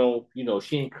wasn't,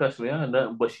 she ain't cussed me out or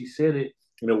nothing, but she said it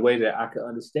in a way that I could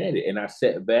understand it. And I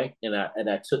sat back and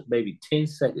I took maybe 10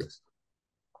 seconds.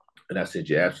 And I said,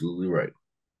 you're absolutely right.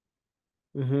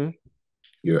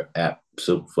 You're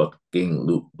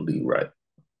absolutely right.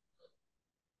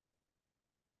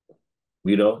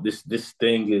 This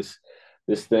thing is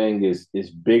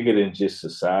bigger than just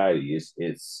society.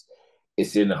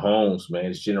 It's in the homes, man.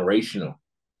 It's generational.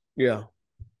 Yeah.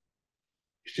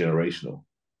 It's generational.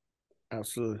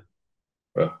 Absolutely.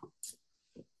 Bro.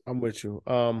 I'm with you.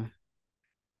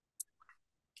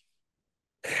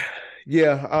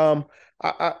 Yeah.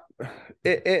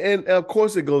 And of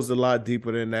course it goes a lot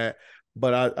deeper than that,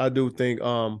 but I do think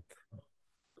I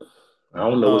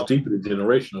don't know what's deeper than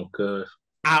generational, cuz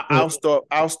I'll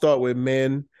start with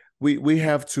men. We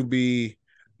have to be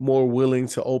more willing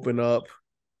to open up,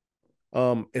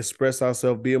 express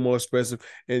ourselves, be more expressive,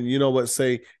 and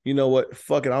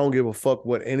fuck it, I don't give a fuck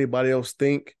what anybody else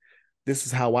think. This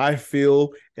is how I feel,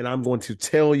 and I'm going to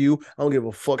tell you. I don't give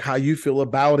a fuck how you feel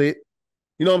about it.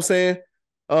 You know what I'm saying?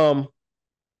 A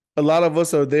lot of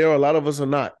us are there, a lot of us are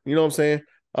not. You know what I'm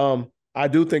saying? I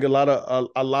do think a lot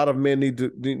of men need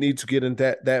to get in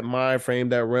that mind frame,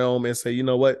 that realm, and say, you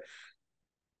know what?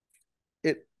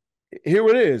 Here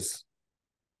it is.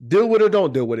 Deal with it,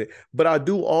 don't deal with it. But I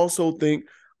do also think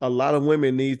a lot of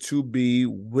women need to be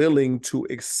willing to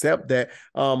accept that.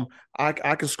 I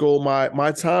can scroll my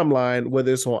timeline,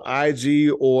 whether it's on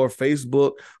IG or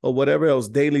Facebook or whatever else,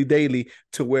 daily,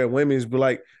 to where women's be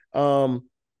like, I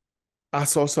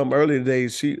saw something earlier today.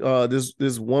 She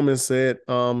this woman said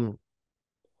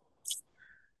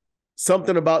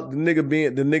something about the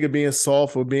nigga being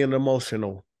soft or being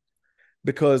emotional,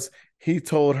 because he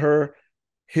told her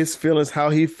his feelings,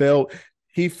 how he felt.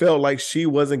 He felt like she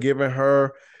wasn't giving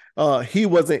her she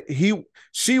wasn't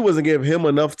giving him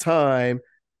enough time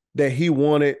that he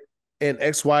wanted, and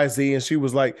XYZ. And she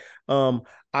was like,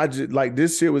 I just like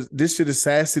this shit is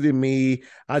sassy to me.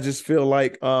 I just feel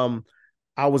like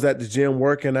I was at the gym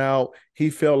working out. He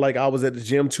felt like I was at the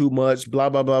gym too much, blah,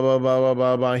 blah, blah, blah, blah, blah,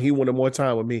 blah, blah. He wanted more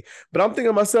time with me. But I'm thinking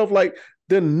to myself, like,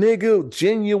 the nigga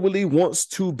genuinely wants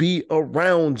to be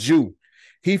around you.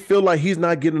 He feel like he's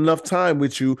not getting enough time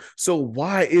with you. So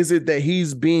why is it that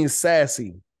he's being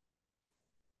sassy?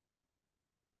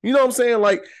 You know what I'm saying?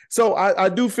 Like, so I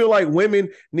do feel like women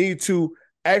need to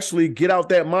actually get out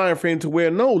that mind frame to where,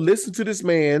 no, listen to this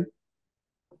man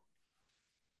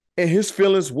and his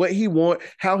feelings, what he want,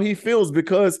 how he feels.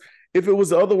 Because if it was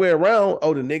the other way around,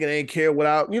 oh, the nigga ain't care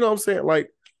without, you know what I'm saying? Like,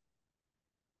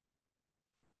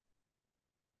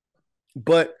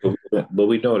 but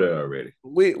we know that already.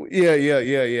 We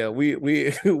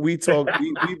talk.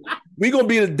 we gonna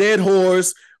be the dead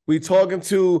horse. We talking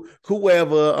to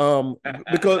whoever,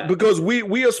 because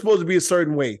we are supposed to be a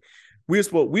certain way. We're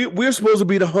supposed to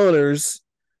be the hunters,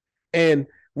 and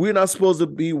we're not supposed to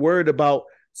be worried about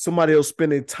somebody else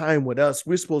spending time with us.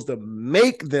 We're supposed to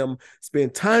make them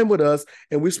spend time with us,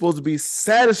 and we're supposed to be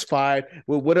satisfied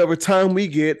with whatever time we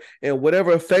get and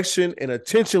whatever affection and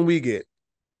attention we get.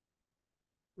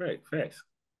 Right, facts.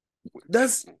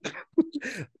 That's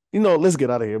let's get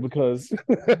out of here, because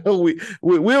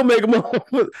we'll make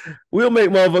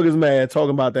motherfuckers mad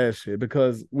talking about that shit,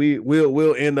 because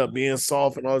we'll end up being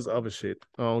soft and all this other shit.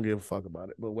 I don't give a fuck about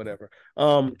it, but whatever.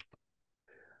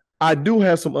 I do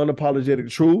have some unapologetic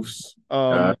truths,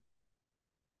 but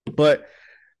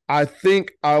I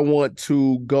think I want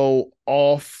to go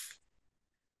off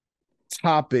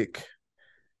topic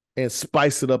and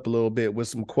spice it up a little bit with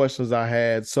some questions I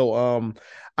had. So I'll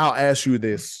ask you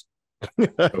this.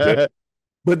 Okay.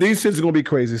 But these shits are gonna be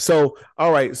crazy. So,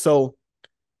 all right. So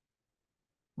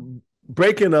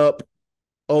breaking up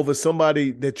over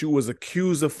somebody that you was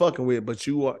accused of fucking with, but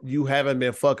you haven't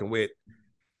been fucking with.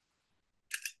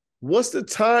 What's the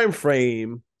time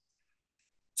frame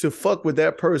to fuck with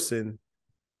that person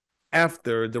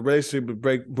after the relationship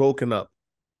broken up?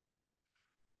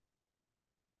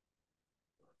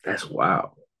 That's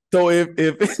wild. So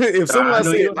if someone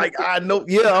said, like, I know,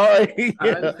 yeah, all right. Yeah. I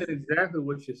understand exactly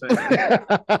what you're saying.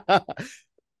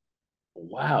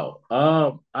 Wow.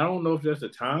 I don't know if there's a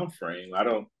time frame. I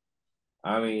don't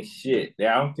I mean, shit.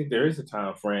 I don't think there is a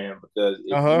time frame because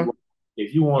Uh-huh.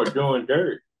 if you weren't doing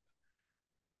dirt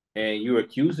and you're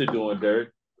accused of doing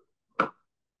dirt,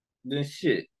 then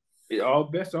shit, it all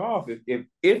bets are off.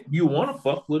 If you want to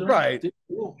fuck with them, Right.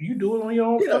 you do it on your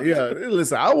own. Yeah.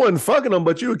 Listen, I wasn't fucking them,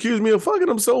 but you accused me of fucking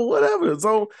them, so whatever.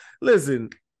 So listen,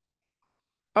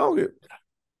 I don't get.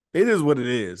 It is what it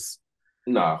is.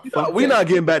 Nah, we're not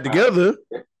getting back together.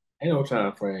 Ain't no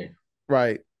time frame.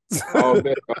 Right. All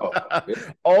bets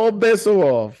off. All bets are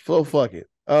off. So fuck it.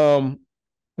 I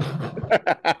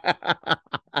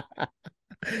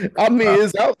mean,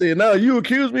 it's out there now. You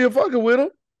accuse me of fucking with him.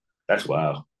 That's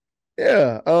wild.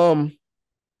 Yeah.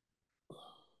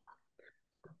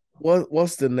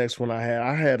 What's the next one I had?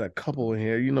 I had a couple in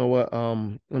here. You know what?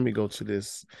 Let me go to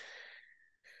this.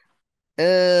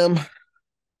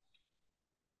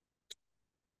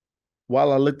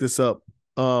 While I look this up,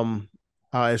 I'll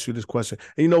ask you this question.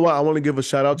 And you know what? I want to give a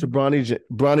shout out to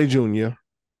Bronny Jr.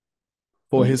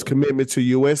 for his commitment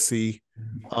to USC.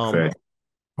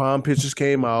 Prom pictures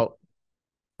came out.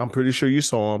 I'm pretty sure you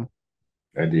saw them.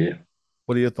 I did.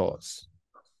 What are your thoughts?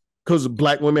 Because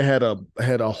black women had a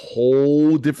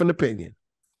whole different opinion.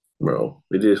 Bro,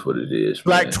 it is what it is.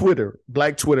 Black Twitter,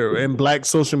 and black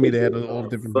social media had a whole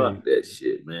different opinion. Fuck that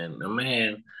shit, man. The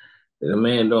man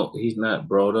he's not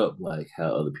brought up like how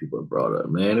other people are brought up,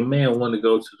 man. The man wanted to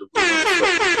go to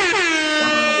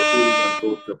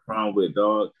the prom with,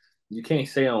 dog. You can't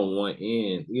say on one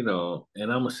end, you know,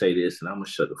 and I'm gonna say this and I'm gonna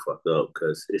shut the fuck up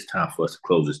because it's time for us to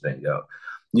close this thing out.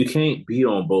 You can't be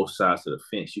on both sides of the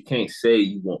fence. You can't say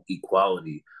you want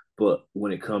equality, but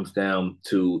when it comes down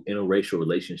to interracial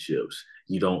relationships,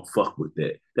 you don't fuck with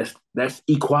that. That's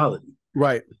equality.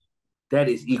 Right. That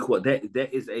is equal. That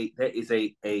is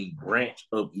a branch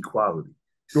of equality.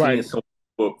 Right.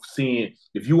 Seeing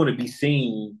if you want to be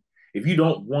seen, if you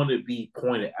don't want to be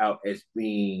pointed out as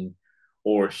being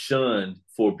or shunned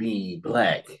for being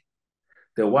black,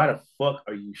 then why the fuck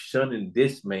are you shunning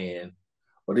this man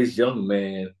or this young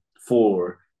man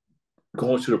for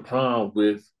going to the prom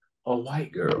with a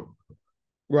white girl?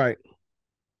 Right.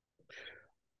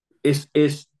 It's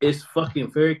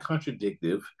fucking very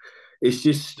contradictory. It's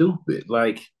just stupid.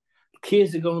 Like,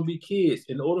 kids are gonna be kids.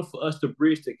 In order for us to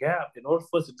bridge the gap, in order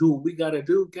for us to do what we gotta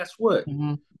do, guess what?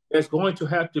 Mm-hmm. There's going to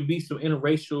have to be some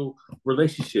interracial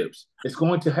relationships. It's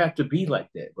going to have to be like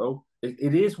that, bro.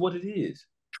 It is what it is.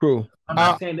 True. I'm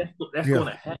not saying that's going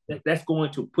to happen. That's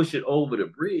going to push it over the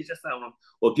bridge. That's not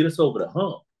or get us over the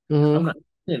hump. Mm-hmm. I'm not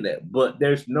saying that, but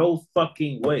there's no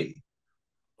fucking way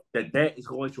that is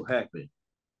going to happen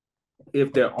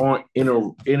if there aren't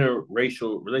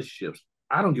interracial relationships.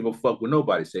 I don't give a fuck what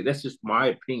nobody say. That's just my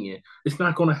opinion. It's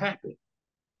not going to happen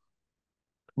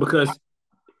because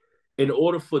in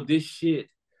order for this shit,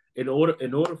 in order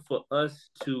for us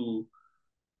to,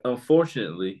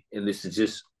 unfortunately, and this is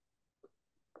just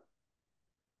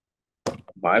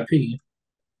my opinion,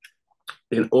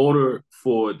 in order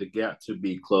for the gap to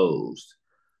be closed,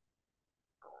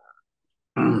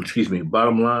 excuse me,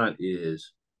 bottom line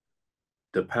is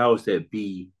the powers that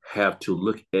be have to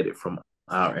look at it from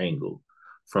our angle,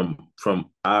 from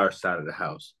our side of the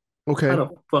house. Okay.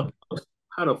 How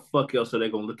the fuck else are they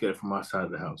gonna look at it from our side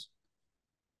of the house?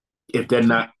 If they're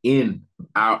not on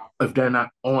our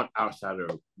side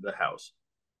of the house,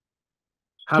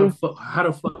 how the fuck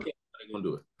are they gonna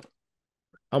do it?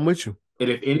 I'm with you.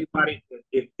 And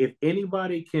if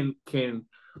anybody can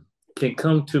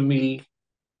come to me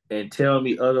and tell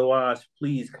me otherwise,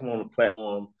 please come on the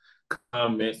platform,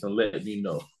 comments, and let me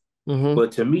know. Mm-hmm.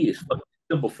 But to me, it's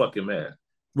simple fucking math.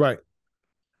 Right.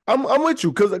 I'm with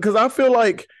you because I feel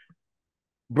like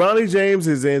Bronny James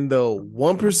is in the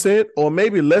 1% or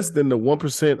maybe less than the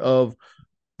 1% of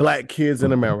black kids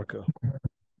in America.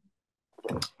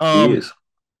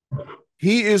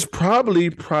 He is probably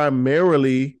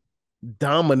primarily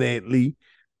dominantly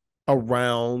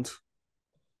around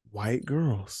white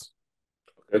girls.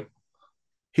 Okay.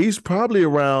 He's probably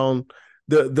around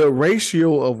the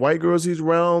ratio of white girls he's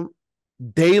around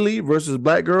daily versus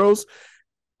black girls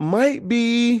might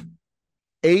be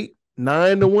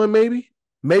 8-9 to 1, maybe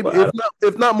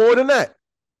if not more than that.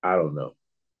 I don't know,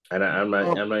 and I don't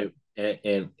know,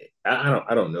 and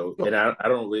I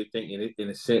don't really think in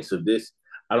the sense of this.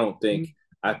 I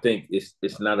think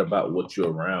it's not about what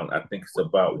you're around. I think it's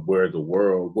about where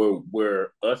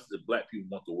us as black people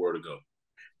want the world to go.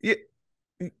 Yeah,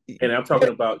 and I'm talking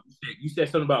about you said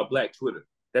something about Black Twitter.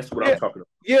 That's what I'm talking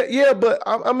about. Yeah, but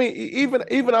I mean,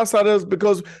 even outside of us,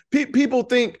 because people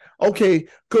think, okay,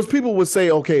 because people would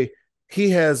say, okay,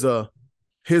 he has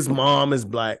his mom is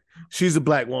black, she's a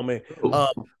black woman, blah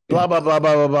blah blah blah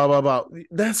blah blah blah blah.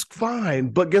 That's fine,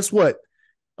 but guess what?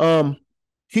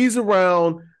 He's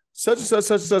around such and such,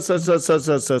 such such such such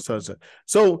such such such such.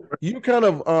 So you kind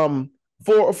of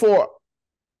for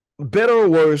better or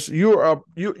worse,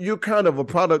 you're kind of a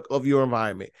product of your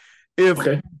environment.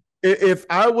 If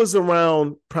I was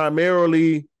around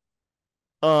primarily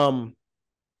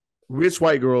rich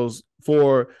white girls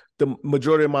for the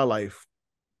majority of my life,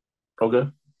 okay,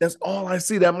 that's all I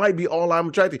see. That might be all I'm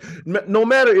attracted. No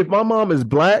matter if my mom is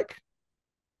black,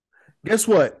 guess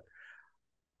what?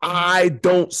 I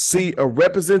don't see a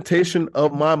representation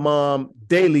of my mom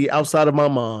daily outside of my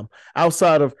mom,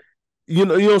 outside of, you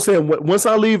know what I'm saying? Once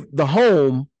I leave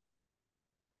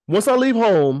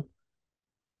home,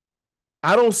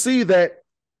 I don't see that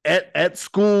at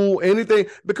school, anything,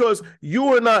 because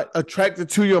you are not attracted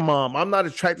to your mom. I'm not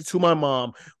attracted to my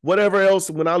mom. Whatever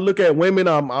else, when I look at women,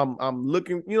 I'm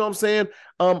looking, you know what I'm saying?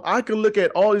 I can look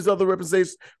at all these other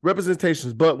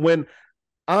representations, but when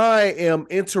I am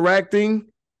interacting,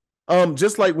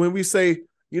 just like when we say,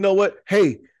 you know what,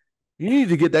 hey, you need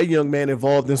to get that young man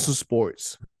involved in some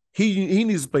sports. He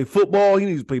needs to play football. He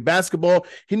needs to play basketball.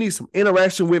 He needs some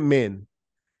interaction with men.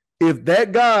 If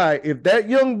that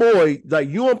young boy, like,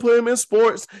 you want to put him in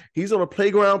sports, he's on a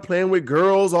playground playing with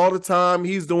girls all the time.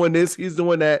 He's doing this, he's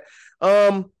doing that.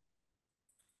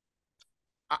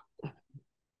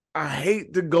 I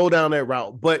hate to go down that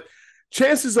route, but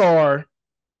chances are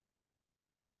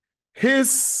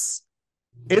his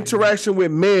interaction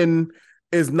with men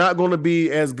is not going to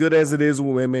be as good as it is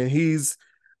with women.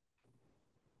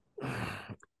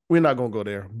 We're not going to go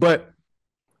there, but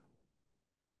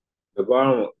the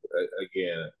bottom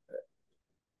again,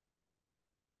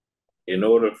 in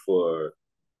order for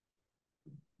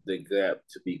the gap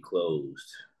to be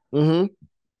closed,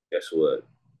 guess what?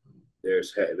 There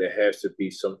has to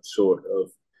be some sort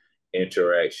of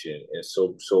interaction and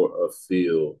some sort of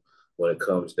feel when it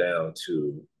comes down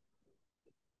to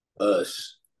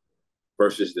us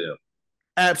versus them.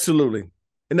 Absolutely.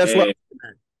 And that's why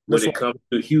when it comes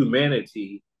to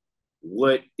humanity,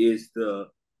 what is the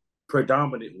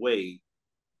predominant way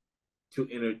to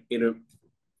to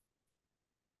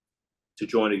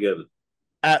join together?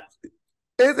 To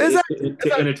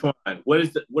intertwine. What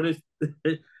is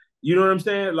you know what I'm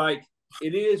saying? Like,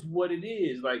 it is what it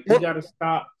is. Like, we gotta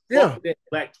stop that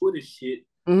Black Twitter shit.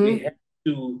 We have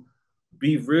to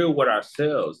be real with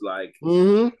ourselves. Like,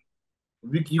 you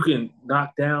can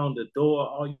knock down the door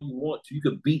all you want to. You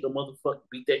can beat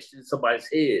that shit in somebody's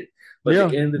head. But at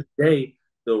the end of the day,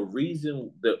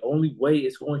 the only way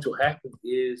it's going to happen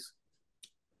is,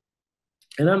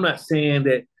 and I'm not saying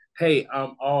that, hey,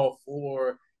 I'm all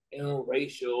for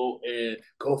interracial and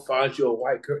go find you a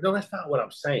white girl. No, that's not what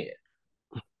I'm saying.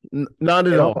 Not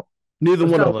at all. Neither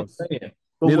one of us.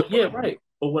 But right.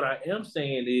 But what I am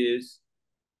saying is,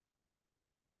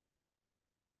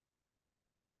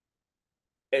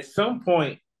 at some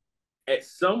point,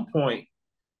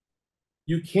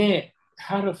 you can't.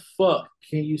 How the fuck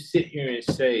can you sit here and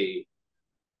say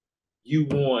you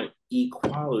want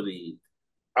equality?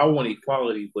 I want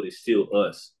equality, but it's still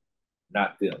us,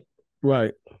 not them.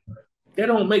 Right. That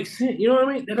don't make sense. You know what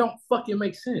I mean? That don't fucking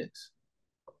make sense.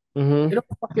 It don't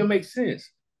fucking make sense.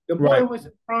 The boy went to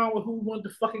the prom with who he wanted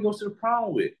to fucking go to the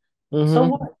prom with. So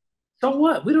what? So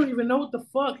what? We don't even know what the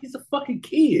fuck. He's a fucking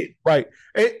kid. Right.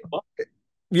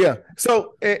 Yeah.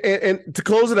 So, and to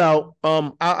close it out,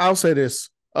 I'll say this.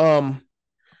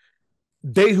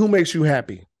 Date who makes you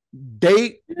happy.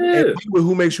 Date and be with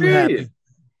who makes you happy.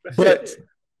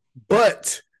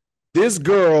 But this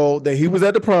girl that he was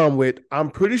at the prom with,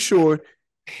 I'm pretty sure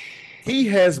he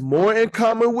has more in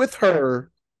common with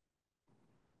her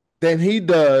than he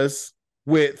does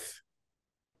with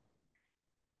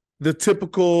the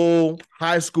typical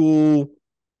high school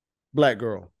Black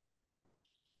girl.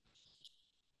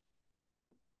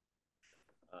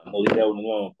 I'm gonna leave that one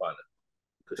alone, partner.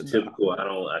 Because typical,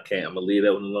 I can't. I'm gonna leave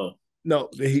that one alone. No,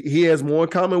 he has more in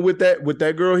common with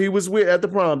that girl he was with at the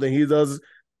prom than he does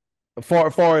as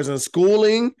far as in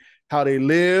schooling, how they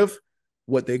live,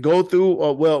 what they go through.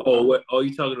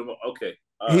 You talking about? Okay.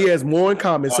 He has more in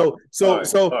common. So I get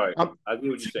what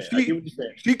you're saying.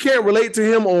 She can't relate to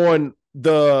him on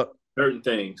the certain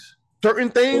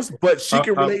things, but she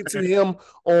can relate to him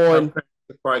on.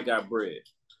 Probably got bread.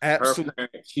 Absolutely.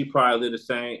 She probably lived the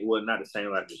same. Well, not the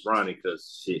same like Ronnie,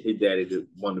 because his daddy is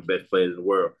one of the best players in the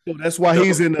world. So that's why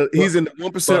he's in the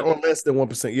 1% or less than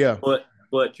 1%. Yeah.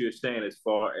 But you're saying, as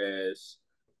far as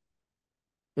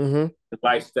the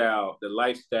lifestyle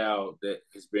that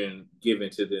has been given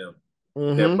to them,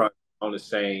 they're probably on the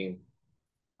same.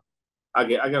 I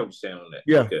get what you're saying on that.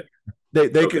 Yeah. Okay.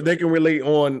 They can relate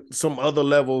on some other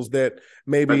levels that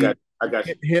maybe I got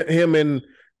you. Him and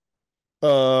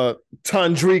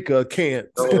Tandrika can't.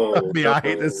 I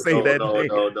hate to say that name.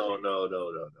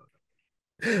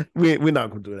 No. We're not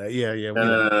gonna do that. Yeah.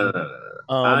 No.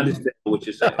 I understand what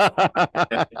you're saying.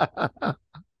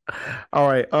 All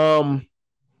right. All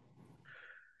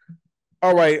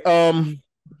right.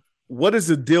 What is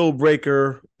a deal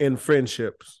breaker in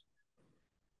friendships?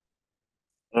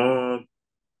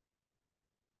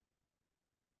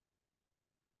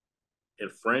 In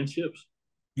friendships?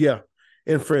 Yeah,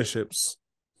 in friendships.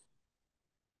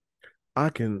 I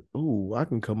can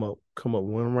come up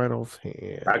one right off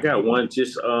hand. I got one,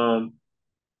 just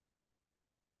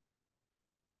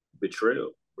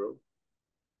betrayal, bro.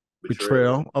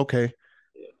 Betrayal. Okay.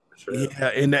 Yeah, betrayal. Yeah,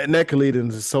 and that can lead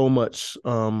into so much.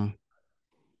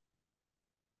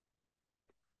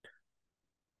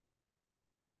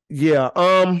 Yeah.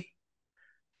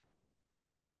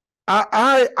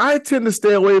 I tend to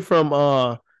stay away from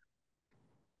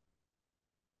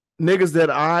niggas that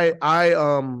I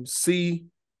see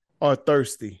are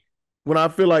thirsty. When I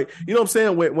feel like, you know what I'm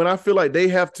saying? When I feel like they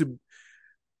got to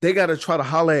try to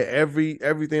holler at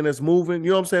everything that's moving.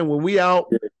 You know what I'm saying? When we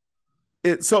out,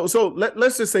 let's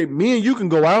just say me and you can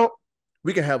go out,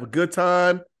 we can have a good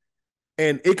time,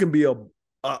 and it can be a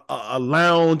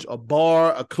lounge, a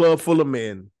bar, a club full of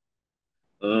men.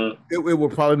 It will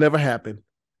probably never happen.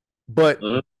 But you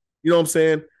know what I'm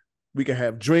saying? We can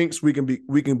have drinks, we can be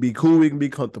cool, we can be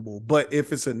comfortable. But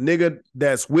if it's a nigga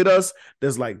that's with us,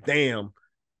 that's like, damn,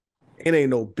 it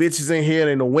ain't no bitches in here,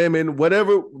 it ain't no women,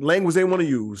 whatever language they want to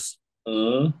use.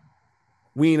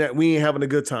 We ain't having a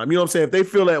good time. You know what I'm saying? If they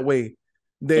feel that way,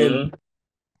 then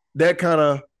that kind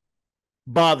of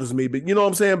bothers me. But you know what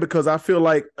I'm saying? Because I feel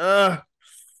like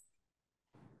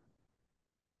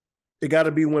it got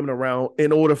to be women around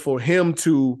in order for him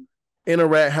to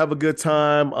interact, have a good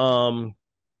time.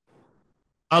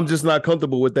 I'm just not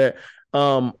comfortable with that.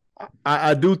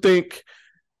 I do think,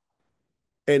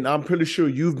 and I'm pretty sure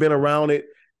you've been around it,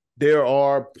 there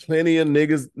are plenty of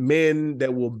niggas, men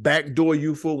that will backdoor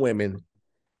you for women.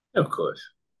 Of course.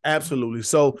 Absolutely.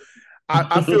 So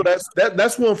I feel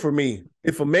that's one for me.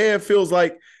 If a man feels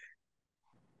like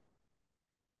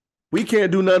we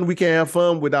can't do nothing, we can't have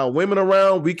fun without women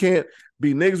around, we can't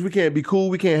be niggas, we can't be cool,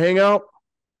 we can't hang out,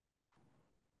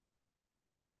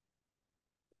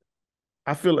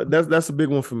 I feel like that's a big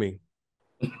one for me.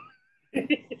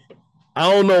 I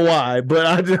don't know why, but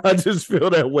I just feel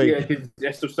that way. Yeah,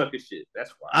 that's some sucker shit.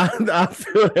 That's why. I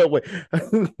feel that way.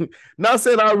 Not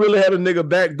saying I really had a nigga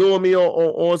backdoor me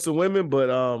on some women, but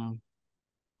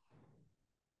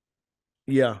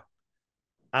yeah.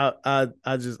 I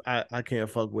can't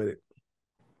fuck with it.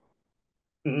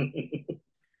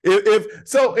 if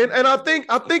so, and I think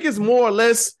it's more or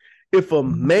less if a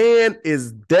man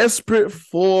is desperate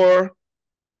for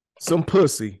some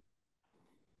pussy,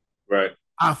 right?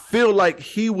 I feel like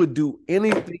he would do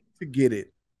anything to get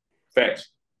it. Facts.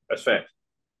 That's facts.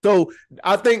 So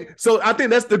I think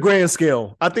that's the grand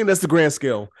scale. I think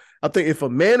if a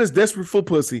man is desperate for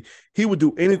pussy, he would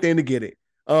do anything to get it.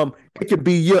 It could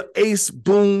be your ace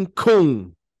boom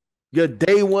coon, your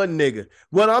day one nigga.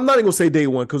 Well, I'm not even gonna say day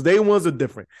one because day ones are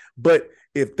different. But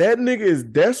if that nigga is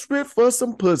desperate for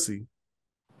some pussy,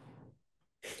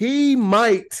 he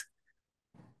might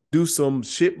do some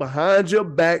shit behind your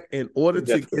back in order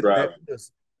to get that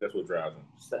pussy. That's what drives him.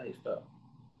 Say stuff.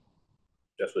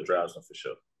 That's what drives him for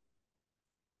sure.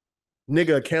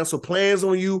 Nigga cancel plans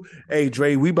on you. Hey,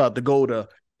 Dre, we about to go to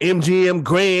MGM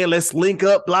Grand. Let's link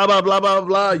up. Blah, blah, blah, blah,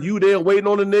 blah. You there waiting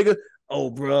on the nigga. Oh,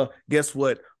 bro, guess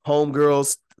what?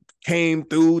 Homegirls came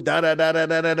through. Da, da, da, da,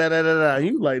 da, da, da, da, da.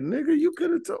 You like, nigga, you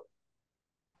could have told.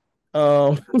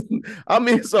 I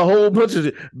mean, it's a whole bunch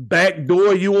of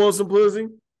backdoor. You want some pussy?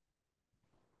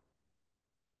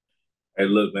 Hey,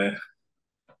 look, man.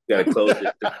 Gotta close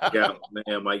it out,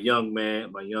 man. My young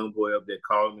boy up there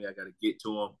calling me. I gotta get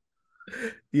to him.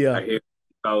 Yeah. I hear him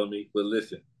calling me. But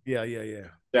listen. Yeah.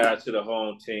 Shout out to the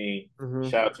home team. Mm-hmm.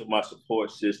 Shout out to my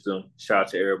support system. Shout out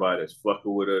to everybody that's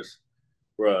fucking with us.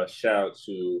 Bruh, shout out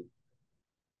to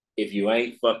if you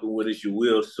ain't fucking with us, you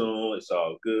will soon. It's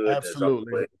all good.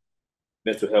 Absolutely.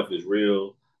 Mental health is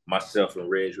real. Myself and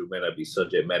Reg, we may not be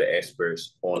subject matter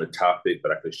experts on the topic,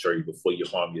 but I can assure you before you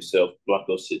harm yourself,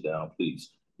 Blanco, sit down,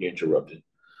 please. You're interrupted.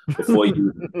 Before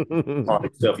you harm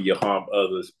yourself or you harm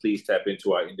others, please tap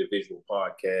into our individual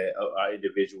podcast, our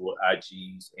individual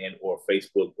IGs and or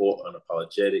Facebook or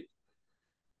Unapologetic.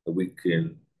 And we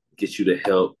can get you the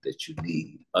help that you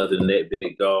need. Other than that,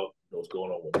 big dog, you know what's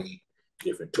going on with me.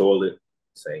 Different toilet,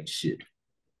 same shit.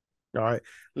 All right.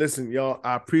 Listen, y'all,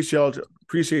 I appreciate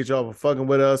y'all for fucking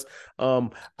with us.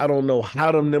 I don't know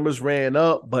how them numbers ran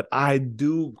up, but I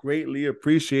do greatly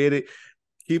appreciate it.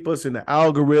 keep us in the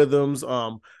algorithms.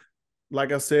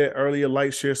 Like I said earlier,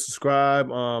 like, share,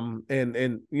 subscribe.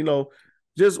 And you know,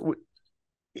 just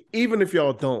even if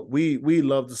y'all don't, we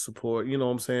love the support. You know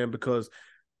what I'm saying? Because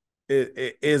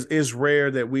it's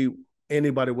rare that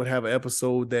anybody would have an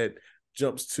episode that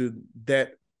jumps to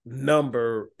that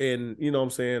number, and you know what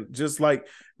I'm saying, just like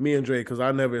me and Dre, because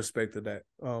I never expected that.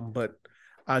 But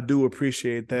I do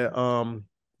appreciate that.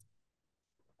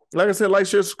 Like I said, like,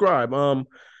 share, subscribe.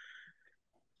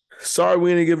 Sorry we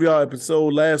didn't give y'all an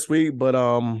episode last week, but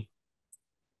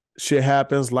shit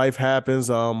happens, life happens.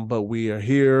 But we are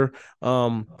here.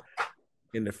 In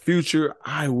the future,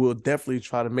 I will definitely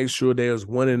try to make sure there's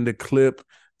one in the clip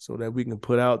so that we can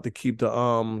put out to keep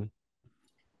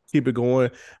it going.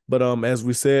 But as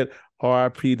we said,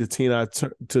 R.I.P. to Tina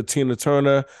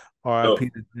Turner, R.I.P.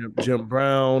 to Jim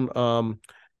Brown.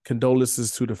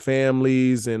 Condolences to the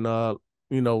families, and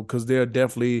you know, because they're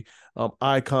definitely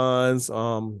icons.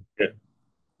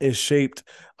 It shaped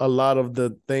a lot of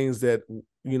the things that,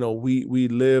 you know, we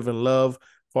live and love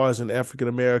as far as an African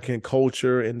American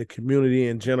culture and the community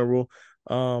in general.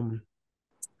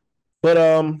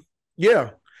 Yeah,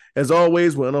 as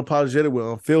always, we're unapologetic,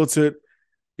 we're unfiltered.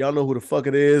 Y'all know who the fuck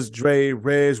it is. Dre,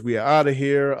 Reg, we are out of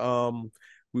here.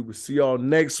 We will see y'all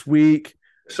next week.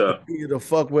 Continue to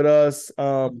fuck with us.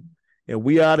 And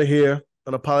we out of here.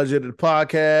 Unapologetic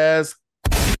Podcast.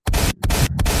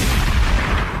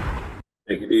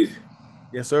 Take it easy.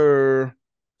 Yes, sir.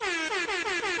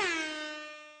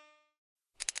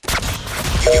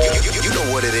 You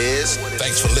know what it is.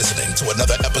 Thanks for listening to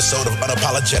another episode of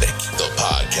Unapologetic, the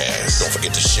podcast. Don't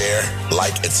forget to share,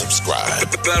 like, and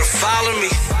subscribe. Better follow me.